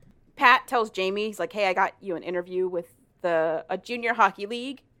win? Pat tells Jamie, he's like, hey, I got you an interview with a junior hockey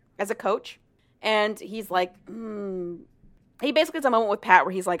league as a coach. And he's like, He basically has a moment with Pat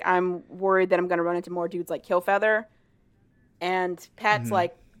where he's like, I'm worried that I'm going to run into more dudes like Killfeather. And Pat's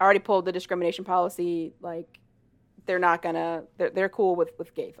like, I already pulled the discrimination policy. Like, they're not going to, they're cool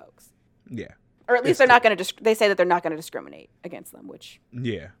with gay folks. Yeah. Or at least they're not going to, they say that they're not going to discriminate against them, which.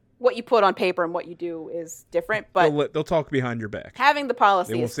 Yeah. What you put on paper and what you do is different, but they'll talk behind your back. Having the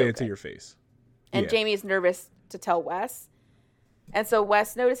policy, they won't say it to your face. And Jamie's nervous to tell Wes, and so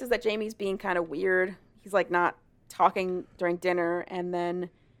Wes notices that Jamie's being kind of weird. He's like not talking during dinner, and then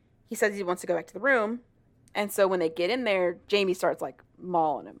he says he wants to go back to the room. And so when they get in there, Jamie starts like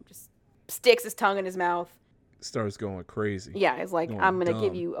mauling him, just sticks his tongue in his mouth, starts going crazy. Yeah, he's like, Going I'm going to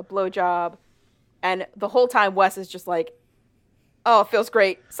give dumb. you a blowjob. And the whole time Wes is just like, oh, it feels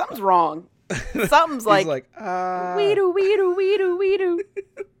great. Something's wrong. Something's He's like, like, wee-doo, wee-doo, wee-doo, wee-doo.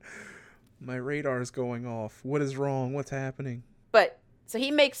 my radar's going off. What is wrong? What's happening? But so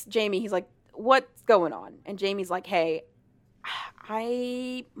he makes Jamie, he's like, what's going on? And Jamie's like, hey,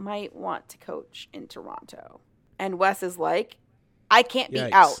 I might want to coach in Toronto. And Wes is like, I can't be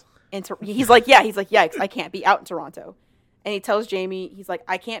Yikes. out. He's like, yikes, I can't be out in Toronto. And he tells Jamie, he's like,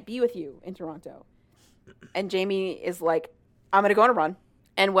 I can't be with you in Toronto. And Jamie is like, I'm going to go on a run.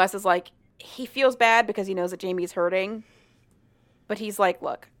 And Wes is like, he feels bad because he knows that Jamie's hurting. But he's like,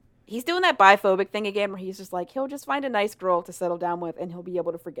 look, he's doing that biphobic thing again where he's just like, he'll just find a nice girl to settle down with and he'll be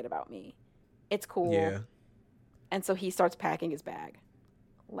able to forget about me. It's cool. Yeah. And so he starts packing his bag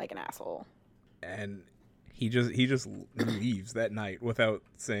like an asshole. And he just leaves that night without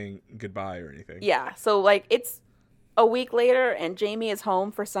saying goodbye or anything. Yeah. So like it's a week later and Jamie is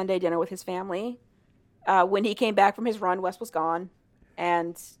home for Sunday dinner with his family. When he came back from his run, Wes was gone.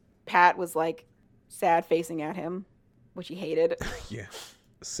 And Pat was like sad facing at him, which he hated. Yeah.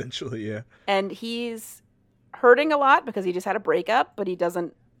 Essentially, yeah. And he's hurting a lot because he just had a breakup, but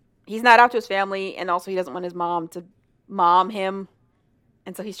he's not out to his family, and also he doesn't want his mom to mom him.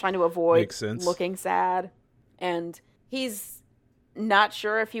 And so he's trying to avoid Makes sense. looking sad. And he's not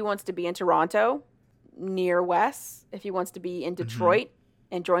sure if he wants to be in Toronto near Wes, if he wants to be in Detroit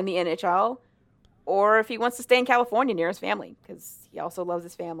and join the NHL, or if he wants to stay in California near his family, because he also loves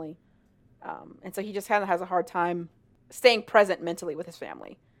his family. And so he just kind of has a hard time staying present mentally with his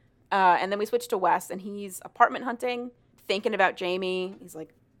family. And then we switch to Wes, and he's apartment hunting, thinking about Jamie. He's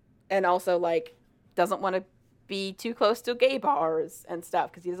like, and also like doesn't want to be too close to gay bars and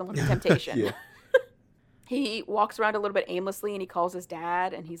stuff because he doesn't want the temptation. Yeah. He walks around a little bit aimlessly, and he calls his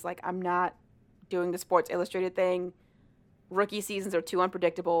dad, and he's like, I'm not doing the Sports Illustrated thing. Rookie seasons are too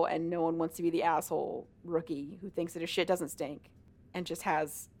unpredictable, and no one wants to be the asshole rookie who thinks that his shit doesn't stink and just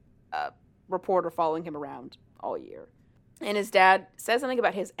has a reporter following him around all year. And his dad says something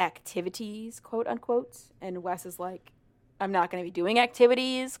about his activities, quote unquote. And Wes is like, I'm not going to be doing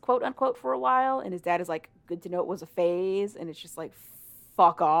activities, quote unquote, for a while. And his dad is like, good to know it was a phase. And it's just like,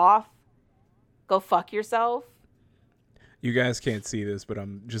 fuck off. Go fuck yourself. You guys can't see this, but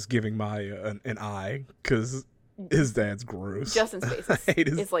I'm just giving my an eye because his dad's gross. Justin's face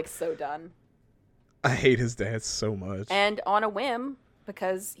is like so done. I hate his dad so much. And on a whim,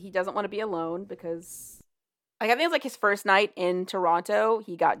 because he doesn't want to be alone, because like I think it's like his first night in Toronto,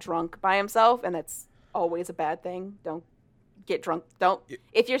 he got drunk by himself, and that's always a bad thing. Don't get drunk.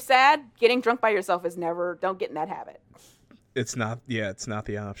 If you're sad, getting drunk by yourself don't get in that habit. It's not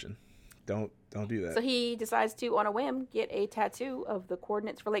the option. Don't do that. So he decides to, on a whim, get a tattoo of the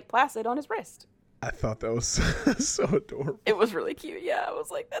coordinates for Lake Placid on his wrist. I thought that was so adorable. It was really cute. Yeah, I was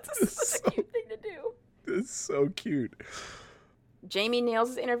like, such a cute thing to do. It's so cute. Jamie nails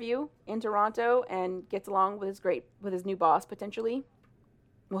his interview in Toronto and gets along with his new boss potentially.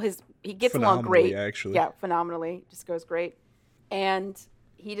 Well, he gets along great. Actually. Yeah, phenomenally. Just goes great. And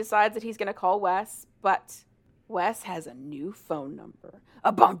he decides that he's going to call Wes, but Wes has a new phone number.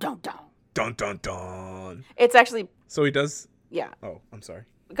 A bum dum dum. Dun dun dun. It's actually. So he does. Yeah. Oh, I'm sorry.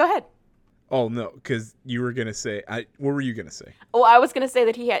 Go ahead. Oh no, because you were gonna say. What were you gonna say? Oh, I was going to say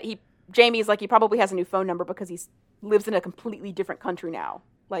that Jamie's like he probably has a new phone number because he lives in a completely different country now.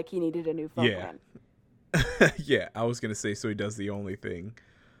 Like he needed a new phone plan. Yeah, I was gonna say. So he does the only thing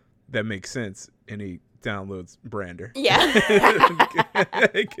that makes sense, and he downloads Brander. Yeah.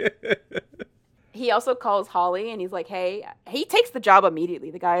 He also calls Holly, and he's like, hey, he takes the job immediately.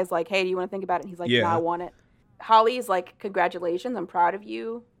 The guy is like, hey, do you want to think about it? And he's like, Yeah. No, I want it. Holly's like, congratulations, I'm proud of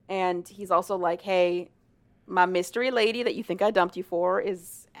you. And he's also like, hey, my mystery lady that you think I dumped you for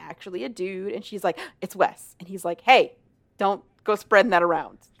is actually a dude. And she's like, it's Wes. And he's like, hey, don't go spreading that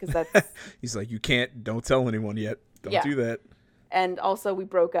around. Because that's... He's like, don't tell anyone yet. Don't do that. And also we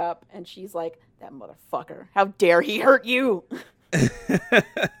broke up, and she's like, that motherfucker, how dare he hurt you?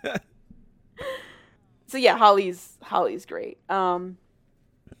 So yeah, Holly's great.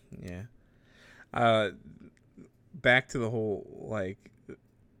 Yeah. Back to the whole like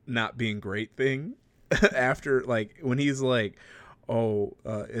not being great thing. After like when he's like, oh,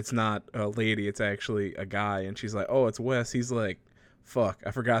 it's not a lady, it's actually a guy, and she's like, oh, it's Wes. He's like, fuck,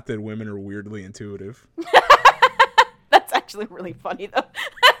 I forgot that women are weirdly intuitive. That's actually really funny though.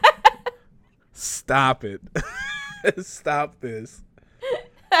 Stop it. Stop this.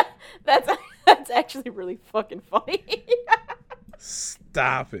 That's actually really fucking funny.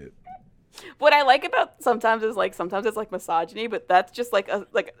 Stop it. What I like about sometimes it's like misogyny, but that's just like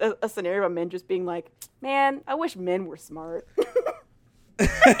a scenario of men just being like, man, I wish men were smart.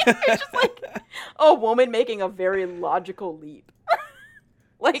 It's just like a woman making a very logical leap.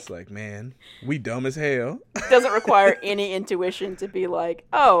 Like, It's like, man, we dumb as hell. doesn't require any intuition to be like,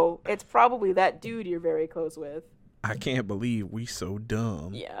 oh, it's probably that dude you're very close with. I can't believe we so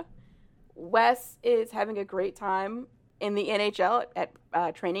dumb. Yeah. Wes is having a great time in the NHL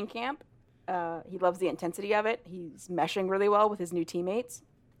at training camp. He loves the intensity of it. He's meshing really well with his new teammates.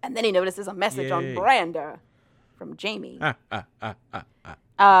 And then he notices a message on Yay. Miranda from Jamie.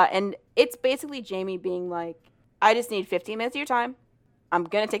 Ah. And it's basically Jamie being like, I just need 15 minutes of your time. I'm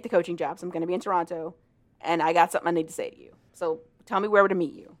going to take the coaching job, so I'm going to be in Toronto, and I got something I need to say to you. So tell me where to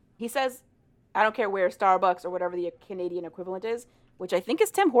meet you. He says, I don't care where, Starbucks or whatever the Canadian equivalent is, which I think is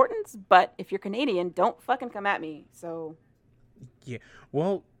Tim Hortons, but if you're Canadian, don't fucking come at me. So Yeah.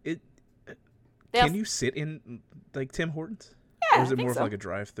 Well, can you sit in like Tim Hortons? Yeah, or is I it think more so. of like a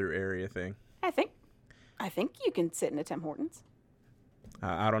drive-through area thing? I think you can sit in a Tim Hortons.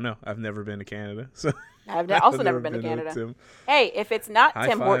 I don't know. I've never been to Canada, so I've also never been to Canada. Tim. Hey, if it's not High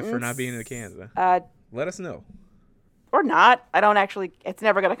Tim five Hortons for not being to Canada. Let us know. Or not, I don't actually. It's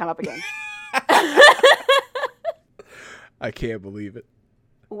never gonna come up again. I can't believe it.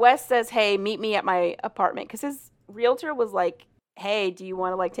 Wes says, "Hey, meet me at my apartment," because his realtor was like, "Hey, do you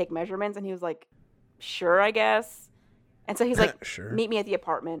want to like take measurements?" And he was like, "Sure, I guess." And so he's like, Sure. "Meet me at the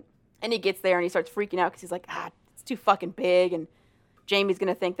apartment." And he gets there and he starts freaking out because he's like, it's too fucking big, and Jamie's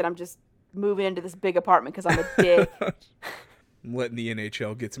gonna think that I'm just moving into this big apartment because I'm a dick. I'm letting the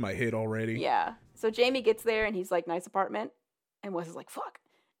NHL get to my head already. Yeah. So Jamie gets there and he's like, nice apartment. And Wes is like, fuck.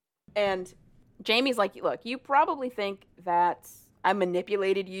 And Jamie's like, look, you probably think that I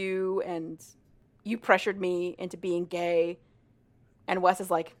manipulated you and you pressured me into being gay. And Wes is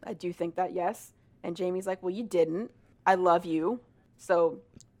like, I do think that, yes. And Jamie's like, well, you didn't. I love you. So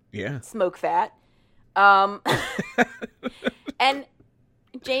Yeah. smoke that. And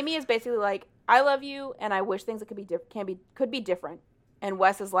Jamie is basically like, I love you, and I wish things that could be different. And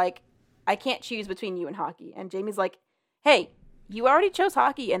Wes is like, I can't choose between you and hockey. And Jamie's like, hey, you already chose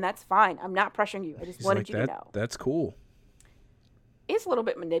hockey, and that's fine. I'm not pressuring you. I just He's wanted like, you to know. That's cool. It's a little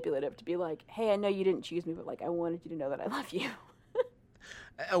bit manipulative to be like, hey, I know you didn't choose me, but like, I wanted you to know that I love you.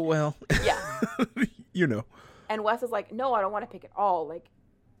 Well. Yeah. You know. And Wes is like, no, I don't want to pick it all. Like,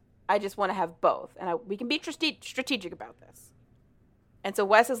 I just want to have both, and we can be strategic about this. And so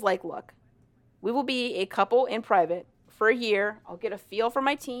Wes is like, look, we will be a couple in private for a year. I'll get a feel for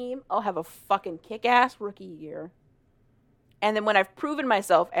my team. I'll have a fucking kick-ass rookie year. And then when I've proven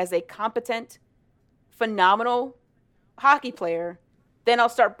myself as a competent, phenomenal hockey player, then I'll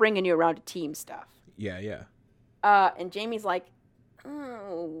start bringing you around to team stuff. Yeah. And Jamie's like,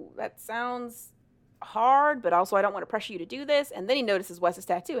 that sounds hard, but also I don't want to pressure you to do this. And then he notices Wes's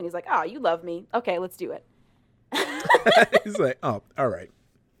tattoo, and he's like, you love me. Okay, let's do it. He's like, oh, all right.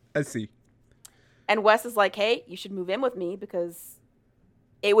 I see. And Wes is like, hey, you should move in with me because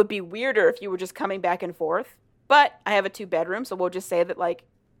it would be weirder if you were just coming back and forth. But I have a 2-bedroom, so we'll just say that, like,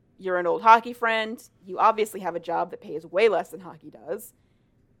 you're an old hockey friend. You obviously have a job that pays way less than hockey does.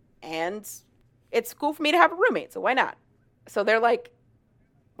 And it's cool for me to have a roommate, so why not? So they're like,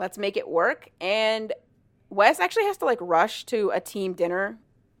 let's make it work. And Wes actually has to, like, rush to a team dinner.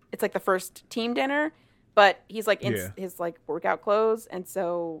 It's, like, the first team dinner. But he's, like, in his, like, workout clothes. And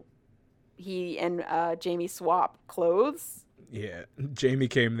so he and Jamie swap clothes. Yeah. Jamie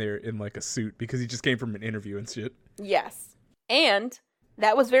came there in, like, a suit because he just came from an interview and shit. Yes. And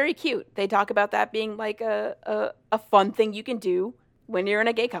that was very cute. They talk about that being, like, a fun thing you can do when you're in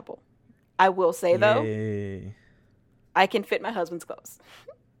a gay couple. I will say, though, Yay. I can fit my husband's clothes.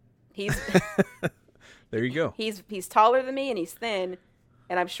 He's there you go. He's taller than me and he's thin.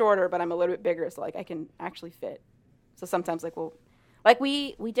 And I'm shorter, but I'm a little bit bigger, so like I can actually fit. So sometimes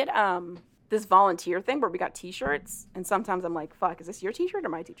we did this volunteer thing where we got T-shirts, and sometimes I'm like, fuck, is this your T-shirt or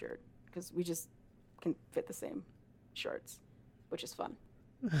my T-shirt? Because we just can fit the same shirts, which is fun.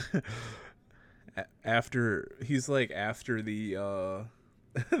 After the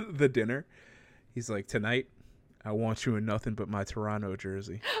the dinner, he's like, tonight I want you in nothing but my Toronto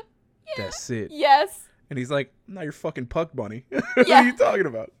jersey. Yeah. That's it. Yes. And he's like, "No, you're fucking Puck Bunny. What are you talking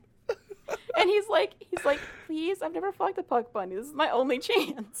about?" And he's like, please, I've never fucked a Puck Bunny. This is my only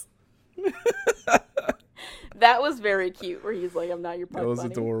chance. That was very cute. Where he's like, I'm not your Puck Bunny. That was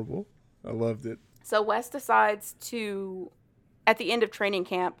adorable. I loved it. So Wes decides to, at the end of training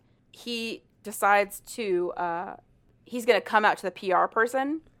camp, he decides to, he's gonna come out to the PR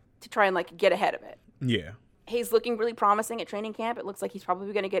person to try and like get ahead of it. Yeah. He's looking really promising at training camp. It looks like he's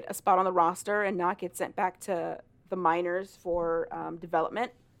probably going to get a spot on the roster and not get sent back to the minors for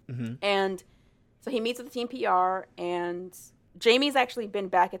development. Mm-hmm. And So he meets with the team PR, and Jamie's actually been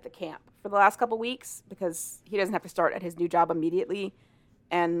back at the camp for the last couple weeks because he doesn't have to start at his new job immediately,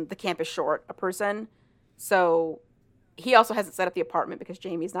 and the camp is short a person. So he also hasn't set up the apartment because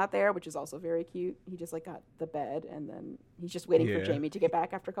Jamie's not there, which is also very cute. He just like got the bed, and then he's just waiting for Jamie to get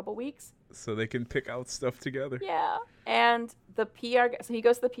back after a couple weeks. So they can pick out stuff together. Yeah. And the PR, so he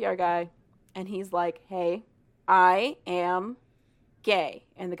goes to the PR guy, and he's like, hey, I am gay.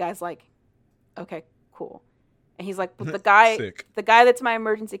 And the guy's like, okay, cool. And he's like, but the guy that's my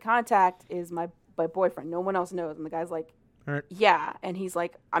emergency contact is my boyfriend. No one else knows. And the guy's like, all right. Yeah. And he's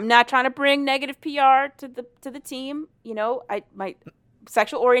like, I'm not trying to bring negative PR to the team. You know, my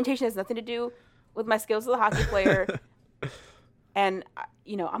sexual orientation has nothing to do with my skills as a hockey player. And,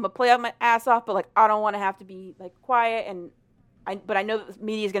 you know, I'm going to play out my ass off, but, like, I don't want to have to be, like, quiet. But I know that the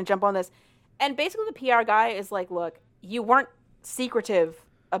media is going to jump on this. And basically the PR guy is like, look, you weren't secretive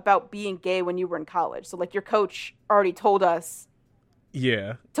about being gay when you were in college. So, like, your coach already told us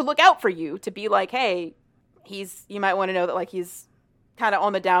to look out for you, to be like, hey, you might want to know that, like, he's kind of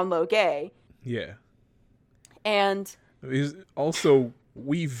on the down low gay. Yeah. And also,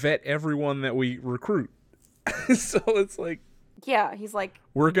 we vet everyone that we recruit. So it's like, yeah, he's like,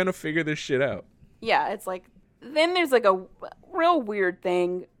 we're going to figure this shit out. Yeah, it's like, then there's like a real weird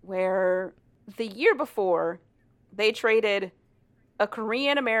thing where the year before they traded a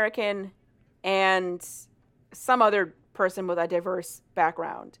Korean American and some other person with a diverse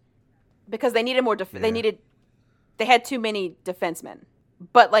background because they needed more they had too many defensemen.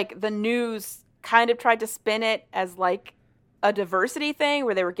 But like the news kind of tried to spin it as like a diversity thing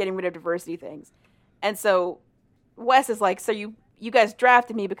where they were getting rid of diversity things. And so Wes is like, so you guys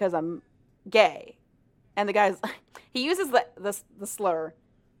drafted me because I'm gay. And the guy's he uses the slur.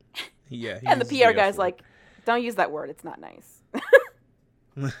 Yeah. And the PR guy's like, don't use that word. It's not nice.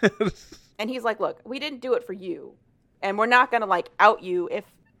 And he's like, look, we didn't do it for you. And we're not going to like out you. If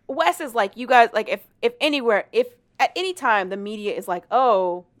Wes is like, you guys, like if at any time the media is like,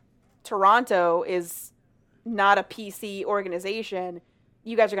 oh, Toronto is not a PC organization,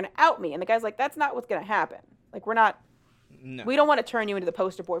 you guys are going to out me. And the guy's like, that's not what's going to happen. Like, we don't want to turn you into the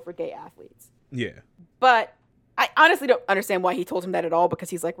poster boy for gay athletes. Yeah. But I honestly don't understand why he told him that at all, because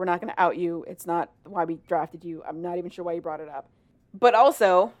he's like, we're not going to out you. It's not why we drafted you. I'm not even sure why you brought it up. But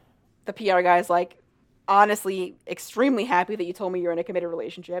also, the PR guy's like, honestly, extremely happy that you told me you're in a committed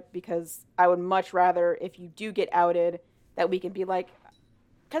relationship, because I would much rather, if you do get outed, that we can be like,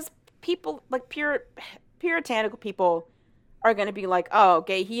 because people, like puritanical people are going to be like, oh,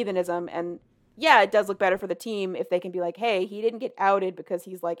 gay heathenism. And yeah, it does look better for the team if they can be like, hey, he didn't get outed because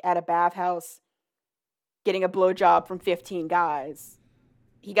he's like at a bathhouse getting a blowjob from 15 guys.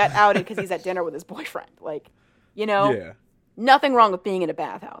 He got outed because he's at dinner with his boyfriend. Like, you know, nothing wrong with being in a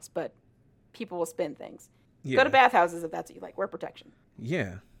bathhouse, but people will spin things. Yeah. Go to bathhouses if that's what you like. Wear protection.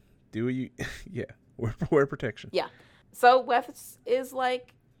 Yeah. Wear protection. Yeah. So Wes is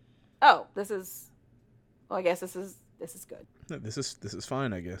like, oh, I guess this is good. This is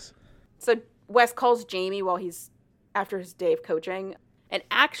fine, I guess. So Wes calls Jamie while he's after his day of coaching, and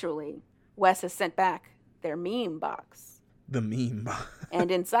actually Wes has sent back their meme box. The meme box.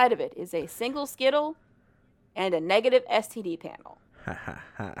 And inside of it is a single Skittle and a negative STD panel.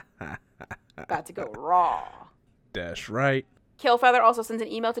 About to go raw. That's right. Killfeather also sends an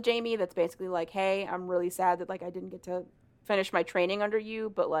email to Jamie that's basically like, hey, I'm really sad that like I didn't get to finish my training under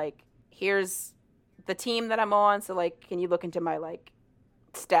you, but like here's the team that I'm on, so like can you look into my like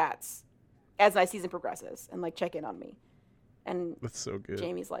stats as my season progresses and like check in on me. And that's so good.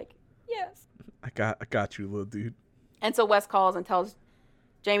 Jamie's like, yes. I got you, little dude. And so Wes calls and tells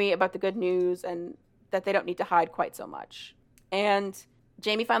Jamie about the good news and that they don't need to hide quite so much. And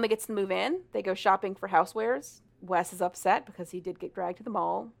Jamie finally gets to move in. They go shopping for housewares. Wes is upset because he did get dragged to the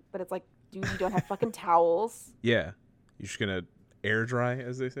mall, but it's like, dude, you don't have fucking towels. Yeah. You're just gonna air dry,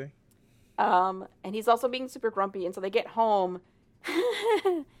 as they say. And he's also being super grumpy, and so they get home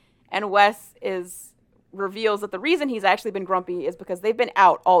and Wes reveals that the reason he's actually been grumpy is because they've been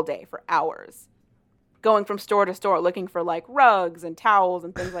out all day for hours, going from store to store looking for like rugs and towels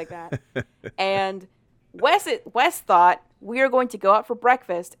and things like that. And Wes thought, we are going to go out for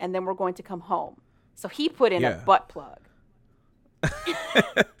breakfast and then we're going to come home. So he put in a butt plug.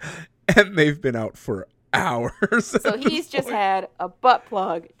 And they've been out for hours. So he's just had a butt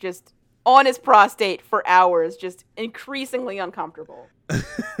plug just on his prostate for hours, just increasingly uncomfortable.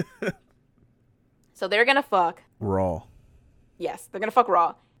 So they're going to fuck. Raw. Yes, they're going to fuck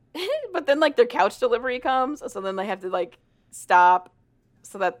raw. But then, like, their couch delivery comes, so then they have to, like, stop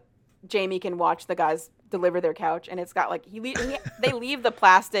so that Jamie can watch the guys deliver their couch. And it's got, like, they leave the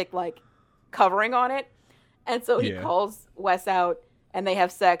plastic, like, covering on it. And so he Yeah. calls Wes out, and they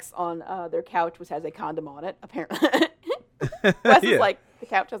have sex on their couch, which has a condom on it, apparently. Wes is like, the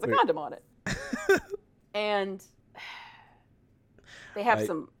couch has a condom on it. And they have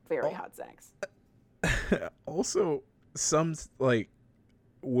some very hot sex. Also, sometimes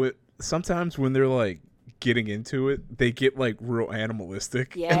when they're like getting into it, they get like real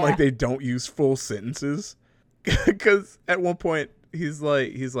animalistic, and like they don't use full sentences. Because at one point he's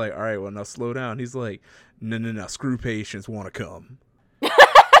like, all right, well, now slow down. He's like, no, screw patience, want to come.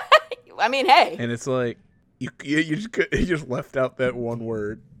 I mean, hey. And it's like, you just left out that one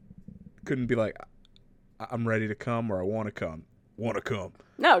word. Couldn't be like, I'm ready to come, or I want to come. Want to come.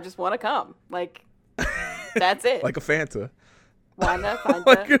 No, just want to come. Like, that's it. Like a Fanta. Wanna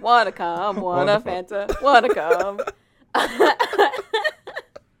Fanta, wanna come, wanna Fanta, wanna come.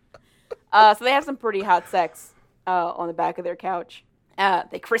 So they have some pretty hot sex on the back of their couch.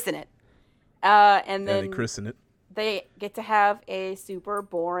 They christen it. And then they christen it. They get to have a super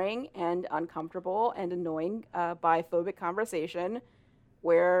boring and uncomfortable and annoying biphobic conversation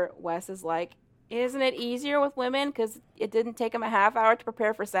where Wes is like, isn't it easier with women because it didn't take them a half hour to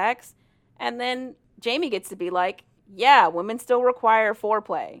prepare for sex? And then Jamie gets to be like, yeah, women still require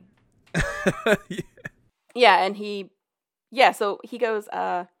foreplay. Yeah, so he goes,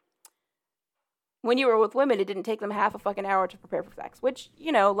 when you were with women, it didn't take them half a fucking hour to prepare for sex, which,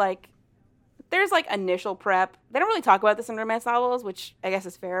 you know, like, there's, like, initial prep. They don't really talk about this in romance novels, which I guess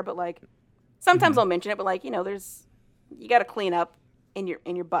is fair, but, like, sometimes they'll mention it, but, like, you know, you got to clean up in your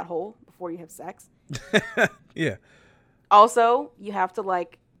butthole before you have sex. Yeah. Also, you have to,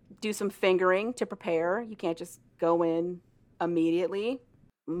 like, do some fingering to prepare. You can't just go in immediately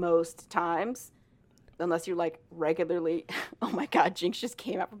most times unless you're like regularly. Oh my god, Jinx just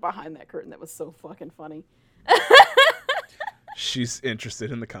came out from behind that curtain. That was so fucking funny. She's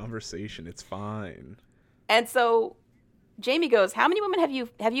interested in the conversation. It's fine. And so Jamie goes, how many women have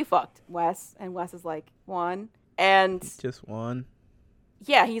you fucked, Wes? And Wes is like, 1. And just 1.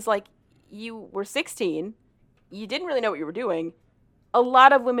 Yeah, he's like, you were 16. You didn't really know what you were doing. A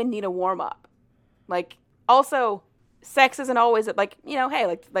lot of women need a warm up. Like, also, sex isn't always, like, you know, hey,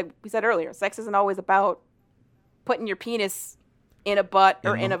 like we said earlier, sex isn't always about putting your penis in a butt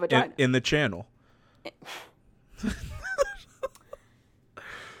or in a vagina. In the channel.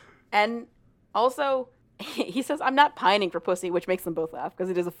 And also, he says, I'm not pining for pussy, which makes them both laugh because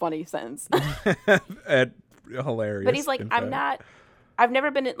it is a funny sentence. Hilarious. But he's like, I've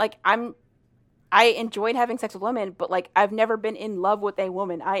never been, like, I enjoyed having sex with women, but, like, I've never been in love with a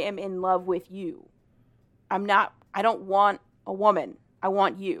woman. I am in love with you. I don't want a woman. I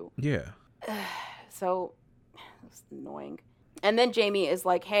want you. Yeah. So, it's annoying. And then Jamie is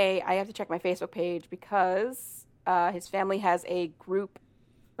like, hey, I have to check my Facebook page because his family has a group,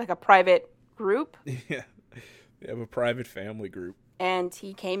 like a private group. Yeah. They have a private family group. And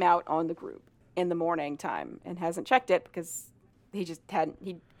he came out on the group in the morning time and hasn't checked it because he just hadn't,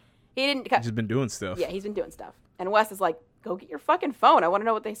 he didn't. He's just been doing stuff. Yeah, he's been doing stuff. And Wes is like, go get your fucking phone. I want to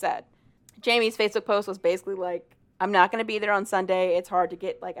know what they said. Jamie's Facebook post was basically like, I'm not going to be there on Sunday. It's hard to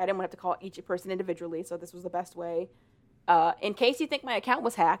get, like, I didn't want to have to call each person individually, so this was the best way. In case you think my account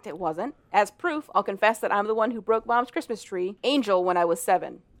was hacked, it wasn't. As proof, I'll confess that I'm the one who broke Mom's Christmas tree, Angel, when I was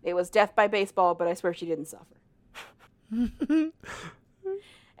 7. It was death by baseball, but I swear she didn't suffer.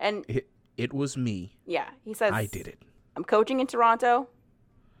 And it was me. Yeah, he says, I did it. I'm coaching in Toronto.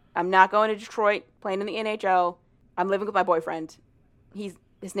 I'm not going to Detroit, playing in the NHL. I'm living with my boyfriend.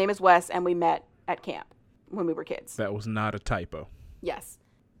 His name is Wes, and we met at camp when we were kids. That was not a typo. Yes.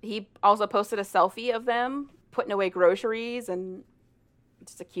 He also posted a selfie of them putting away groceries, and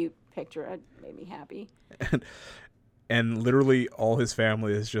just a cute picture. It made me happy. And literally all his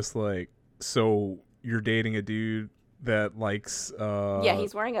family is just like, so you're dating a dude that likes yeah,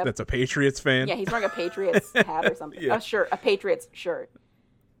 he's wearing that's a Patriots fan? Yeah, he's wearing a Patriots hat or something. Yeah. A shirt, a Patriots shirt.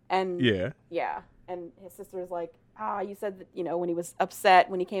 And yeah. And his sister's like, you said that, you know, when he was upset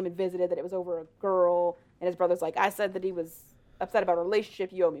when he came and visited that it was over a girl. And his brother's like, I said that he was upset about a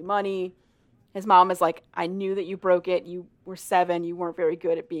relationship. You owe me money. His mom is like, I knew that you broke it. You were 7. You weren't very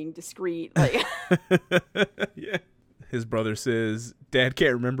good at being discreet. Like, yeah. His brother says, Dad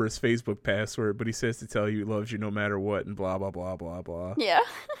can't remember his Facebook password, but he says to tell you he loves you no matter what, and blah, blah, blah, blah, blah. Yeah.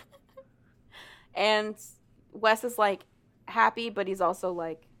 And Wes is like happy, but he's also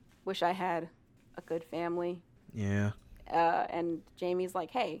like, wish I had a good family. Yeah. And Jamie's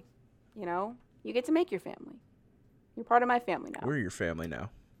like, hey, you know, you get to make your family. You're part of my family now. We're your family now.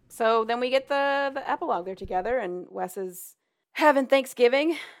 So then we get the epilogue. They're together, and Wes is having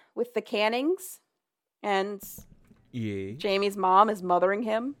Thanksgiving with the Cannings, and Yeah. Jamie's mom is mothering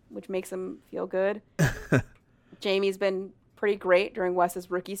him, which makes him feel good. Jamie's been pretty great during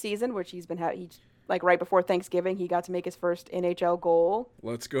Wes's rookie season, which he's been like right before Thanksgiving, he got to make his first NHL goal.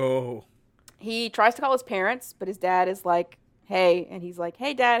 Let's go. He tries to call his parents, but his dad is like, "Hey," and he's like,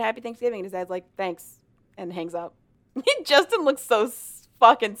 "Hey, Dad, happy Thanksgiving." And his dad's like, "Thanks," and hangs up. Justin looks so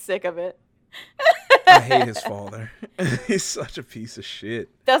fucking sick of it. I hate his father. He's such a piece of shit.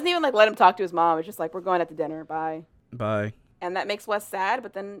 Doesn't even like let him talk to his mom. It's just like, "We're going out to dinner. Bye." Bye. And that makes Wes sad,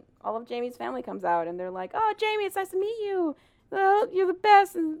 but then all of Jamie's family comes out, and they're like, "Oh, Jamie, it's nice to meet you. Well, you're the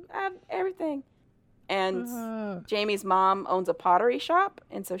best, and everything." And Jamie's mom owns a pottery shop,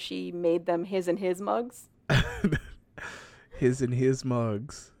 and so she made them his and his mugs. His and his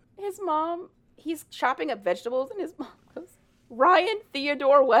mugs. His mom, he's chopping up vegetables, and his mom goes, "Ryan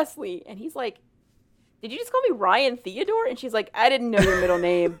Theodore Wesley." And he's like, "Did you just call me Ryan Theodore?" And she's like, "I didn't know your middle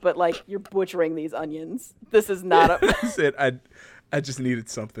name, but like, you're butchering these onions. This is not a..." I said, I just needed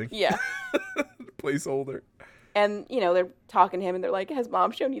something. Yeah. Placeholder. And, you know, they're talking to him, and they're like, "Has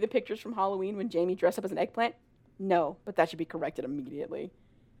Mom shown you the pictures from Halloween when Jamie dressed up as an eggplant?" "No, but that should be corrected immediately."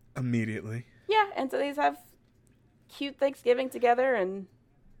 Immediately. Yeah, and so they just have cute Thanksgiving together, and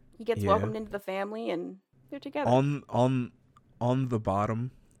he gets welcomed into the family, and they're together. On the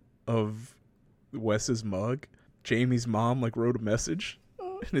bottom of Wes's mug, Jamie's mom like wrote a message,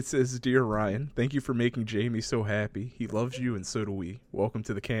 and it says, "Dear Ryan, thank you for making Jamie so happy. He loves you, and so do we. Welcome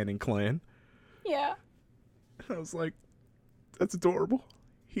to the Canning clan." Yeah. I was like, that's adorable.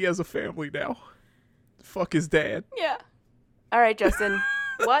 He has a family now. Fuck his dad. Yeah. All right, Justin.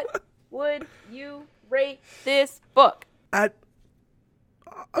 What would you rate this book? I'll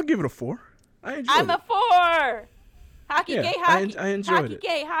give it a 4. I enjoyed I'm it. a 4. Hockey, Yeah, gay, hockey. I enjoyed hockey, it.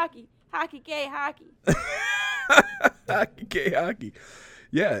 Gay, hockey. Hockey, gay, hockey. Hockey, gay hockey.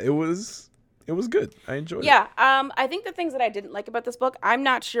 Yeah, it was good. I enjoyed it. Yeah. I think the things that I didn't like about this book, I'm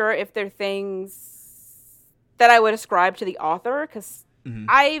not sure if they're things that I would ascribe to the author, because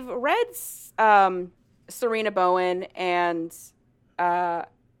I've read Serena Bowen and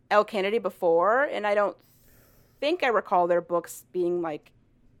Elle Kennedy before, and I don't think I recall their books being like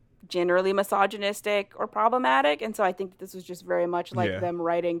generally misogynistic or problematic, and so I think that this was just very much like them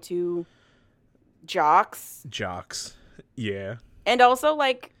writing to jocks. Yeah. And also,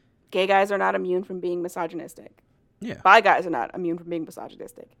 like, gay guys are not immune from being misogynistic. Yeah. Bi guys are not immune from being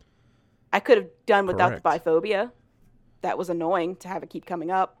misogynistic. I could have done without the biphobia. That was annoying to have it keep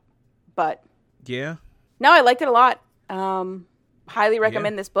coming up. But yeah. No, I liked it a lot. Highly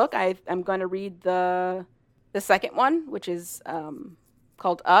recommend this book. I'm going to read the second one, which is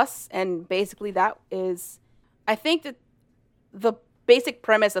called Us. And basically that is, I think that the basic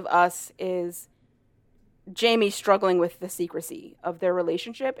premise of Us is Jamie struggling with the secrecy of their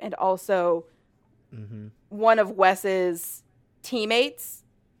relationship, and also one of Wes's teammates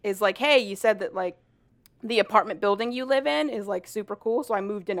is like, "Hey, you said that like the apartment building you live in is like super cool, so I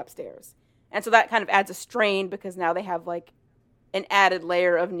moved in upstairs." And so that kind of adds a strain, because now they have like an added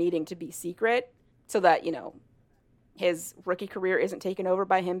layer of needing to be secret, so that, you know, his rookie career isn't taken over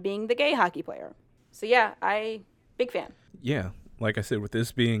by him being the gay hockey player. So yeah, big fan. Yeah, like I said, with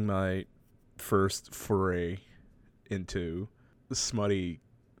this being my first foray into the smutty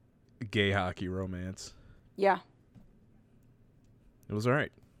gay hockey romance. Yeah. It was all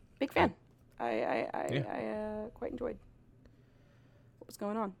right. Big fan. I quite enjoyed what was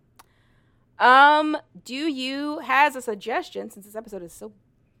going on. Do you has a suggestion, since this episode is so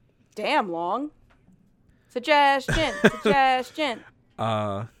damn long? Suggestion.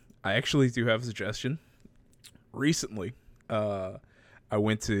 I actually do have a suggestion. Recently, I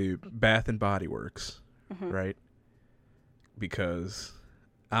went to Bath and Body Works, right? Because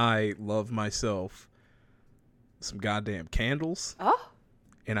I love myself some goddamn candles. Oh.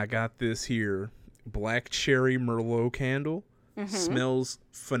 And I got this here black cherry Merlot candle. Smells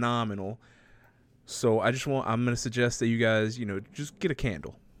phenomenal. So I'm going to suggest that you guys, just get a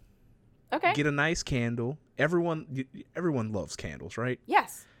candle. Okay. Get a nice candle. Everyone loves candles, right?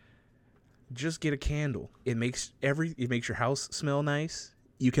 Yes. Just get a candle. It makes your house smell nice.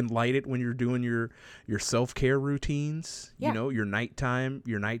 You can light it when you're doing your self-care routines. Yeah. Your nighttime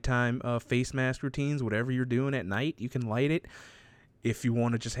face mask routines, whatever you're doing at night, you can light it. If you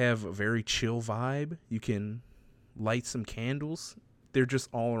want to just have a very chill vibe, you can light some candles. They're just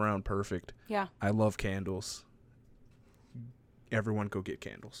all around perfect. Yeah. I love candles. Everyone go get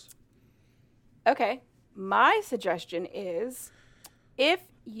candles. Okay. My suggestion is, if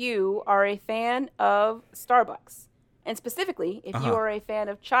you are a fan of Starbucks, and specifically if you are a fan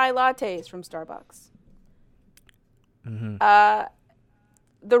of chai lattes from Starbucks,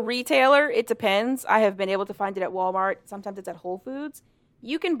 the retailer, it depends. I have been able to find it at Walmart. Sometimes it's at Whole Foods.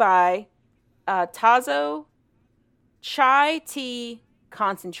 You can buy Tazo chai tea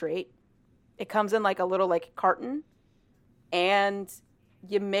concentrate. It comes in like a little like carton, and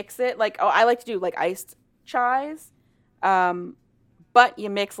you mix it like, I like to do like iced chais, but you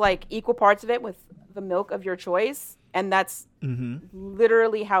mix like equal parts of it with the milk of your choice, and that's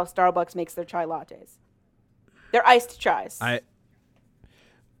literally how Starbucks makes their chai lattes. They're iced chais.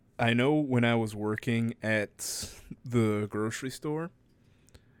 I know when I was working at the grocery store,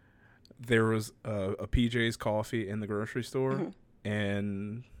 there was a PJ's coffee in the grocery store,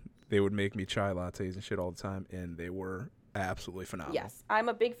 and they would make me chai lattes and shit all the time, and they were absolutely phenomenal. Yes, I'm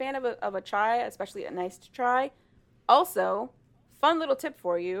a big fan of a chai, especially a nice chai. Also, fun little tip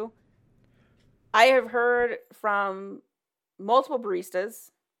for you. I have heard from multiple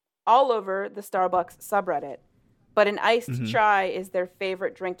baristas all over the Starbucks subreddit, but an iced chai is their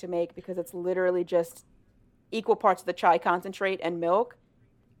favorite drink to make because it's literally just equal parts of the chai concentrate and milk.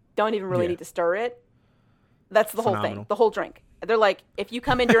 Don't even really need to stir it. That's the whole thing, the whole drink. They're like, if you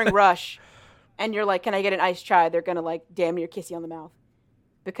come in during rush and you're like, can I get an iced chai? They're going to like damn near kiss you on the mouth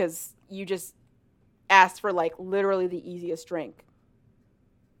because you just asked for like literally the easiest drink.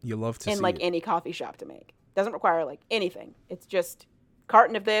 You love to see in like it. Any coffee shop to make. Doesn't require like anything. It's just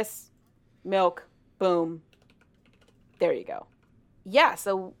carton of this, milk, boom. There you go. Yeah,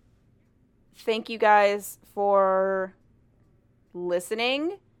 so thank you guys for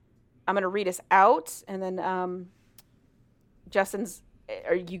listening. I'm going to read us out, and then Justin's,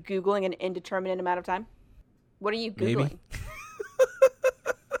 are you Googling an indeterminate amount of time? What are you Googling? Maybe.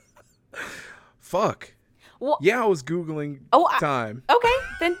 Fuck. Well, yeah, I was Googling time. Okay,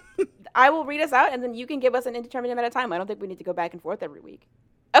 then I will read us out, and then you can give us an indeterminate amount of time. I don't think we need to go back and forth every week.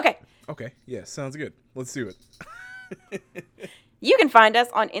 Okay. Okay, yeah, sounds good. Let's do it. You can find us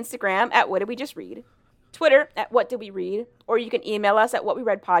on Instagram at What Did We Just Read, Twitter at What Did We Read, or you can email us at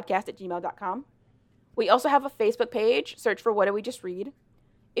whatwereadpodcast@gmail.com. We also have a Facebook page. Search for What Did We Just Read.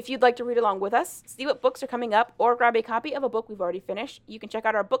 If you'd like to read along with us, see what books are coming up, or grab a copy of a book we've already finished, you can check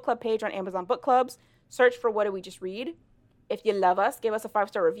out our book club page on Amazon Book Clubs. Search for What Did We Just Read. If you love us, give us a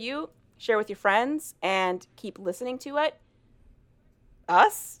 5-star review, share with your friends, and keep listening to it.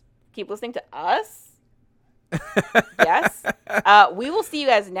 Us? Keep listening to us? Yes. We will see you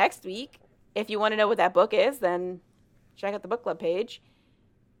guys next week. If you want to know what that book is, then check out the book club page.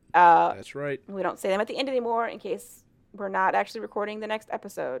 That's right. We don't say them at the end anymore in case we're not actually recording the next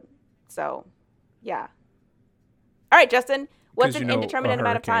episode. So, yeah. All right, Justin. What's an indeterminate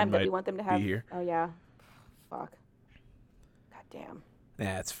amount of time that we want them to have? Here. Oh, yeah. Fuck. God damn.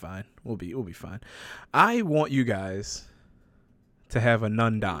 Yeah, it's fine. We'll be fine. I want you guys to have a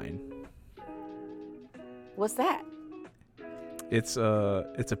Nundine. What's that? It's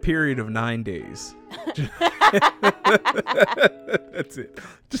a period of 9 days. That's it.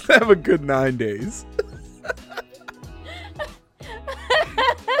 Just have a good 9 days.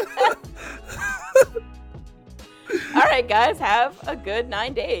 All right, guys, have a good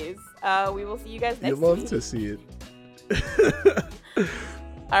 9 days. We will see you guys next week. You love to see it.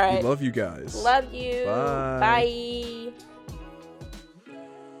 All right. We love you guys. Love you. Bye. Bye.